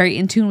very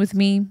in tune with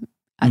me,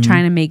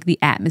 trying to make the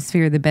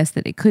atmosphere the best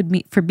that it could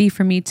be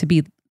for me to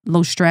be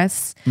low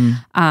stress,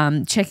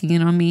 checking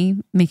in on me,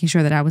 making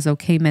sure that I was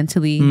okay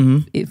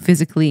mentally,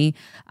 physically,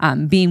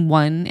 being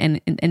one,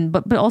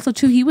 but also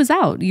too, he was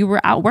out. You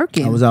were out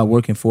working. I was out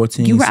working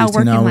 14, you were 16 out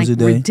working hours like a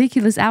day.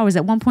 ridiculous hours.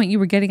 At one point, you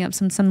were getting up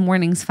some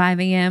mornings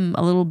 5 a.m.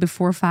 a little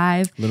before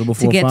 5, a little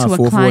before to get 5, to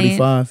a client.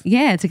 4:45.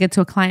 Yeah, to get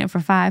to a client for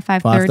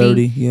 5:30.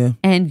 5:30. Yeah,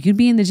 and you'd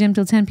be in the gym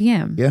till 10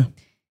 p.m. Yeah.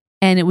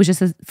 And it was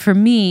just, for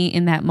me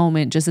in that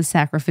moment, just a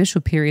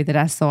sacrificial period that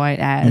I saw it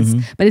as.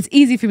 But it's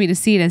easy for me to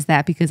see it as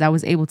that because I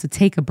was able to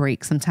take a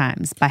break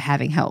sometimes by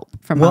having help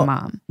from my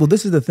mom. Well,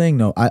 this is the thing,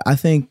 though. I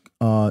think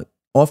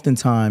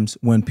oftentimes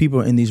when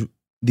people are in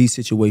these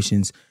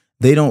situations,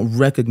 they don't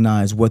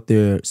recognize what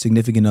their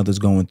significant other's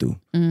going through.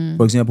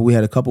 For example, we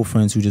had a couple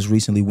friends who just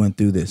recently went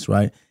through this,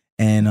 right?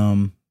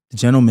 And the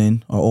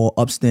gentlemen are all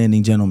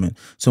upstanding gentlemen.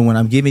 So when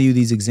I'm giving you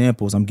these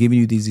examples, I'm giving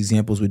you these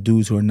examples with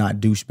dudes who are not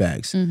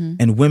douchebags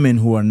and women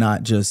who are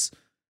not just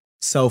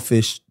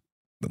selfish,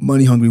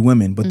 money-hungry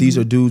women. But these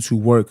are dudes who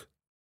work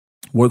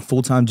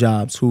full-time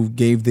jobs, who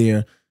gave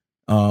their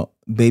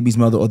baby's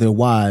mother or their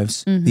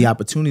wives the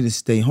opportunity to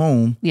stay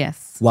home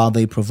while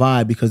they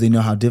provide, because they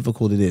know how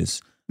difficult it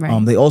is.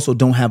 Right. They also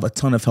don't have a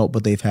ton of help,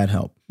 but they've had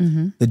help.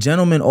 The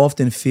gentlemen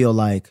often feel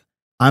like,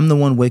 I'm the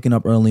one waking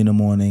up early in the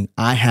morning.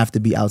 I have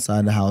to be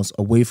outside the house,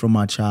 away from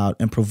my child,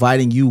 and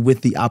providing you with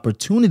the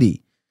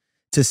opportunity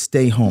to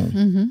stay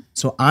home.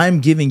 So I'm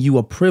giving you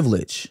a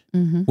privilege.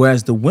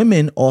 Whereas the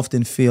women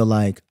often feel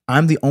like,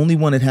 I'm the only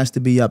one that has to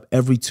be up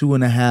every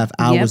 2.5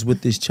 hours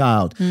with this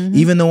child.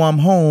 Even though I'm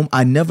home,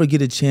 I never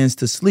get a chance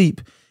to sleep.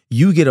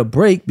 You get a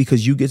break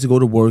because you get to go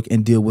to work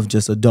and deal with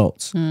just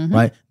adults,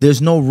 right?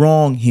 There's no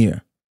wrong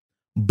here.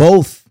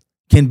 Both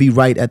can be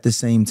right at the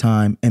same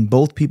time, and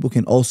both people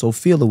can also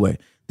feel away.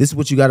 This is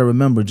what you got to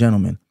remember,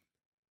 gentlemen.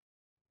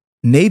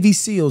 Navy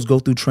SEALs go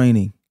through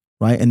training,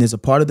 right? And there's a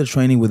part of the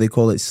training where they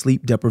call it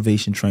sleep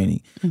deprivation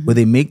training, where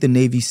they make the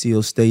Navy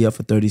SEALs stay up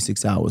for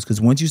 36 hours.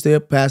 Because once you stay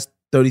up past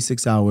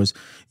 36 hours,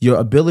 your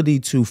ability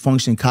to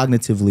function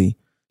cognitively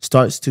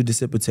starts to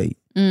dissipate,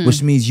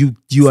 which means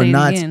you are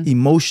not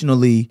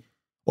emotionally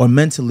or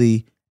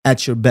mentally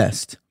at your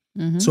best.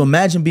 So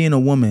imagine being a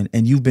woman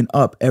and you've been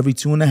up every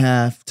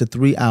 2.5 to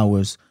 3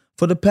 hours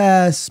for the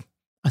past,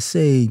 I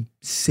say,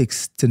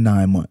 6 to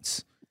 9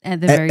 months.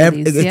 At the very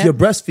least, if you're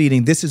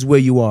breastfeeding, this is where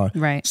you are.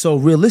 Right. So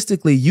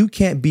realistically, you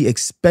can't be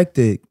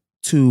expected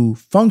to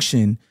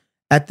function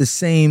at the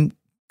same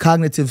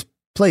cognitive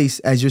place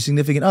as your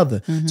significant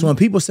other. So when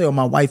people say, oh,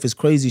 my wife is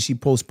crazy, she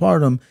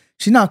postpartum,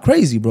 she's not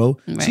crazy, bro.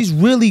 Right. She's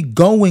really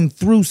going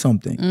through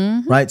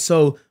something, right?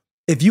 So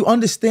if you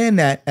understand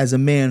that as a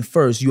man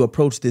first, you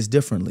approach this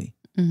differently,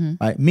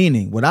 right?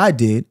 Meaning what I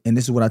did, and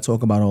this is what I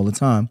talk about all the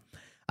time,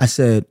 I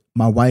said,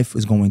 my wife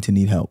is going to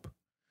need help.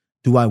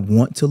 Do I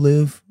want to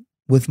live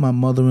with my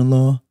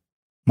mother-in-law,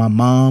 my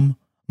mom,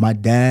 my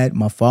dad,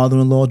 my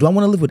father-in-law? Do I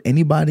want to live with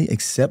anybody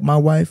except my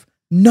wife?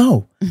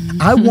 No.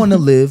 I want to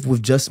live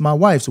with just my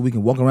wife so we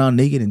can walk around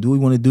naked and do what we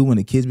want to do when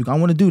the kids, I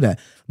want to do that.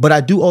 But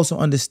I do also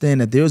understand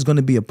that there's going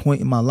to be a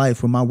point in my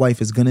life where my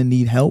wife is going to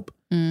need help.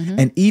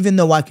 And even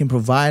though I can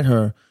provide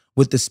her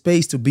with the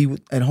space to be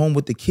at home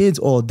with the kids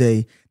all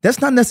day, that's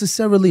not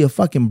necessarily a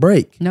fucking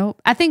break. No,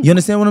 I think you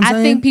understand what I'm saying?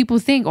 I think people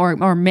think,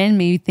 or men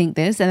maybe think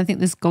this, and I think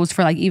this goes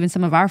for like even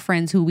some of our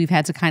friends who we've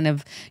had to kind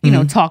of, you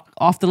know, talk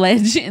off the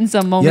ledge in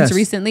some moments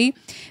recently.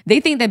 They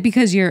think that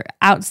because you're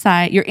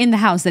outside, you're in the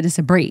house, that it's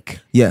a break.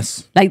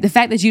 Yes. Like the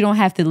fact that you don't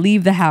have to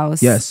leave the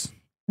house. Yes.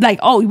 Like,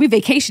 oh, we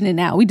vacationing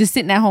now. We just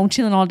sitting at home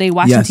chilling all day,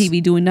 watching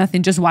TV, doing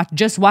nothing, just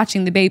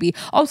watching the baby.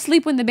 Oh,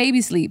 sleep when the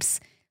baby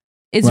sleeps.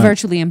 It's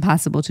virtually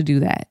impossible to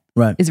do that.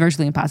 Right. It's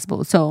virtually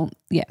impossible. So,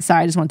 yeah,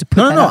 sorry, I just wanted to put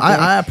that out there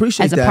I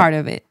appreciate as that a part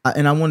of it.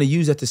 And I want to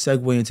use that to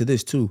segue into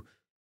this too.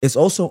 It's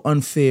also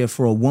unfair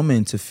for a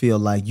woman to feel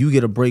like you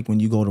get a break when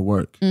you go to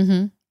work.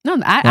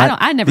 No,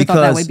 I never thought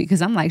that way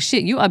because I'm like,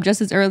 shit, you up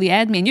just as early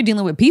as me and you're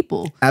dealing with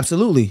people.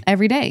 Absolutely.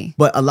 Every day.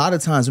 But a lot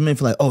of times women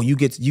feel like, oh, you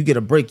get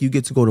a break, you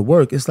get to go to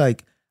work. It's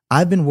like,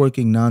 I've been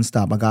working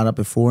nonstop. I got up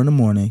at 4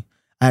 a.m.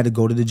 I had to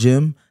go to the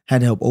gym, had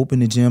to help open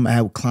the gym. I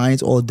had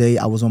clients all day.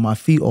 I was on my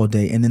feet all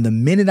day. And then the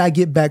minute I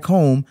get back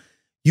home,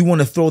 you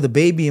want to throw the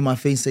baby in my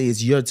face, say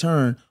it's your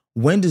turn.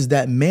 When does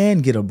that man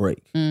get a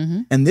break?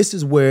 And this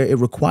is where it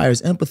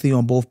requires empathy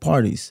on both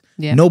parties.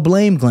 No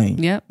blame.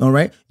 All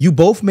right. You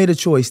both made a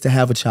choice to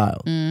have a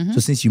child.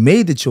 So since you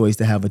made the choice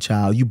to have a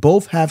child, you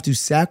both have to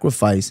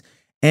sacrifice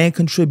and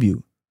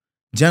contribute.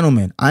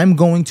 Gentlemen, I'm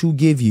going to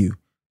give you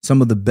some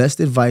of the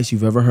best advice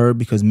you've ever heard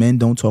because men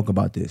don't talk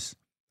about this.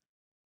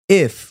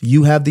 If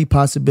you have the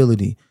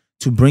possibility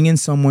to bring in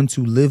someone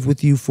to live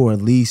with you for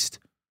at least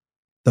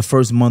the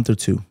first month or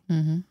two,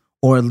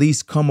 or at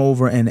least come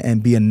over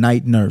and be a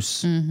night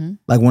nurse,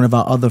 like one of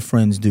our other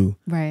friends do,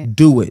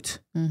 do it.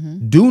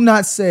 Do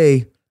not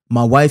say,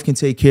 my wife can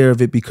take care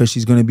of it because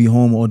she's going to be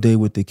home all day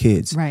with the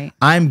kids.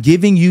 I'm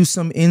giving you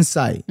some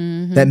insight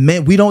that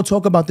men, we don't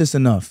talk about this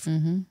enough.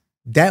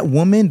 That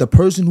woman, the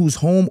person who's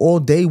home all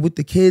day with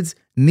the kids,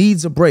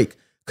 needs a break.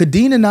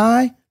 Kadeen and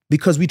I,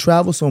 because we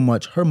travel so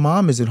much, her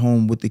mom is at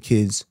home with the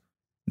kids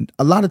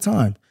a lot of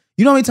time.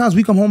 You know how many times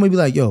we come home and be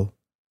like, yo,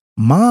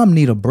 mom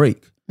need a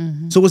break.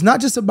 So it's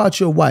not just about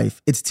your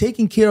wife. It's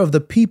taking care of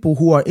the people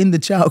who are in the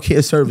child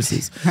care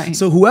services.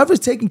 So whoever's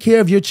taking care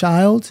of your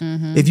child,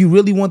 if you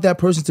really want that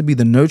person to be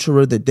the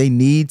nurturer that they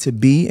need to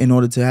be in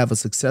order to have a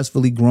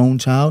successfully grown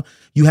child,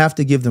 you have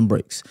to give them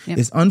breaks.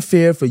 It's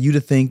unfair for you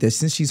to think that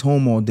since she's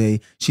home all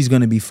day, she's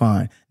going to be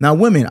fine. Now,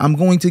 women, I'm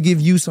going to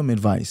give you some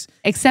advice.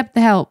 Accept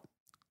the help.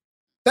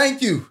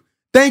 Thank you.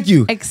 Thank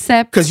you.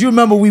 Accept because you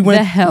remember we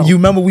went. The help. You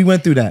remember we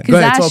went through that. Go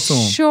ahead, talk to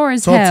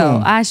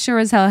him. I sure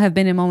as hell have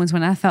been in moments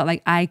when I felt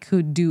like I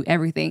could do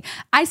everything.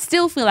 I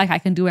still feel like I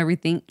can do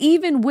everything,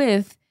 even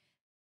with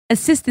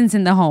assistance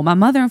in the home. My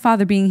mother and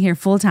father being here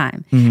full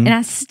time, and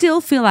I still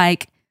feel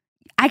like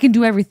I can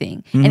do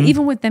everything. And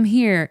even with them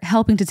here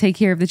helping to take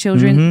care of the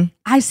children,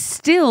 I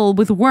still,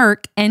 with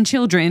work and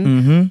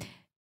children,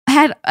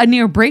 had a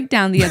near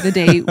breakdown the other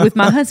day with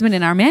my husband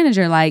and our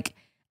manager. Like,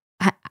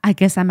 I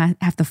guess I might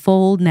have to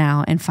fold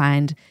now and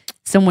find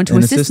someone to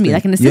assist me,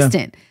 like an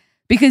assistant,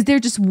 because there are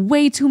just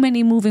way too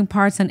many moving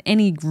parts on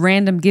any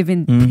random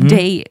given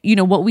day. You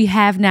know, what we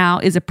have now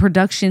is a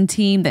production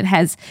team that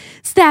has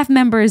staff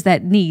members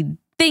that need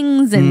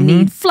things and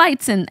need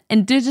flights, and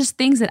there's just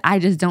things that I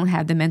just don't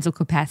have the mental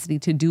capacity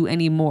to do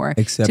anymore.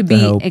 To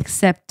be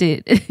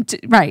accepted,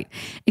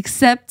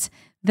 accept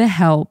the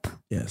help.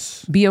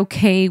 Yes. Be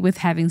okay with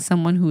having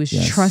someone who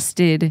is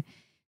trusted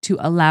to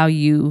allow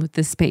you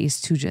the space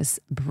to just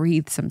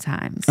breathe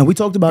sometimes. And we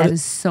talked about that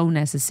is so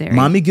necessary.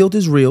 Mommy guilt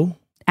is real.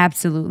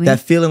 Absolutely. That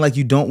feeling like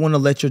you don't want to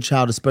let your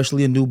child,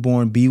 especially a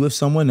newborn, be with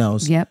someone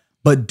else.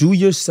 But do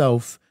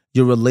yourself,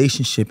 your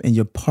relationship, and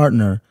your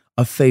partner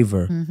a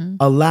favor.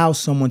 Allow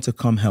someone to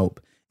come help.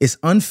 It's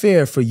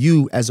unfair for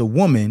you as a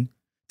woman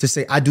to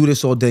say, I do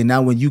this all day.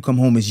 Now when you come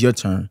home, it's your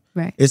turn.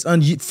 Right. It's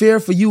unfair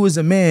for you as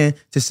a man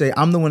to say,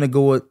 I'm the one to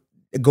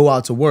go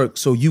out to work,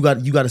 so you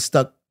got to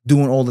stuck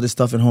doing all of this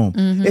stuff at home.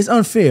 Mm-hmm. It's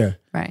unfair.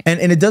 Right.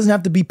 And it doesn't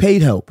have to be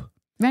paid help.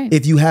 Right.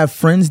 If you have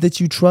friends that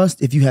you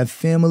trust, if you have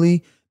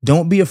family,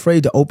 don't be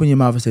afraid to open your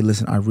mouth and say,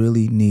 listen, I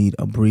really need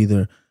a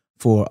breather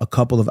for a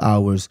couple of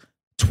hours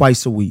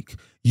twice a week.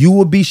 You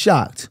will be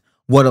shocked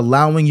what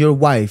allowing your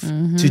wife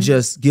to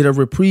just get a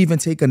reprieve and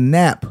take a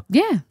nap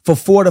for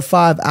 4 to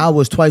 5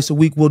 hours twice a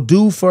week will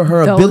do for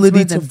her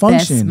ability to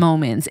function. Best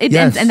moments.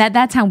 And at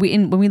that time,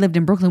 when we lived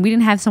in Brooklyn, we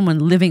didn't have someone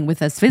living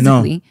with us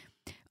physically.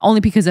 No. Only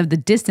because of the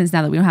distance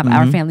now that we don't have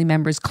our family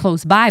members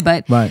close by.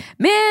 But man,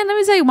 let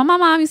me tell you, my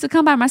mom used to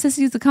come by, my sister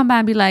used to come by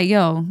and be like,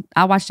 yo,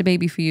 I'll watch the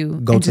baby for you.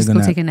 Go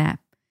take a nap.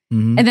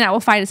 And then I will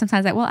fight it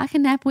sometimes like, well, I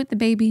can nap with the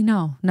baby.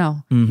 No,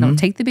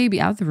 take the baby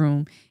out the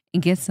room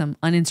and get some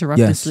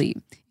uninterrupted sleep.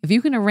 If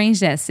you can arrange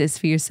that, sis,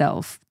 for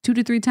yourself 2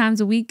 to 3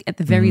 times a week at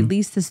the very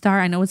least to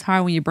start. I know it's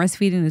hard when you're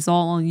breastfeeding. It's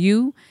all on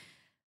you.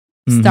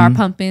 Start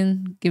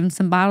pumping, give them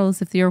some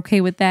bottles if you're okay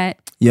with that.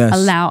 Yes.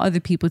 Allow other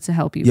people to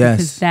help you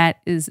because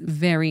that is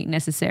very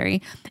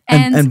necessary.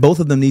 And both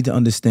of them need to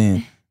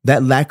understand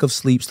that lack of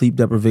sleep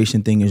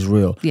deprivation thing is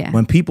real. Yeah.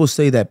 When people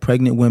say that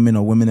pregnant women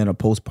or women that are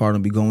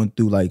postpartum be going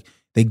through like,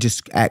 they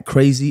just act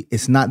crazy.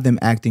 It's not them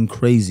acting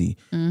crazy.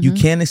 You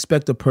can't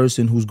expect a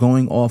person who's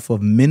going off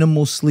of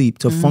minimal sleep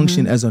to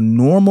function as a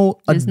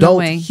normal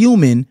adult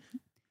human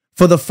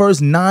for the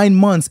first 9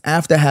 months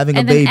after having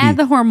a baby. And then add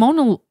the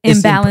hormonal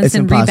imbalance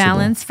and impossible.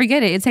 Rebalance.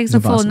 Forget it. It takes a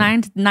full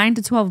 9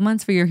 to 12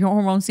 months for your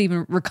hormones to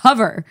even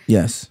recover.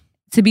 Yes.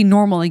 To be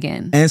normal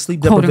again. And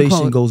sleep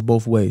deprivation goes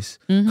both ways.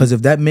 Because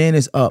if that man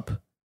is up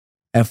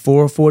at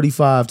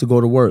 4:45 to go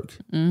to work,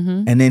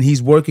 and then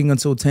he's working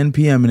until 10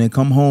 p.m. and then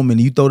come home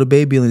and you throw the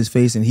baby in his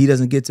face and he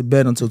doesn't get to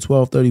bed until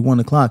 12:30, 1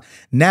 o'clock.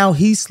 Now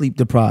he's sleep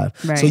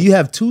deprived. Right. So you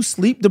have 2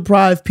 sleep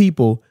deprived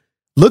people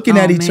looking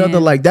at each other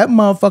like that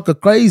motherfucker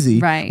crazy.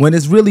 Right. When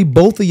it's really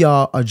both of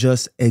y'all are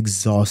just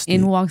exhausted.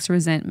 In walks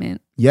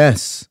resentment.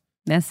 Yes.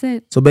 That's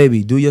it. So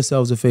baby, do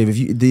yourselves a favor.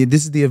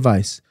 This is the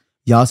advice.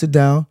 Y'all sit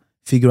down,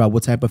 figure out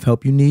what type of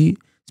help you need,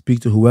 speak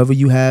to whoever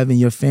you have in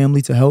your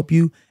family to help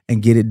you,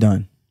 and get it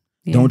done.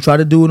 Yeah. Don't try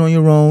to do it on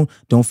your own.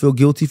 Don't feel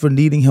guilty for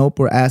needing help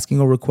or asking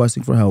or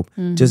requesting for help.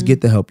 Just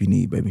get the help you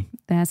need, baby.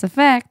 That's a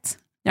fact.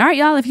 All right,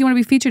 y'all. If you want to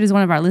be featured as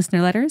one of our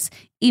listener letters,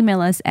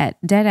 email us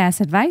at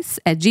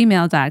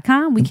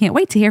deadassadvice@gmail.com. We can't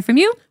wait to hear from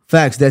you.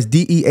 Facts. That's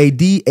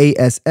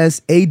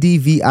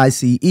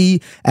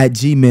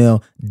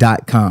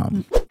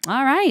DEADASSADVICE@gmail.com.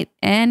 All right.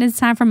 And it's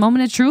time for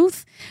Moment of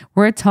Truth.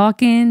 We're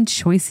talking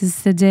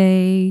choices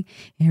today.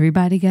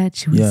 Everybody got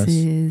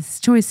choices. Yes.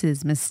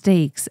 Choices,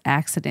 mistakes,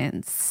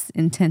 accidents,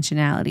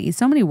 intentionality.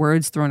 So many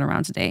words thrown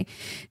around today.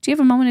 Do you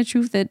have a moment of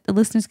truth that the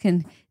listeners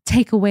can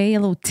take away, a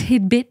little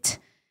tidbit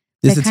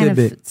This that is a kind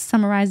tidbit. of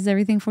summarizes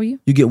everything for you?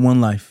 You get one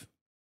life.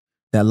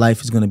 That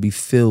life is going to be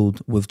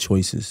filled with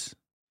choices.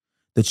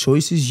 The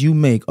choices you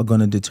make are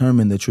going to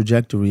determine the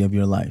trajectory of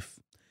your life.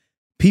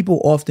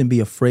 People often be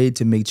afraid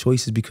to make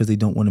choices because they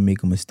don't want to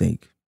make a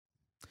mistake.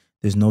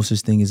 There's no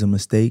such thing as a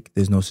mistake.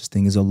 There's no such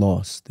thing as a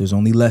loss. There's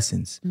only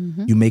lessons.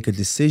 You make a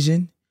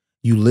decision.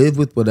 You live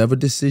with whatever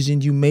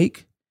decision you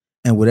make.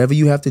 And whatever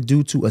you have to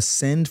do to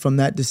ascend from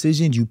that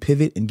decision, you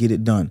pivot and get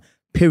it done.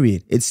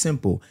 Period. It's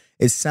simple.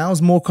 It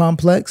sounds more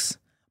complex,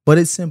 but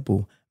it's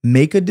simple.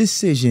 Make a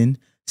decision,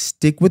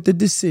 stick with the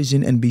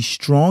decision, and be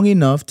strong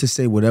enough to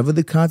say whatever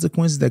the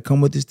consequences that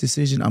come with this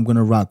decision, I'm going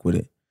to rock with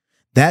it.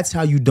 That's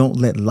how you don't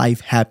let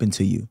life happen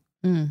to you.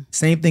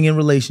 Same thing in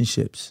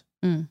relationships.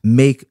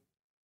 Make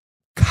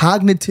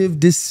cognitive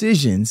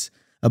decisions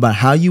about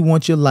how you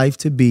want your life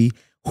to be,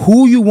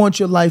 who you want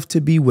your life to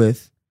be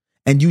with,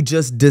 and you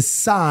just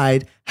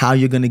decide how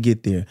you're going to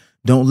get there.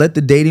 Don't let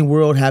the dating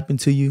world happen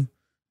to you.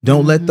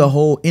 Don't let the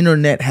whole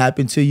internet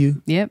happen to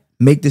you. Yep.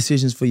 Make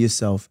decisions for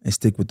yourself and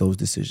stick with those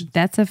decisions.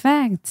 That's a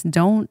fact.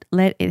 Don't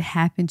let it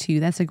happen to you.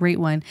 That's a great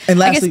one. And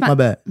lastly, my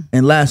bad.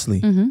 And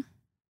lastly,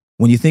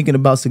 when you're thinking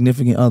about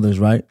significant others,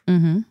 right?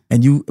 And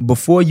you,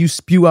 before you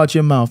spew out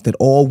your mouth that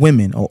all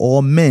women or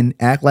all men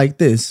act like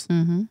this,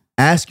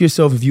 ask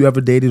yourself if you ever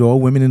dated all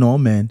women and all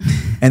men.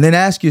 And then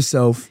ask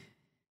yourself,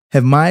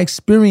 have my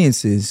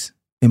experiences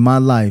in my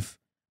life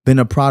been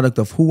a product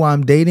of who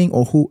I'm dating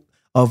or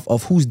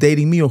of who's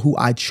dating me or who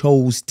I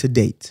chose to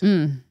date?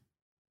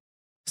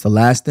 It's the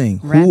last thing.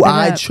 Who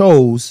I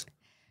chose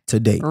to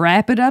date.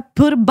 Wrap it up.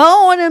 Put a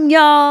bow on them,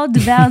 y'all.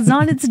 DeVal's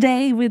on it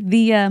today with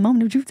the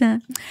moment of truth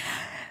time.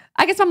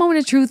 I guess my moment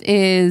of truth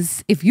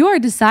is if you're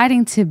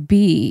deciding to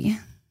be,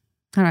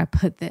 how do I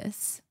put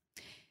this?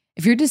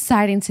 If you're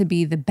deciding to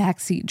be the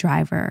backseat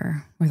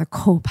driver or the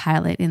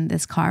co-pilot in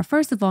this car,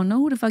 first of all, know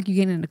who the fuck you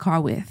getting in the car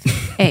with.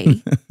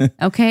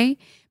 Okay?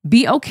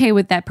 Be okay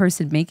with that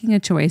person making a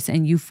choice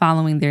and you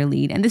following their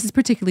lead. And this is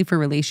particularly for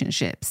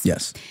relationships.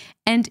 Yes.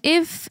 And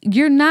if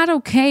you're not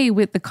okay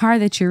with the car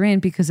that you're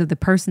in because of the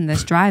person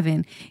that's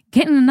driving,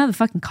 get in another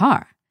fucking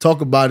car. Talk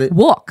about it.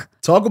 Walk.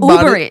 Talk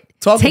about Uber it. it.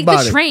 Talk Take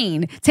about the it.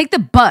 train. Take the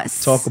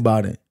bus. Talk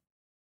about it.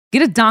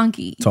 Get a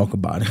donkey. Talk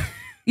about it.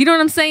 You know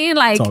what I'm saying?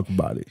 Like, talk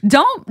about it.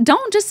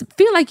 Don't just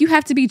feel like you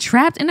have to be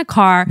trapped in a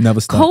car,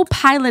 Never stuck.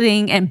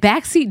 co-piloting and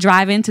backseat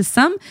driving to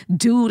some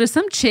dude or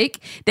some chick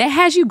that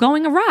has you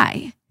going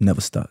awry.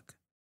 Never stuck.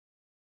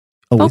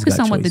 Always Focus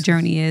got on what the choices.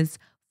 journey is.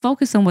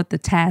 Focus on what the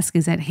task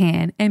is at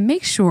hand, and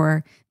make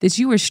sure that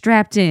you are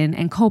strapped in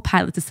and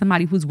co-pilot to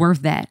somebody who's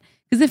worth that.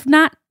 Because if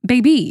not,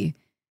 baby,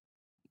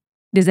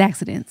 there's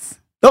accidents.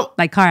 Oh.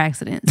 Like car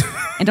accidents.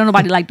 And don't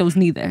nobody like those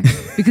neither.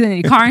 Because then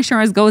your car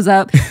insurance goes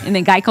up and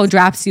then Geico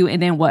drops you, and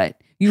then what?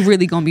 You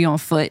really gonna be on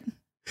foot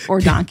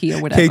or donkey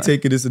or whatever. Kay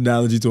taking this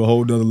analogy to a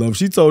whole nother level.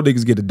 She told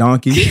niggas get a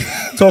donkey.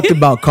 Talked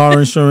about car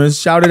insurance.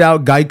 Shouted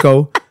out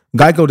Geico.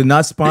 Geico did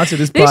not sponsor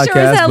this They podcast, sure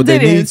as hell but they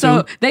did need it.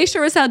 So to. they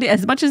sure as hell did.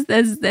 As much as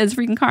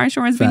freaking car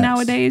insurance be Facts.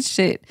 nowadays,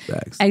 shit.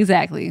 Facts.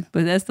 Exactly.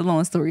 But that's the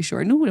long story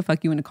short. Knew who the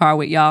fuck you in the car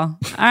with, y'all.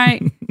 All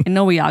right. And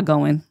know where y'all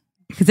going.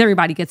 Because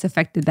everybody gets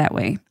affected that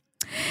way.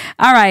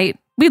 All right.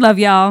 We love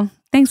y'all.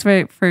 Thanks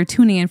for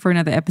tuning in for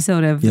another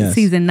episode of Yes.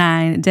 Season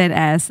 9 Dead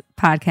Ass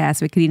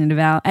Podcast with Kadena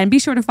DeVal. And be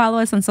sure to follow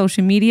us on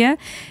social media.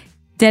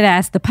 Dead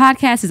Ass the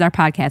Podcast is our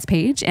podcast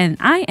page. And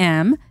I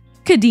am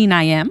Kadena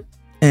I am.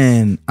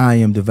 And I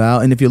am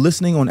DeVal. And if you're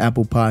listening on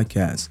Apple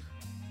Podcasts,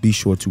 be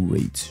sure to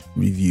rate,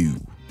 review,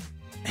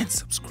 and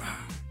subscribe.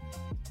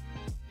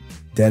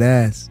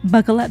 Deadass.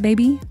 Buckle up,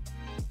 baby.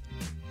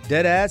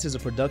 Deadass is a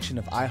production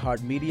of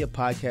iHeartMedia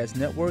Podcast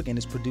Network and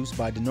is produced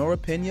by Denora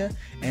Pena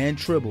and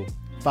Tribble.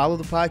 Follow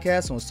the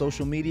podcast on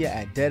social media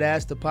at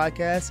Deadass the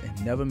Podcast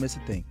and never miss a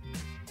thing.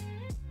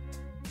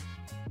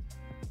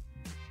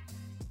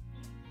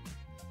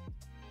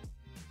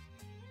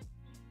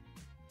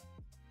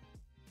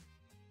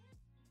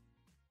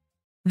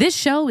 This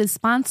show is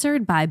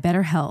sponsored by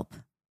BetterHelp.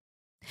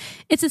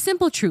 It's a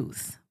simple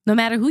truth. No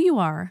matter who you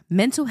are,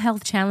 mental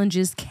health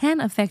challenges can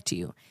affect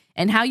you,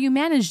 and how you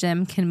manage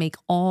them can make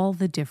all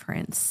the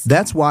difference.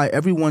 That's why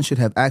everyone should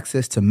have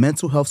access to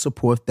mental health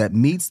support that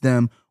meets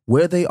them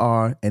where they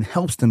are and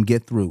helps them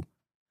get through.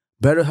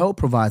 BetterHelp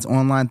provides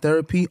online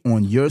therapy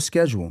on your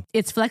schedule.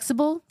 It's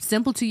flexible,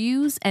 simple to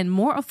use, and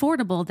more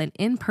affordable than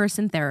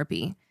in-person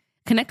therapy.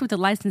 Connect with a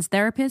licensed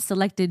therapist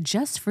selected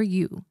just for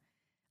you.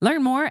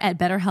 Learn more at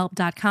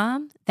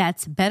BetterHelp.com.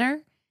 That's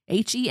better,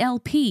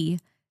 HELP.com.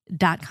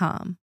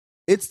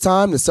 It's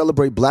time to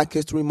celebrate Black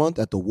History Month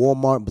at the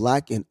Walmart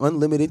Black and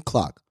Unlimited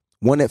Clock.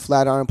 One at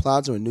Flatiron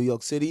Plaza in New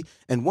York City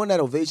and one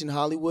at Ovation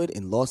Hollywood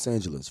in Los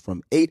Angeles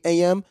from 8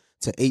 a.m.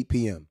 to 8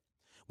 p.m.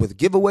 With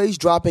giveaways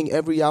dropping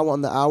every hour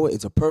on the hour,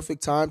 it's a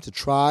perfect time to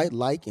try,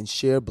 like, and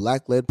share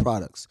Black-led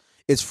products.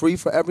 It's free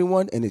for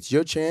everyone, and it's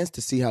your chance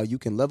to see how you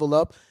can level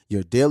up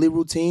your daily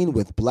routine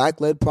with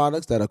Black-led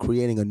products that are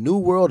creating a new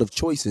world of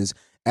choices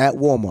at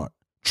Walmart.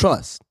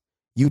 Trust,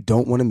 you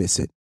don't want to miss it.